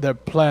what their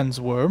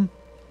plans were,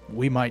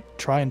 we might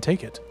try and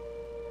take it.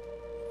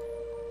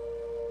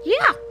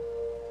 Yeah,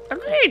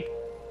 agreed.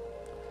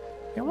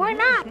 Yeah, why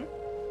not?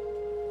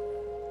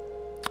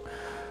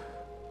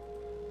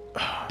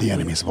 The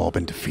enemies have all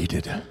been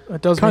defeated.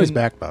 It does Connie's mean,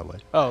 back, by the way.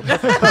 Oh,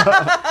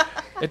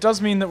 it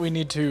does mean that we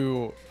need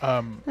to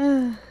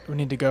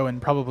go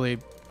and probably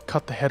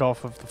cut the head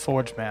off of the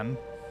forge man.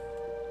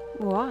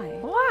 Why?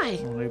 Why?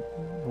 Well, he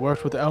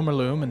worked with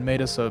Elmerloom and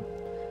made us a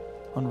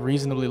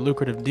unreasonably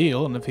lucrative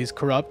deal, and if he's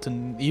corrupt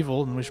and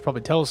evil, then we should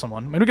probably tell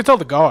someone. I mean, we could tell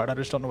the guard. I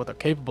just don't know what they're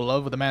capable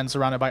of with a man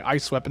surrounded by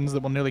ice weapons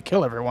that will nearly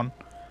kill everyone.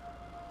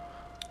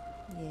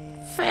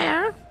 Yeah.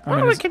 Fair. I Well,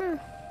 mean, we it's- can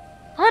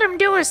let him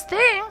do his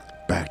thing.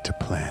 Back to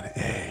plan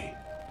A.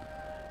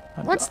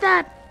 What's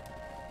that?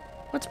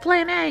 What's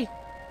plan A?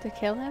 To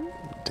kill him?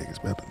 Take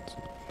his weapons.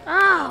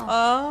 Oh.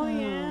 Oh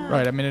yeah.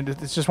 Right, I mean,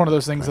 it's just one of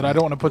those things that I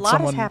don't want to put Lot has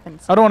someone... happened.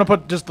 I don't want to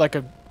put just like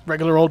a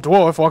regular old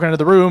dwarf walking into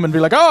the room and be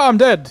like, oh, I'm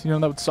dead. You know,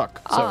 that would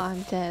suck. Oh, So,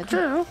 I'm dead.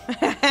 True.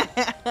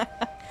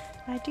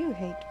 I do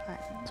hate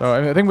buttons. so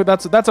I think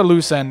that's a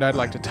loose end I'd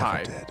like to I'm tie.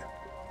 never dead.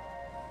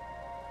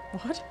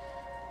 What?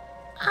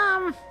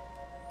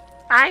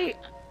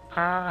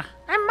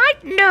 I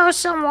might know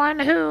someone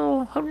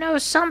who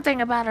knows something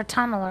about a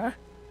tunneler.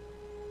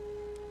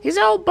 He's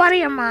an old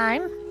buddy of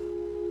mine.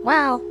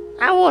 Well,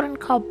 I wouldn't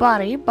call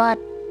buddy, but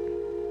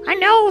I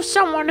know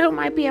someone who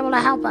might be able to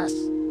help us.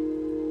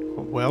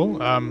 Well,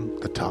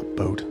 The top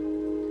boat.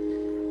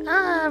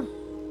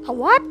 A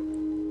what?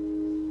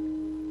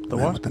 the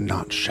Man what? with the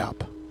knot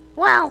shop.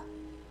 Well,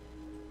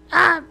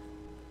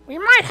 we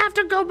might have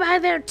to go by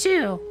there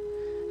too.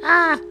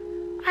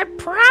 I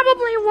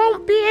probably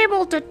won't be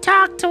able to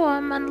talk to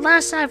him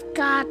unless I've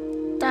got,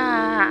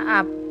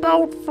 a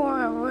boat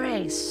for a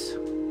race.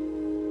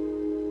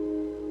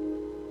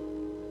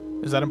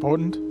 Is that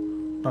important?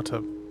 Not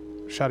to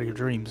shatter your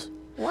dreams.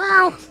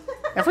 Well,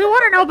 if we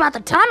want to know about the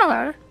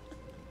tunneler,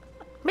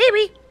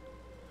 maybe.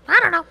 I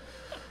don't know.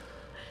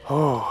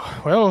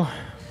 Oh, well,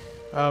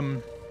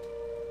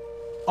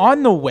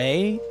 on the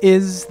way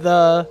is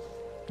the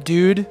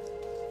dude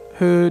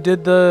who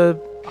did the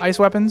ice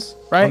weapons,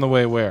 right? On the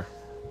way where?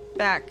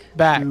 Back.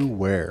 Back To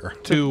where?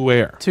 To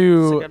where?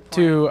 to That's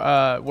a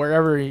good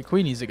wherever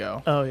Queen needs to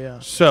go. Oh yeah.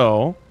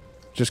 So,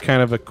 just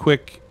kind of a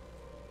quick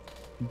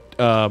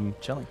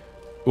Chilling.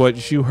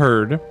 what you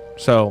heard.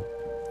 So,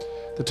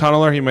 the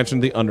tunneler, he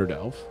mentioned the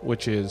Underdelve,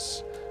 which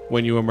is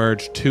when you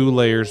emerge 2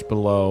 layers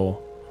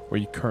below where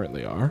you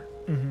currently are.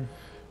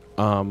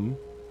 Mm-hmm.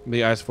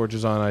 The ice forge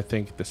is on, I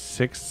think, the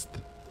 6th.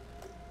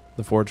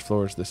 The forge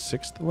floor is the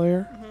 6th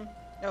layer.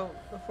 Oh,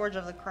 the Forge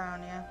of the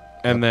Crown, yeah.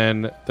 And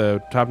then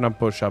the top knot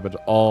boat shop is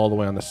all the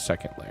way on the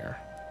 2nd layer.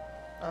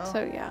 Oh.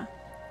 So yeah,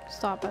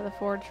 stop by the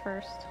forge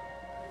first.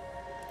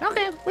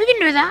 Okay, we can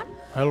do that.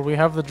 Well, we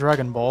have the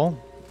Dragon Ball.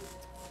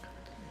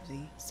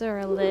 Is there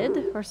a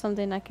lid or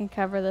something I can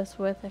cover this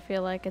with? I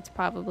feel like it's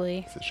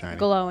probably Is it shiny?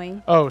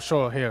 glowing. Oh,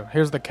 sure.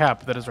 Here's the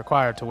cap that is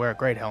required to wear a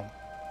great helm.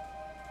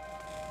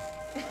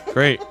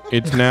 Great.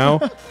 It's now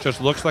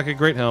just looks like a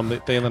great helm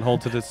that they then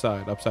hold to this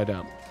side, upside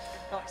down.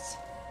 Nice.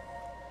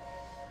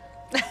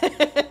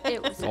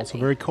 It was It's also really-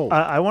 very cold.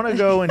 I want to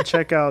go and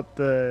check out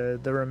the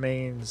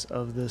remains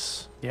of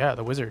this. Yeah,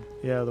 the wizard.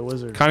 Yeah, the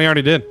wizard. Connie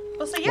already did.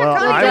 Well, so yeah, Well,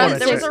 Connie I did. wanna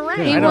There was check- a ring.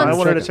 yeah, He I know. I wants-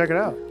 wanted to check it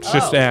out. It's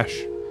just Oh. ash.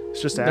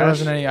 It's just There ash.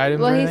 wasn't any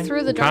items Well, or he anything?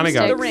 threw the Connie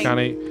got drumstick. The ring.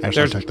 Connie. Actually,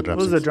 There's took the What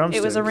was drumsticks. the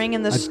drumstick? It was a ring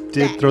in the I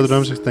did throw the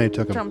drumsticks, then he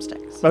took them.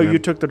 drumsticks. Oh, Yeah. you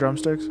took the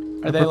drumsticks?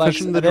 Are they like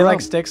proficient in the are they like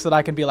drum. sticks that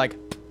I can be like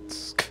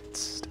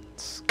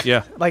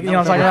yeah. like you know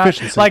what I'm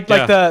Proficiency. talking about?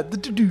 Like Yeah.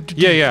 the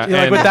Yeah, yeah, like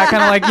and- with that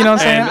kind of like you know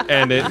what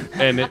I'm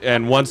saying?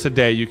 and once a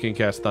day you can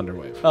cast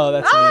Thunderwave. Oh,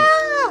 that's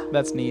Ah! neat.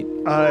 That's neat.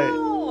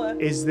 Oh!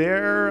 Is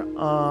there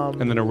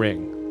And then a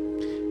ring.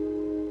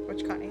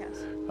 Which Connie has.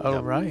 Oh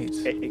Yep. right.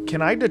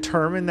 can I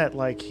determine that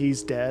like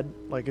he's dead?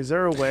 Like, is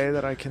there a way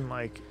that I can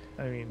like?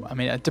 I mean, I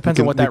mean, it You depends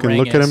can, on what you that can ring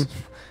look is. at him,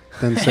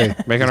 then say,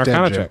 Make an "He's dead,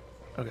 Arcana Joe." check.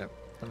 okay.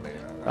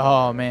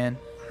 Oh man.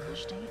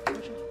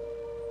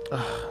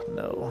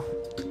 No.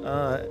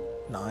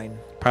 9.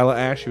 Pile of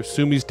ash. You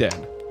assume he's dead.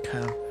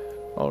 Okay.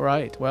 All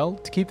right. Well,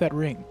 to keep that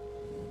ring.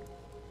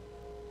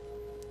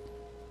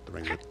 The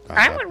ring that-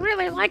 I would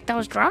really like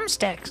those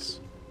drumsticks.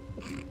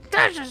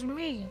 That's just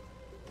me.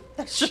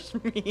 That's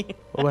just me.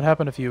 Well, what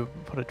happened if you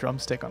put a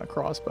drumstick on a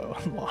crossbow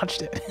and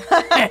launched it?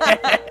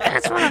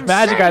 That's what I'm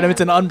Magic saying. item. It's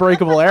an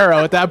unbreakable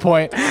arrow at that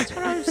point. That's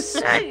what I'm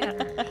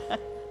saying.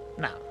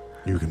 No.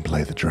 You can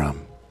play the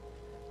drum.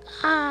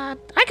 I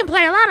can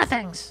play a lot of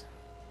things.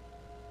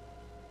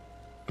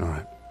 All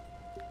right.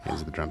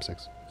 These are the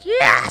drumsticks.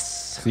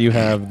 Yes! So you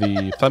have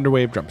the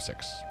Thunderwave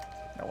drumsticks.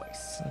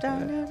 Nice.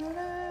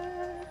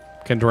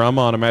 Can drum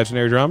on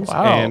imaginary drums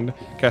Wow. and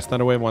cast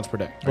Thunderwave once per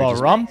day. Well,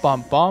 rum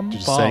bum bum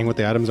Just bum. saying what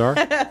the items are?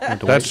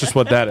 That's just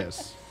what that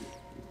is.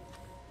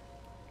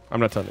 I'm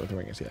not telling you what the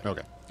ring is yet.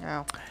 Okay.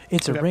 Oh.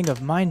 It's a Okay. ring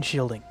of mind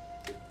shielding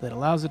that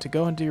allows it to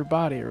go into your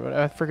body or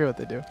whatever. I forget what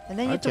they do. And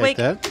then you I'll have to take wake,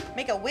 that.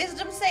 make a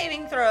wisdom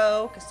saving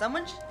throw because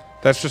someone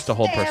That's just a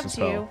whole person stabs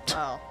spell. you.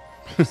 Oh.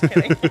 Just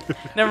kidding.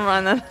 Never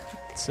mind then.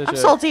 It's such I'm a,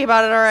 salty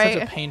about it, Such a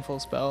alright. painful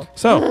spell.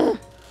 So,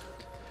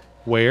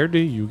 where do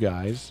you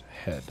guys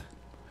head?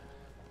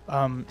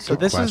 So Good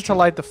this is to question.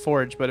 light the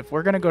forge, but if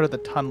we're gonna go to the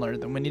tunneler,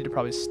 then we need to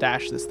probably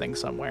stash this thing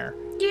somewhere.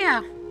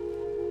 Yeah.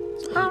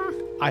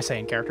 I say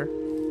in character.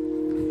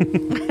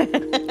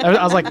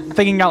 I was like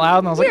thinking out loud,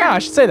 and I was like, Yeah. I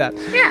should say that.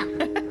 Yeah.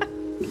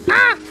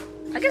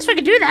 I guess we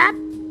could do that.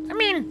 I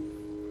mean,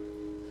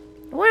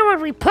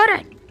 would we put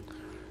it?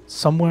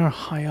 Somewhere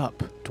high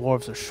up.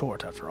 Dwarves are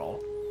short, after all.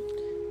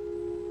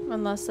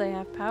 Unless they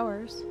have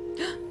powers.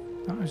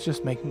 I was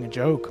just making a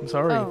joke. I'm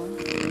sorry. Oh,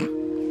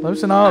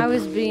 Loosen up. I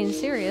was being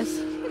serious.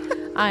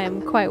 I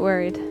am quite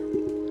worried.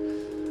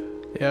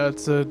 Yeah,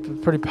 it's a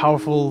pretty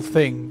powerful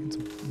thing.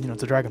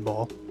 It's a Dragon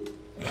Ball.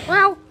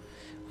 Well,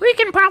 we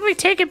can probably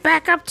take it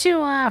back up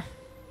to,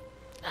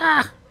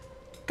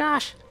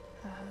 gosh.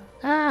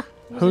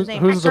 Who's I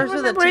the don't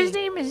remember what his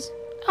name is.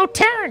 Oh,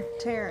 Taryn.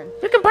 Taryn.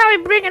 We can probably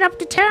bring it up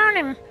to Taryn,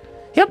 and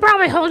he'll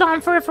probably hold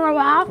on for it for a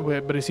while.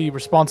 Wait, but is he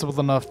responsible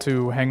enough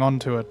to hang on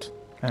to it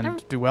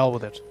and do well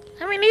with it?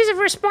 I mean, he's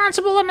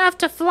responsible enough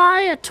to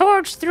fly a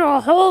torch through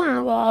a hole in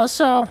the wall,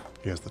 so...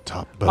 He has the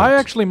top boat. I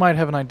actually might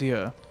have an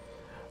idea.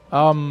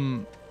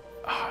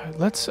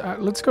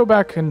 Let's go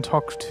back and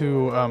talk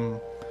to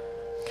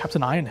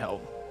Captain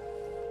Ironhelm.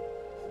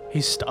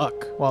 He's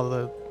stuck while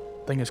the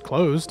thing is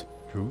closed,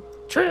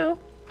 True.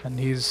 and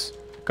he's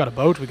got a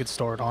boat we could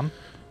store it on.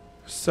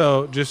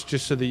 So just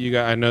so that you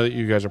guys, I know that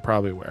you guys are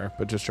probably aware,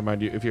 but just to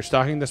remind you, if you're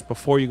stocking this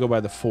before you go by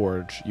the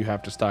forge, you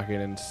have to stock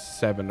it in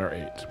 7 or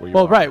 8. Where you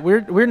Well, are. right,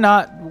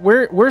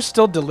 we're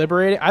still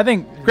deliberating. I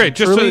think Great,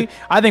 just truly,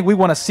 I think we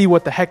want to see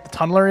what the heck the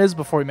tunneler is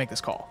before we make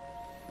this call.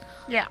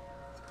 Yeah.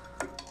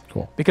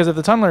 Because if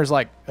the tunneler is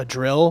like a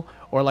drill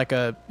or like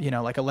a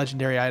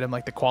legendary item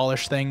like the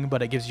Qualish thing,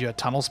 but it gives you a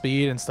tunnel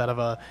speed instead of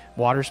a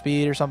water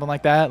speed or something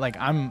like that, like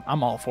I'm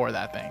all for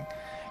that thing.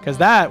 Because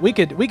that we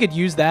could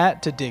use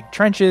that to dig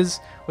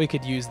trenches. We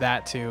could use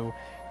that to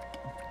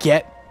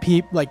get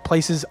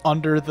places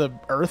under the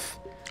earth.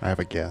 I have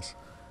a guess.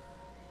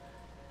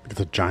 It's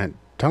a giant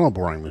tunnel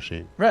boring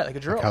machine. Right, like a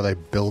drill. Like how they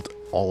built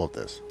all of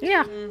this.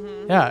 Yeah.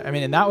 Yeah, I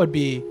mean, and that would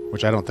be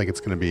Which I don't think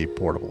it's going to be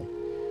portable.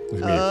 It's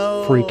going to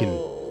be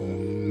freaking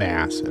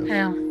massive.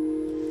 Yeah.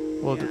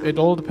 well. It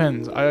all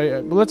depends.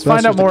 Let's That's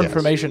find out just a more guess.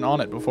 information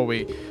on it before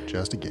we,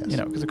 Just a guess.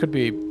 because it could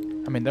be.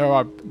 I mean, there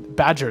are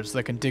badgers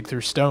that can dig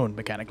through stone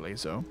mechanically.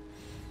 So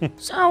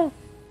So,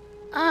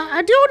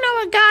 I do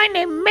know a guy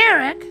named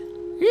Merrick.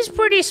 He's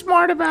pretty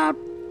smart about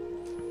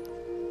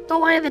the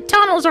way the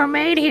tunnels are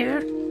made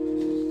here.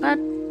 But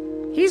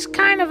he's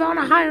kind of on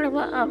a higher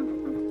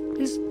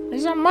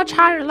he's on much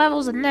higher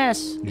levels than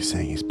this. You're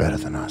saying he's better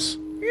than us.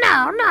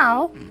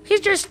 No. He's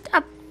just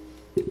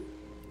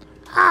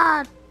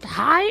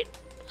height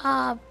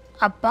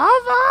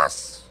above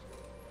us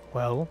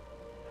well,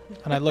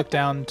 and I look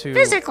down to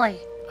physically.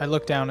 I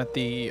look down at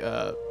the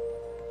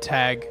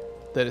tag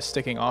that is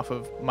sticking off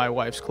of my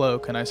wife's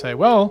cloak, and I say,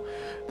 well,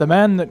 the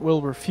man that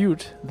will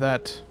refute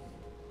that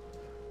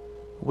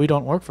we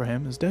don't work for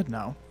him is dead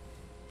now.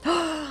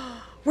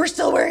 We're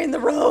still wearing the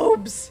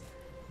robes.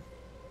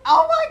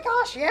 Oh my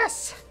gosh,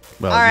 yes.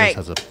 Well, All right.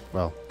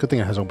 Good thing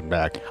it has open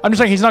back. I'm just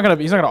saying he's not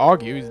gonna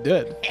argue. He's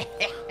dead.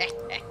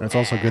 And it's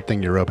also a good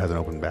thing your robe has an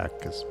open back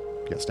because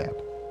you get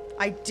stabbed.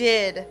 I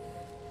did.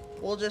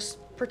 We'll just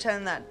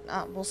pretend that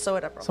we'll sew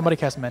it up. Real Somebody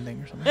cast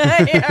mending or something.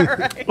 quick. Yeah,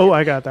 right. Oh,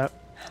 I got that.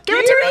 Give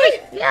it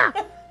to me. Yeah.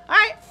 All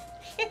right.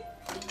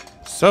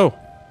 So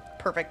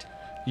Perfect.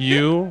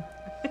 you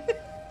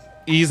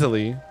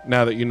easily,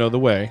 now that you know the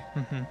way,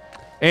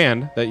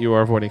 and that you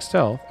are avoiding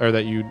stealth, or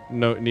that you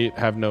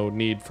have no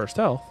need for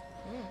stealth,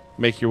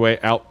 make your way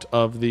out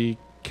of the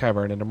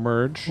cavern and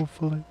emerge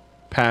Hopefully.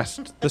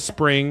 past the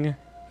spring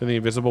and the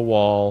invisible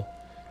wall,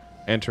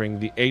 entering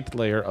the 8th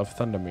layer of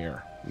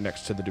Thundermere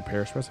next to the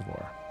Duparis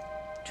Reservoir.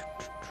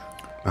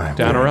 I'm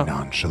Down or very up?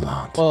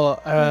 nonchalant.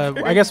 Well,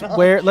 I guess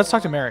let's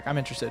talk to Merrick. I'm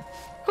interested.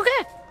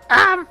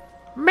 Okay.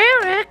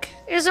 Merrick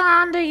is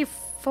on the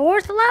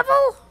 4th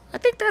level. I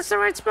think that's the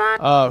right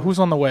spot. Who's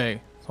on the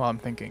way? That's what I'm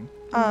thinking.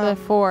 The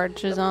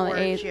forge is on the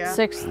forge, 8th, yeah.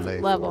 6th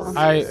Late level.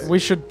 forge. We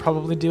should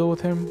probably deal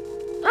with him,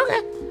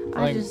 Okay.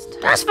 I just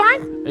That's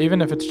fine.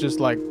 even if it's just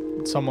like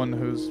someone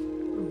who's,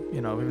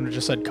 even if it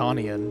just said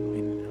Connie.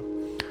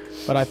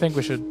 But I think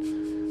we should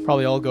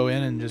probably all go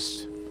in and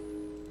just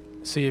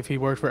see if he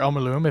worked for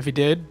Elmerloom. If he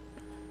did,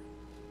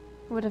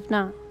 what if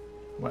not?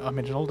 well, I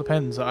mean, it all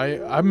depends.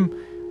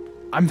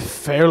 I'm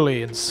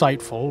fairly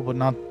insightful, but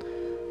not.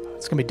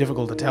 It's gonna be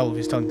difficult to tell if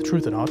he's telling the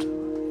truth or not.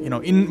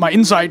 In my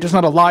insight is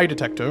not a lie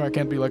detector. I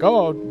can't be like,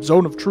 oh,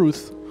 zone of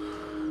truth.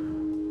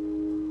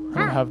 I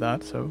don't have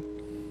that, so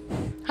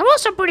I'm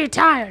also pretty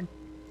tired.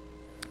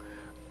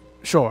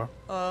 sure.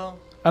 Oh.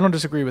 I don't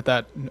disagree with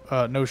that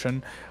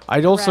notion.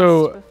 I'd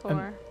also, Rest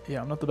before.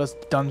 I'm not the best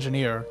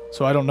dungeoneer,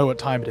 so I don't know what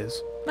time it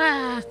is.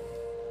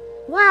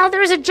 Well,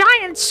 there's a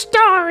giant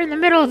star in the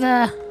middle of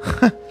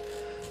the...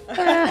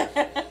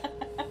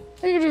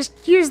 we can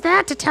just use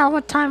that to tell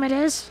what time it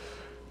is.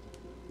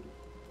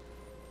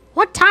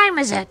 What time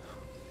is it?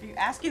 Are you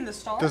asking the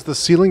star? Does the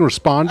ceiling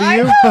respond to I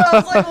you? know. I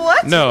was like,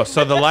 what? No,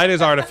 so the light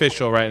is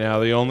artificial right now.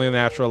 The only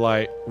natural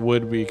light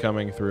would be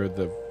coming through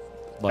the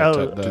light.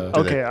 Oh, Do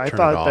Okay, they I turn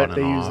thought it on that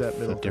they and use off that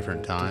middle at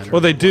different thing. times?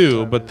 Well, they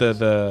do, but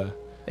the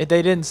They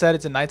didn't set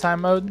it to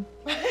nighttime mode.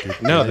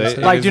 no, they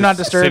Like, it do is not a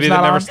disturb City is that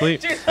not never on?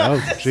 sleeps. Oh,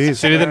 jeez.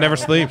 City that never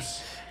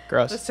sleeps.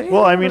 Gross.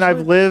 Well, I mean,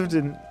 I've lived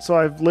in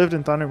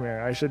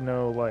Thundermere. I should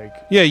know, like...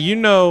 Yeah, you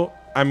know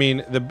I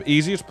mean, the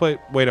easiest way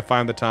to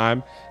find the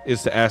time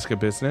is to ask a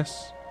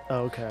business.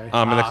 Okay.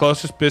 And the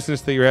closest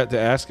business that you're at to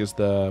ask is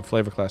the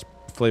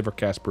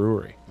Flavorcast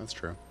Brewery. That's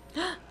true.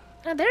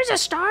 Now, there's a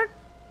start.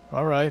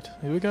 All right,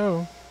 here we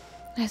go.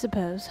 I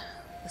suppose.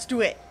 Let's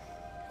do it.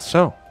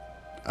 So,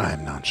 I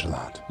am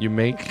nonchalant.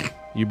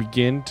 you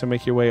begin to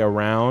make your way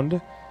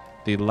around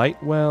the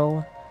light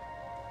well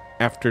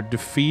after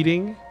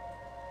defeating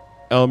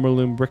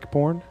Elmerloom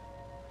Brickborn,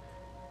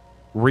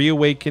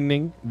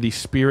 reawakening the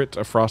spirit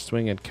of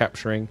Frostwing and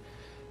capturing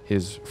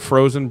his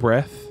frozen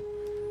breath,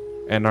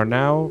 and are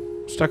now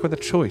stuck with a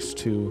choice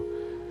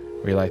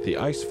to relight the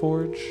Ice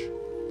Forge,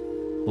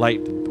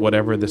 light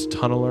whatever this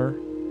tunneler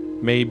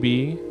may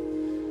be.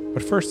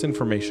 But first,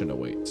 information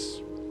awaits.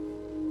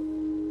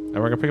 And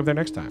we're going to pick up there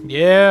next time.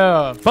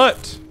 Yeah.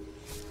 But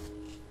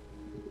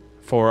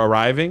for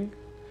arriving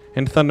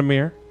in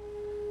Thundermere,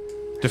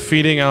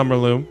 defeating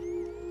Elmerloom,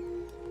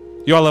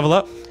 you all level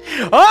up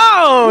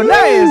Oh,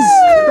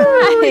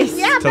 nice.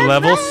 Nice. to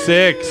level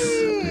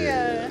 6.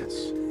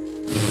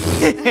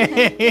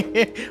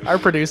 Our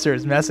producer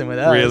is messing with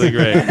us. Really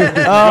great.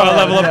 You all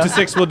level up to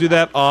 6. We'll do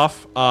that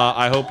off.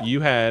 I hope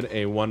you had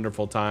a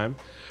wonderful time.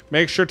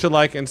 Make sure to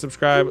like and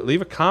subscribe.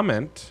 Leave a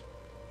comment.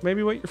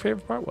 Maybe what your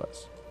favorite part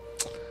was.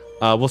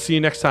 We'll see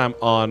you next time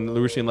on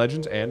Laruusian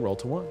Legends and Roll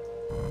to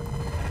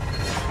 1.